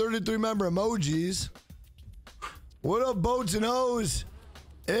get 33 member emojis. What up, boats and hoes?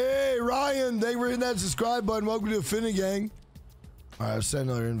 Hey, Ryan, thank you for hitting that subscribe button. Welcome to the Finnegan. All right, I'll send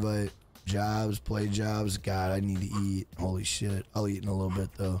another invite. Jobs, play jobs. God, I need to eat. Holy shit. I'll eat in a little bit,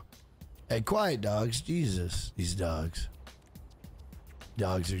 though. Hey, quiet, dogs. Jesus, these dogs.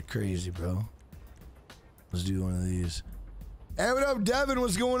 Dogs are crazy, bro. Let's do one of these. Hey, what up, Devin?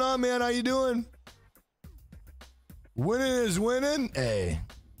 What's going on, man? How you doing? Winning is winning. Hey.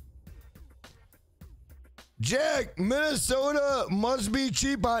 Jack, Minnesota must be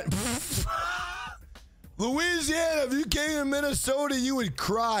cheap on... Louisiana, if you came to Minnesota, you would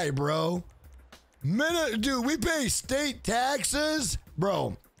cry, bro. Dude, we pay state taxes.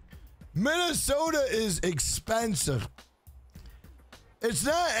 Bro, Minnesota is expensive. It's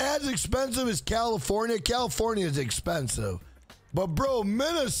not as expensive as California. California is expensive. But, bro,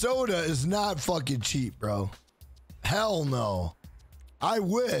 Minnesota is not fucking cheap, bro. Hell no. I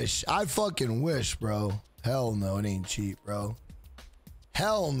wish. I fucking wish, bro. Hell no, it ain't cheap, bro.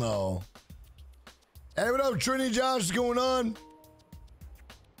 Hell no. Hey, what up, Trinity Josh? What's going on?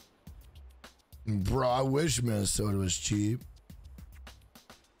 Bro, I wish Minnesota was cheap.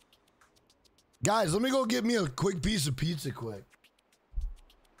 Guys, let me go get me a quick piece of pizza quick.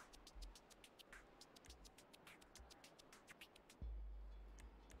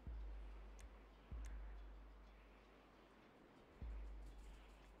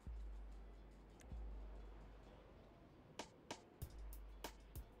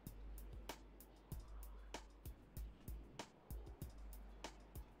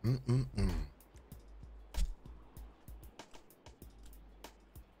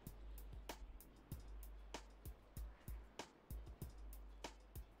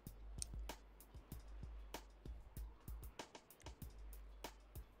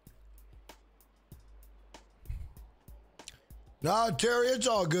 Nah, Terry, it's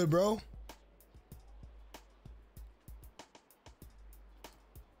all good, bro.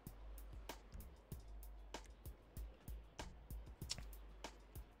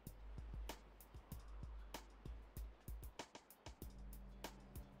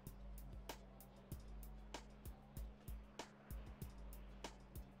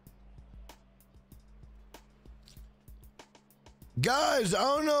 Guys, I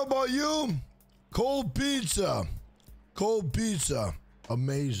don't know about you. Cold pizza. Cold pizza.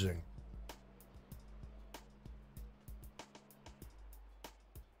 Amazing.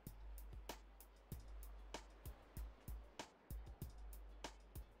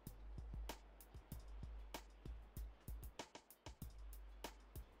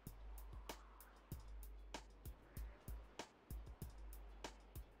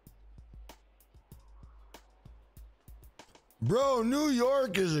 Bro, New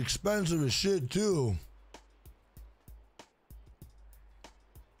York is expensive as shit too.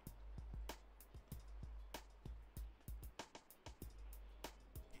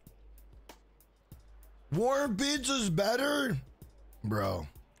 Warm pizza's better? Bro,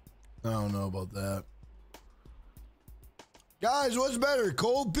 I don't know about that. Guys, what's better,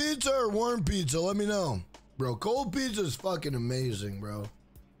 cold pizza or warm pizza? Let me know. Bro, cold pizza is fucking amazing, bro.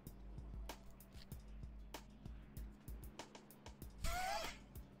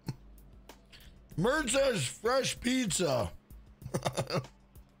 Mert says fresh pizza.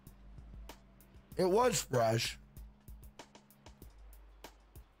 It was fresh.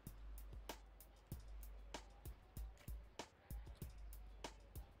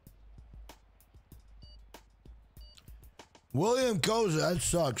 William Koza, that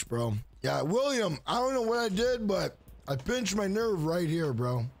sucks, bro. Yeah, William, I don't know what I did, but I pinched my nerve right here,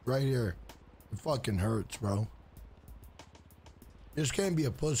 bro. Right here. It fucking hurts, bro. Just can't be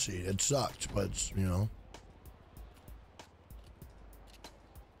a pussy. It sucks, but it's, you know.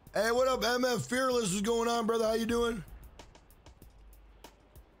 Hey, what up, MF Fearless? What's going on, brother? How you doing?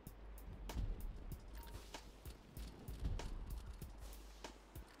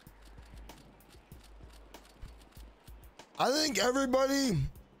 I think everybody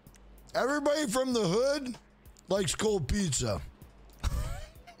from the hood likes cold pizza.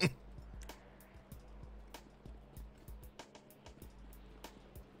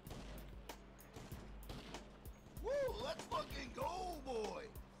 Woo, let's fucking go, boy.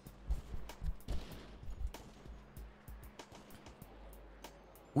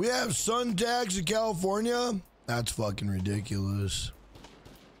 We have sun tax in California? That's fucking ridiculous.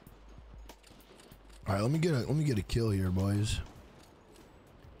 All right, let me get a kill here, boys.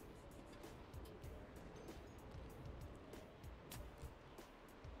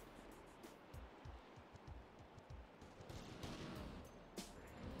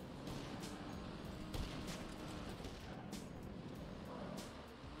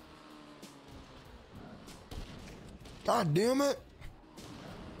 God damn it.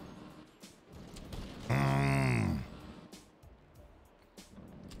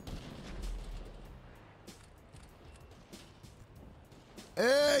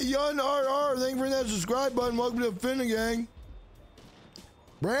 Hey, Yun RR, thank you for that subscribe button. Welcome to Finnegan.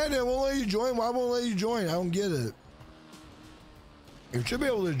 Brandon, won't let you join. Why won't let you join? I don't get it. You should be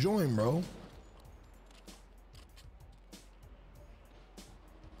able to join, bro.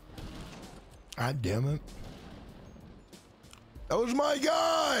 God damn it. That was my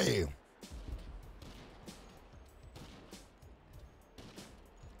guy.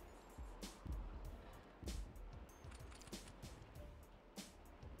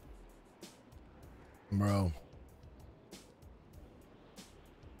 Bro.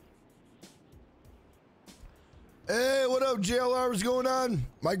 Hey, what up, JLR? What's going on?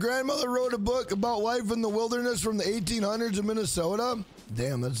 My grandmother wrote a book about life in the wilderness from the 1800s in Minnesota.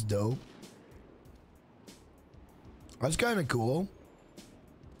 Damn, that's dope. That's kind of cool.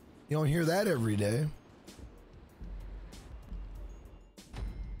 You don't hear that every day.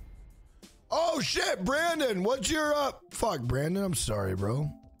 Oh, shit, Brandon. What's your up? Fuck, Brandon. I'm sorry,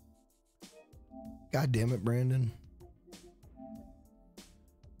 bro. God damn it, Brandon.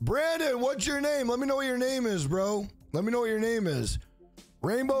 Brandon, what's your name? Let me know what your name is, bro. Let me know what your name is.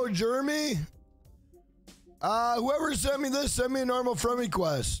 Rainbow Jeremy? Whoever sent me this, send me a normal friend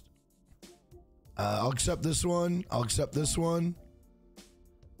request. I'll accept this one. I'll accept this one.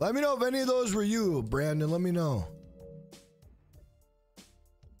 Let me know if any of those were you, Brandon. Let me know.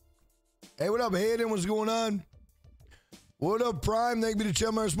 Hey, what up, Hayden? What's going on? What up, Prime? Thank you to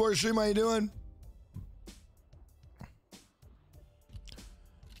check my sports stream. How you doing?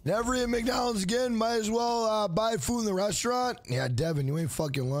 Never eat McDonald's again. Might as well buy food in the restaurant. Yeah, Devin, you ain't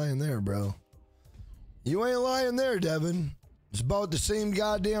fucking lying there, bro. You ain't lying there, Devin. It's about the same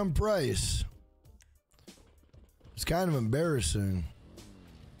goddamn price. It's kind of embarrassing.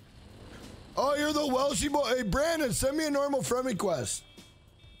 Oh, you're the Welshie boy. Hey, Brandon, send me a normal friend request.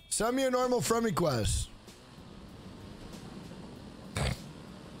 Send me a normal friend request.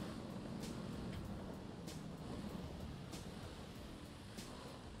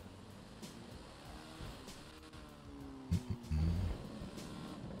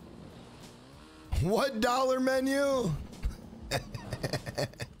 What dollar menu?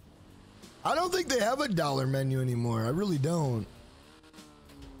 I don't think they have a dollar menu anymore. I really don't.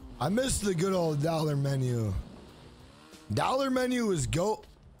 I miss the good old dollar menu. Dollar menu is go.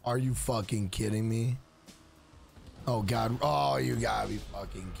 Are you fucking kidding me? Oh, God. Oh, you gotta be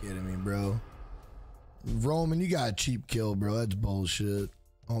fucking kidding me, bro. Roman, you got a cheap kill, bro. That's bullshit.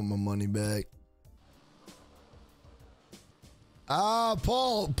 I want my money back.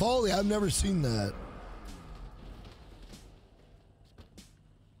 Paulie, I've never seen that.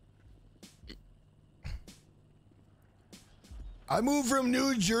 I moved from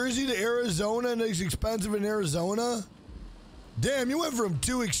New Jersey to Arizona and it's expensive in Arizona. Damn, you went from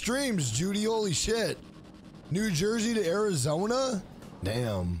two extremes, Judy. Holy shit. New Jersey to Arizona?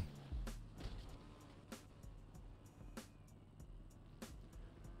 Damn.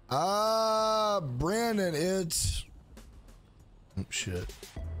 Brandon, it's... Oh, shit.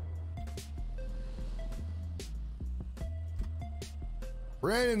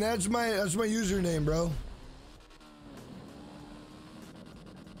 Brandon, that's my username, bro.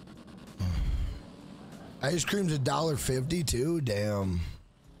 Ice cream's $1.50 too? Damn.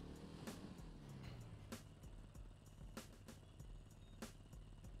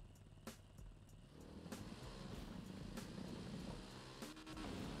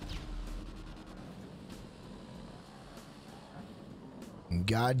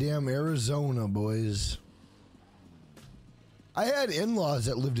 goddamn Arizona, boys. I had in-laws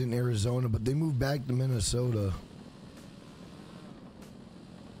that lived in Arizona, but they moved back to Minnesota.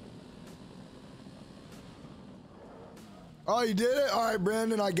 Oh, you did it? All right,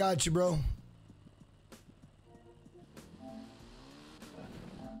 Brandon, I got you, bro.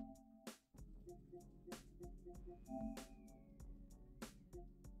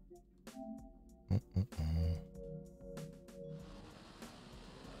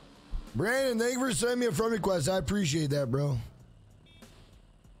 Brandon, thank you for sending me a friend request. I appreciate that, bro.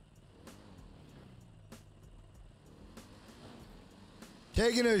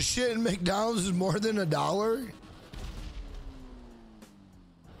 Taking a shit in McDonald's is more than $1?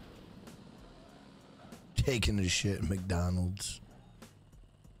 Taking a shit in McDonald's.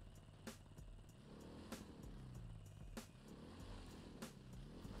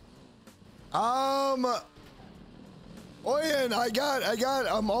 Oh yeah, and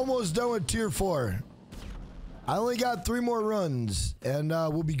I'm almost done with tier 4. I only got 3 more runs, and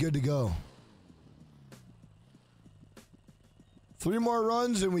we'll be good to go. 3 more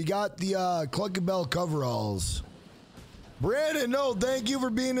runs, and we got the Cluckin Bell coveralls. Brandon, no, thank you for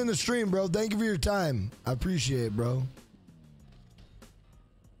being in the stream, bro. Thank you for your time. I appreciate it, bro.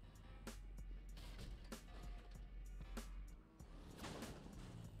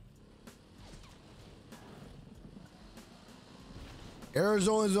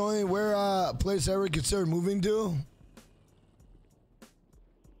 Arizona's only where place I would consider moving to.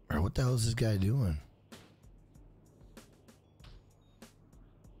 Or what the hell is this guy doing?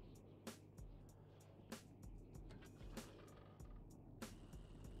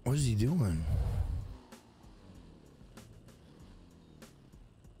 What is he doing?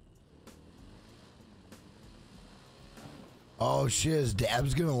 Oh shit, is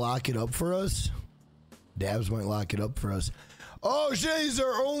Dabs gonna lock it up for us? Dabs might lock it up for us. Oh shit, he's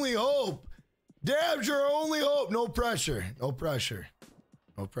our only hope. Dabs, your only hope. No pressure. No pressure.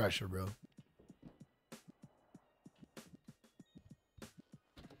 No pressure, bro.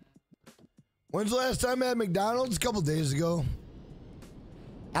 When's the last time I had McDonald's? A couple days ago.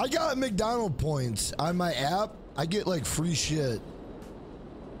 I got McDonald's points on my app. I get like free shit.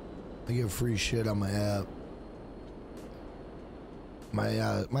 I get free shit on my app.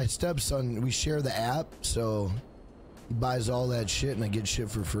 My stepson, we share the app, so he buys all that shit and I get shit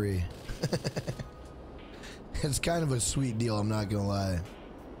for free. It's kind of a sweet deal, I'm not gonna lie.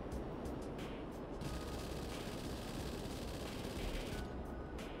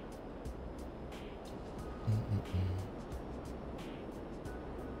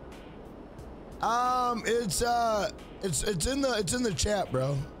 It's in the chat,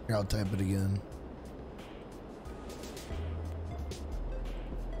 bro. Here, I'll type it again.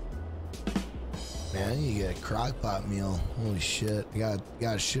 Man, you get a crock pot meal. Holy shit. I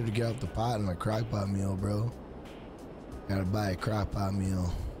got shit to get out the pot and a crock pot meal, bro. Gotta buy a crock pot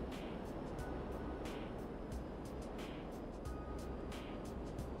meal.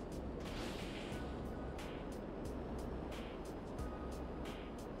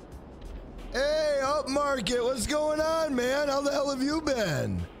 Hey, Upmarket, what's going on, man? How the hell have you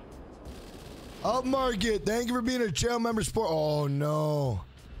been? Upmarket, thank you for being a channel member support. Oh, no.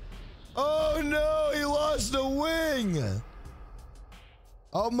 Oh, no, he lost a wing.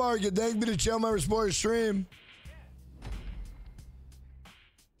 Upmarket, thank you for the channel member support stream.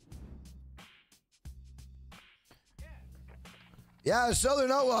 Yeah,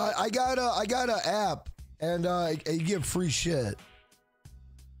 Southern Outlaw, I got an app, and you get free shit.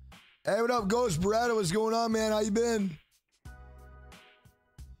 Hey, what up, Ghost Beretta? What's going on, man? How you been?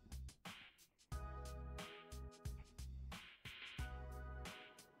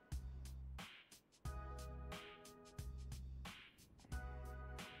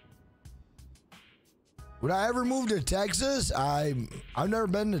 Would I ever move to Texas? I've never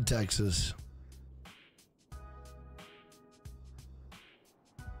been to Texas.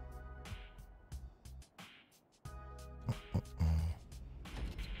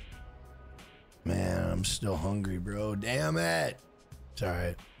 Man, I'm still hungry, bro. Damn it. It's all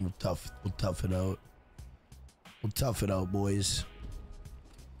right. We'll tough it out. We'll tough it out, boys.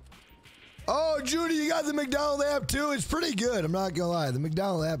 Oh, Judy, you got the McDonald's app too? It's pretty good. I'm not gonna lie. The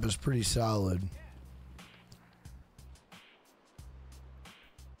McDonald's app is pretty solid.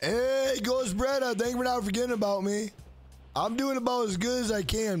 Hey, Ghost Bretta, thank you for not forgetting about me. I'm doing about as good as I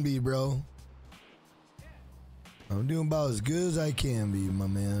can be, bro. I'm doing about as good as I can be, my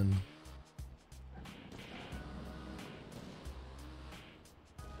man.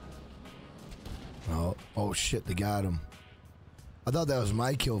 Oh shit, they got him. I thought that was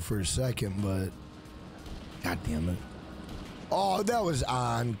my kill for a second, but god damn it. Oh, that was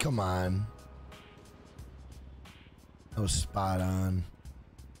on. Come on. That was spot on.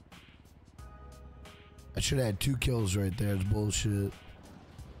 I should have had 2 kills right there. It's bullshit.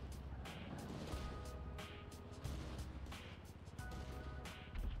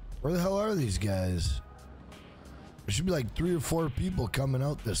 Where the hell are these guys? There should be like 3 or 4 people coming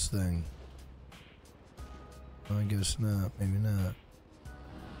out this thing. I guess not. Maybe not.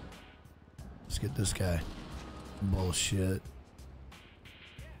 Let's get this guy. Bullshit.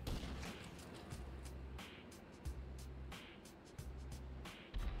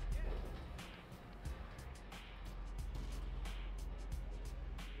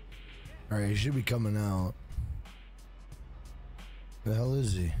 Alright, he should be coming out. Where the hell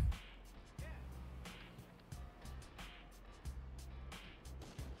is he?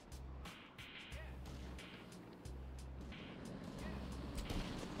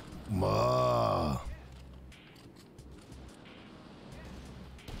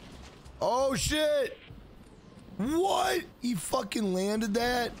 Oh shit! What? He fucking landed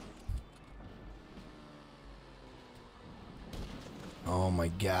that? Oh my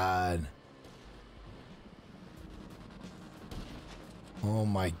god. Oh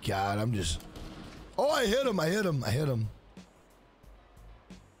my god, I'm just... Oh, I hit him, I hit him, I hit him.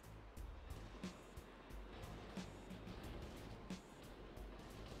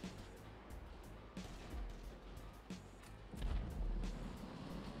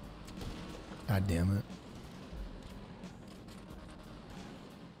 God damn it.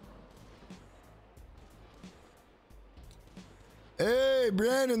 Hey,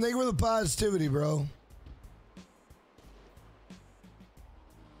 Brandon, thank you for the positivity, bro.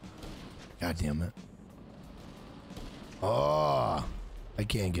 God damn it. Oh, I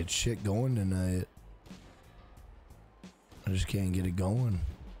can't get shit going tonight. I just can't get it going.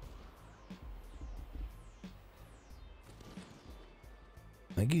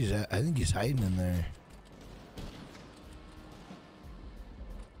 I think he's hiding in there.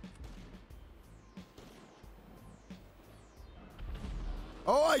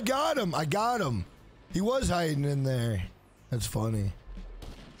 Oh, I got him. I got him. He was hiding in there. That's funny.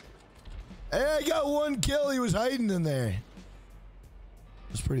 Hey, I got 1 kill. He was hiding in there.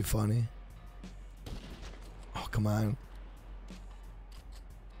 That's pretty funny. Oh, come on.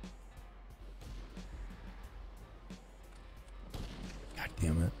 God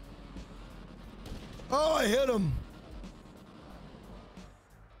damn it. Oh, I hit him.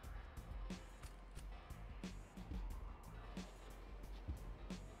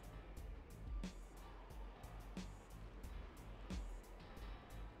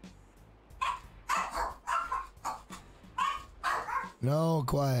 No,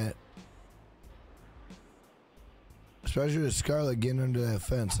 quiet. Especially with Scarlet getting under that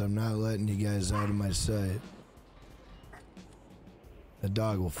fence. I'm not letting you guys out of my sight. The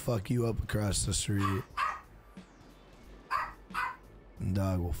dog will fuck you up across the street. The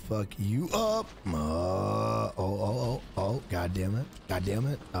dog will fuck you up. Oh. God damn it. God damn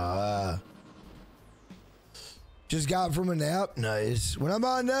it. Just got from a nap. Nice. When I'm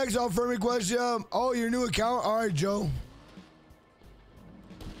on next, I'll friend request you. Oh, your new account? All right, Joe.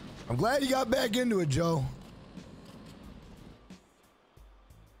 I'm glad you got back into it, Joe.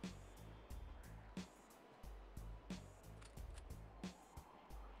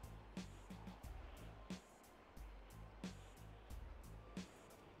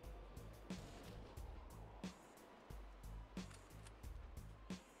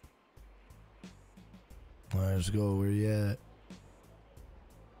 All right, let's go. Where you at?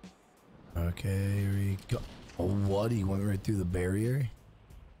 Okay, here we go. Oh, what? He went right through the barrier?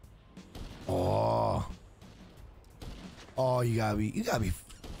 Oh. Oh, you gotta be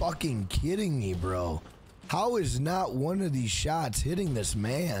fucking kidding me, bro. How is not one of these shots hitting this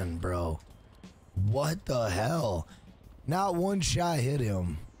man, bro? What the hell? Not one shot hit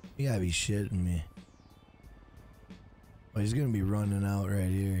him. You gotta be shitting me. Oh, he's gonna be running out right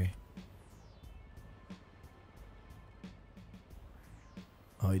here.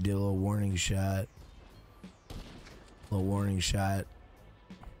 Oh, he did a little warning shot. Little warning shot.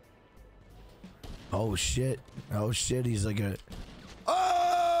 Oh shit. Oh shit, he's like a...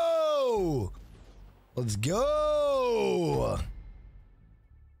 Oh! Let's go!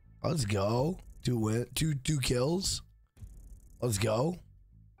 Let's go. Two kills. Let's go.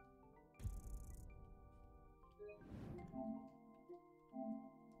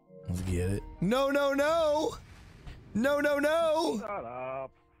 Let's get it. No, no, no! No, no, no! Shut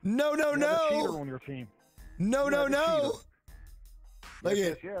up. No, no, You have a cheater no! on your team. No, no, no! Look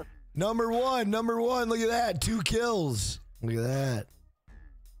Yes, at yes. number one. Look at that. 2 kills. Look at that.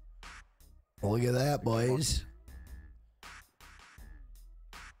 Look at that, boys.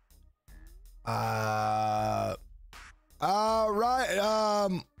 Right.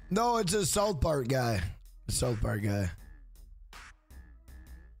 No, it's a South Park guy. South Park guy.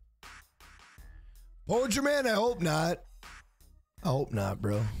 Poacher Man, I hope not. I hope not,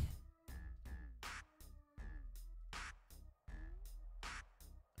 bro.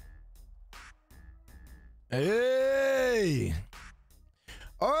 Hey.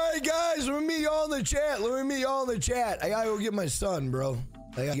 All right, guys, let me meet y'all in the chat. Let me meet y'all in the chat. I gotta go get my son, bro.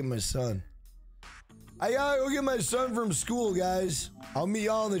 I gotta get my son. I gotta go get my son from school, guys. I'll meet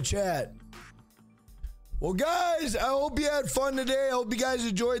y'all in the chat. Well, guys, I hope you had fun today. I hope you guys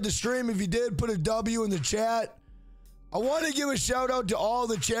enjoyed the stream. If you did, put a W in the chat. I want to give a shout out to all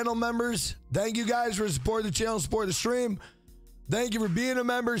the channel members. Thank you guys for supporting the channel, support the stream. Thank you for being a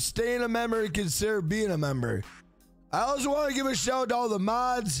member, staying a member, and consider being a member. I also want to give a shout out to all the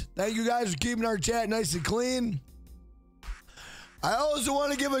mods. Thank you guys for keeping our chat nice and clean. I also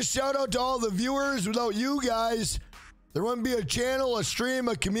want to give a shout out to all the viewers. Without you guys, there wouldn't be a channel, a stream,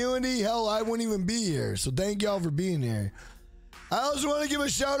 a community. Hell, I wouldn't even be here. So thank y'all for being here. I also want to give a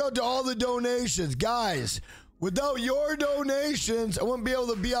shout out to all the donations. Guys, without your donations, I wouldn't be able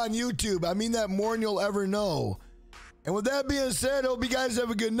to be on YouTube. I mean that more than you'll ever know. And with that being said, I hope you guys have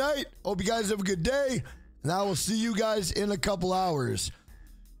a good night. Hope you guys have a good day. And I will see you guys in a couple hours.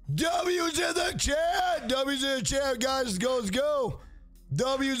 W's in the chat. W's in the chat, guys. Let's go, let's go.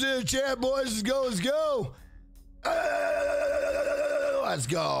 W's in the chat, boys. Let's go, let's go. Let's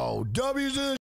go. W's in the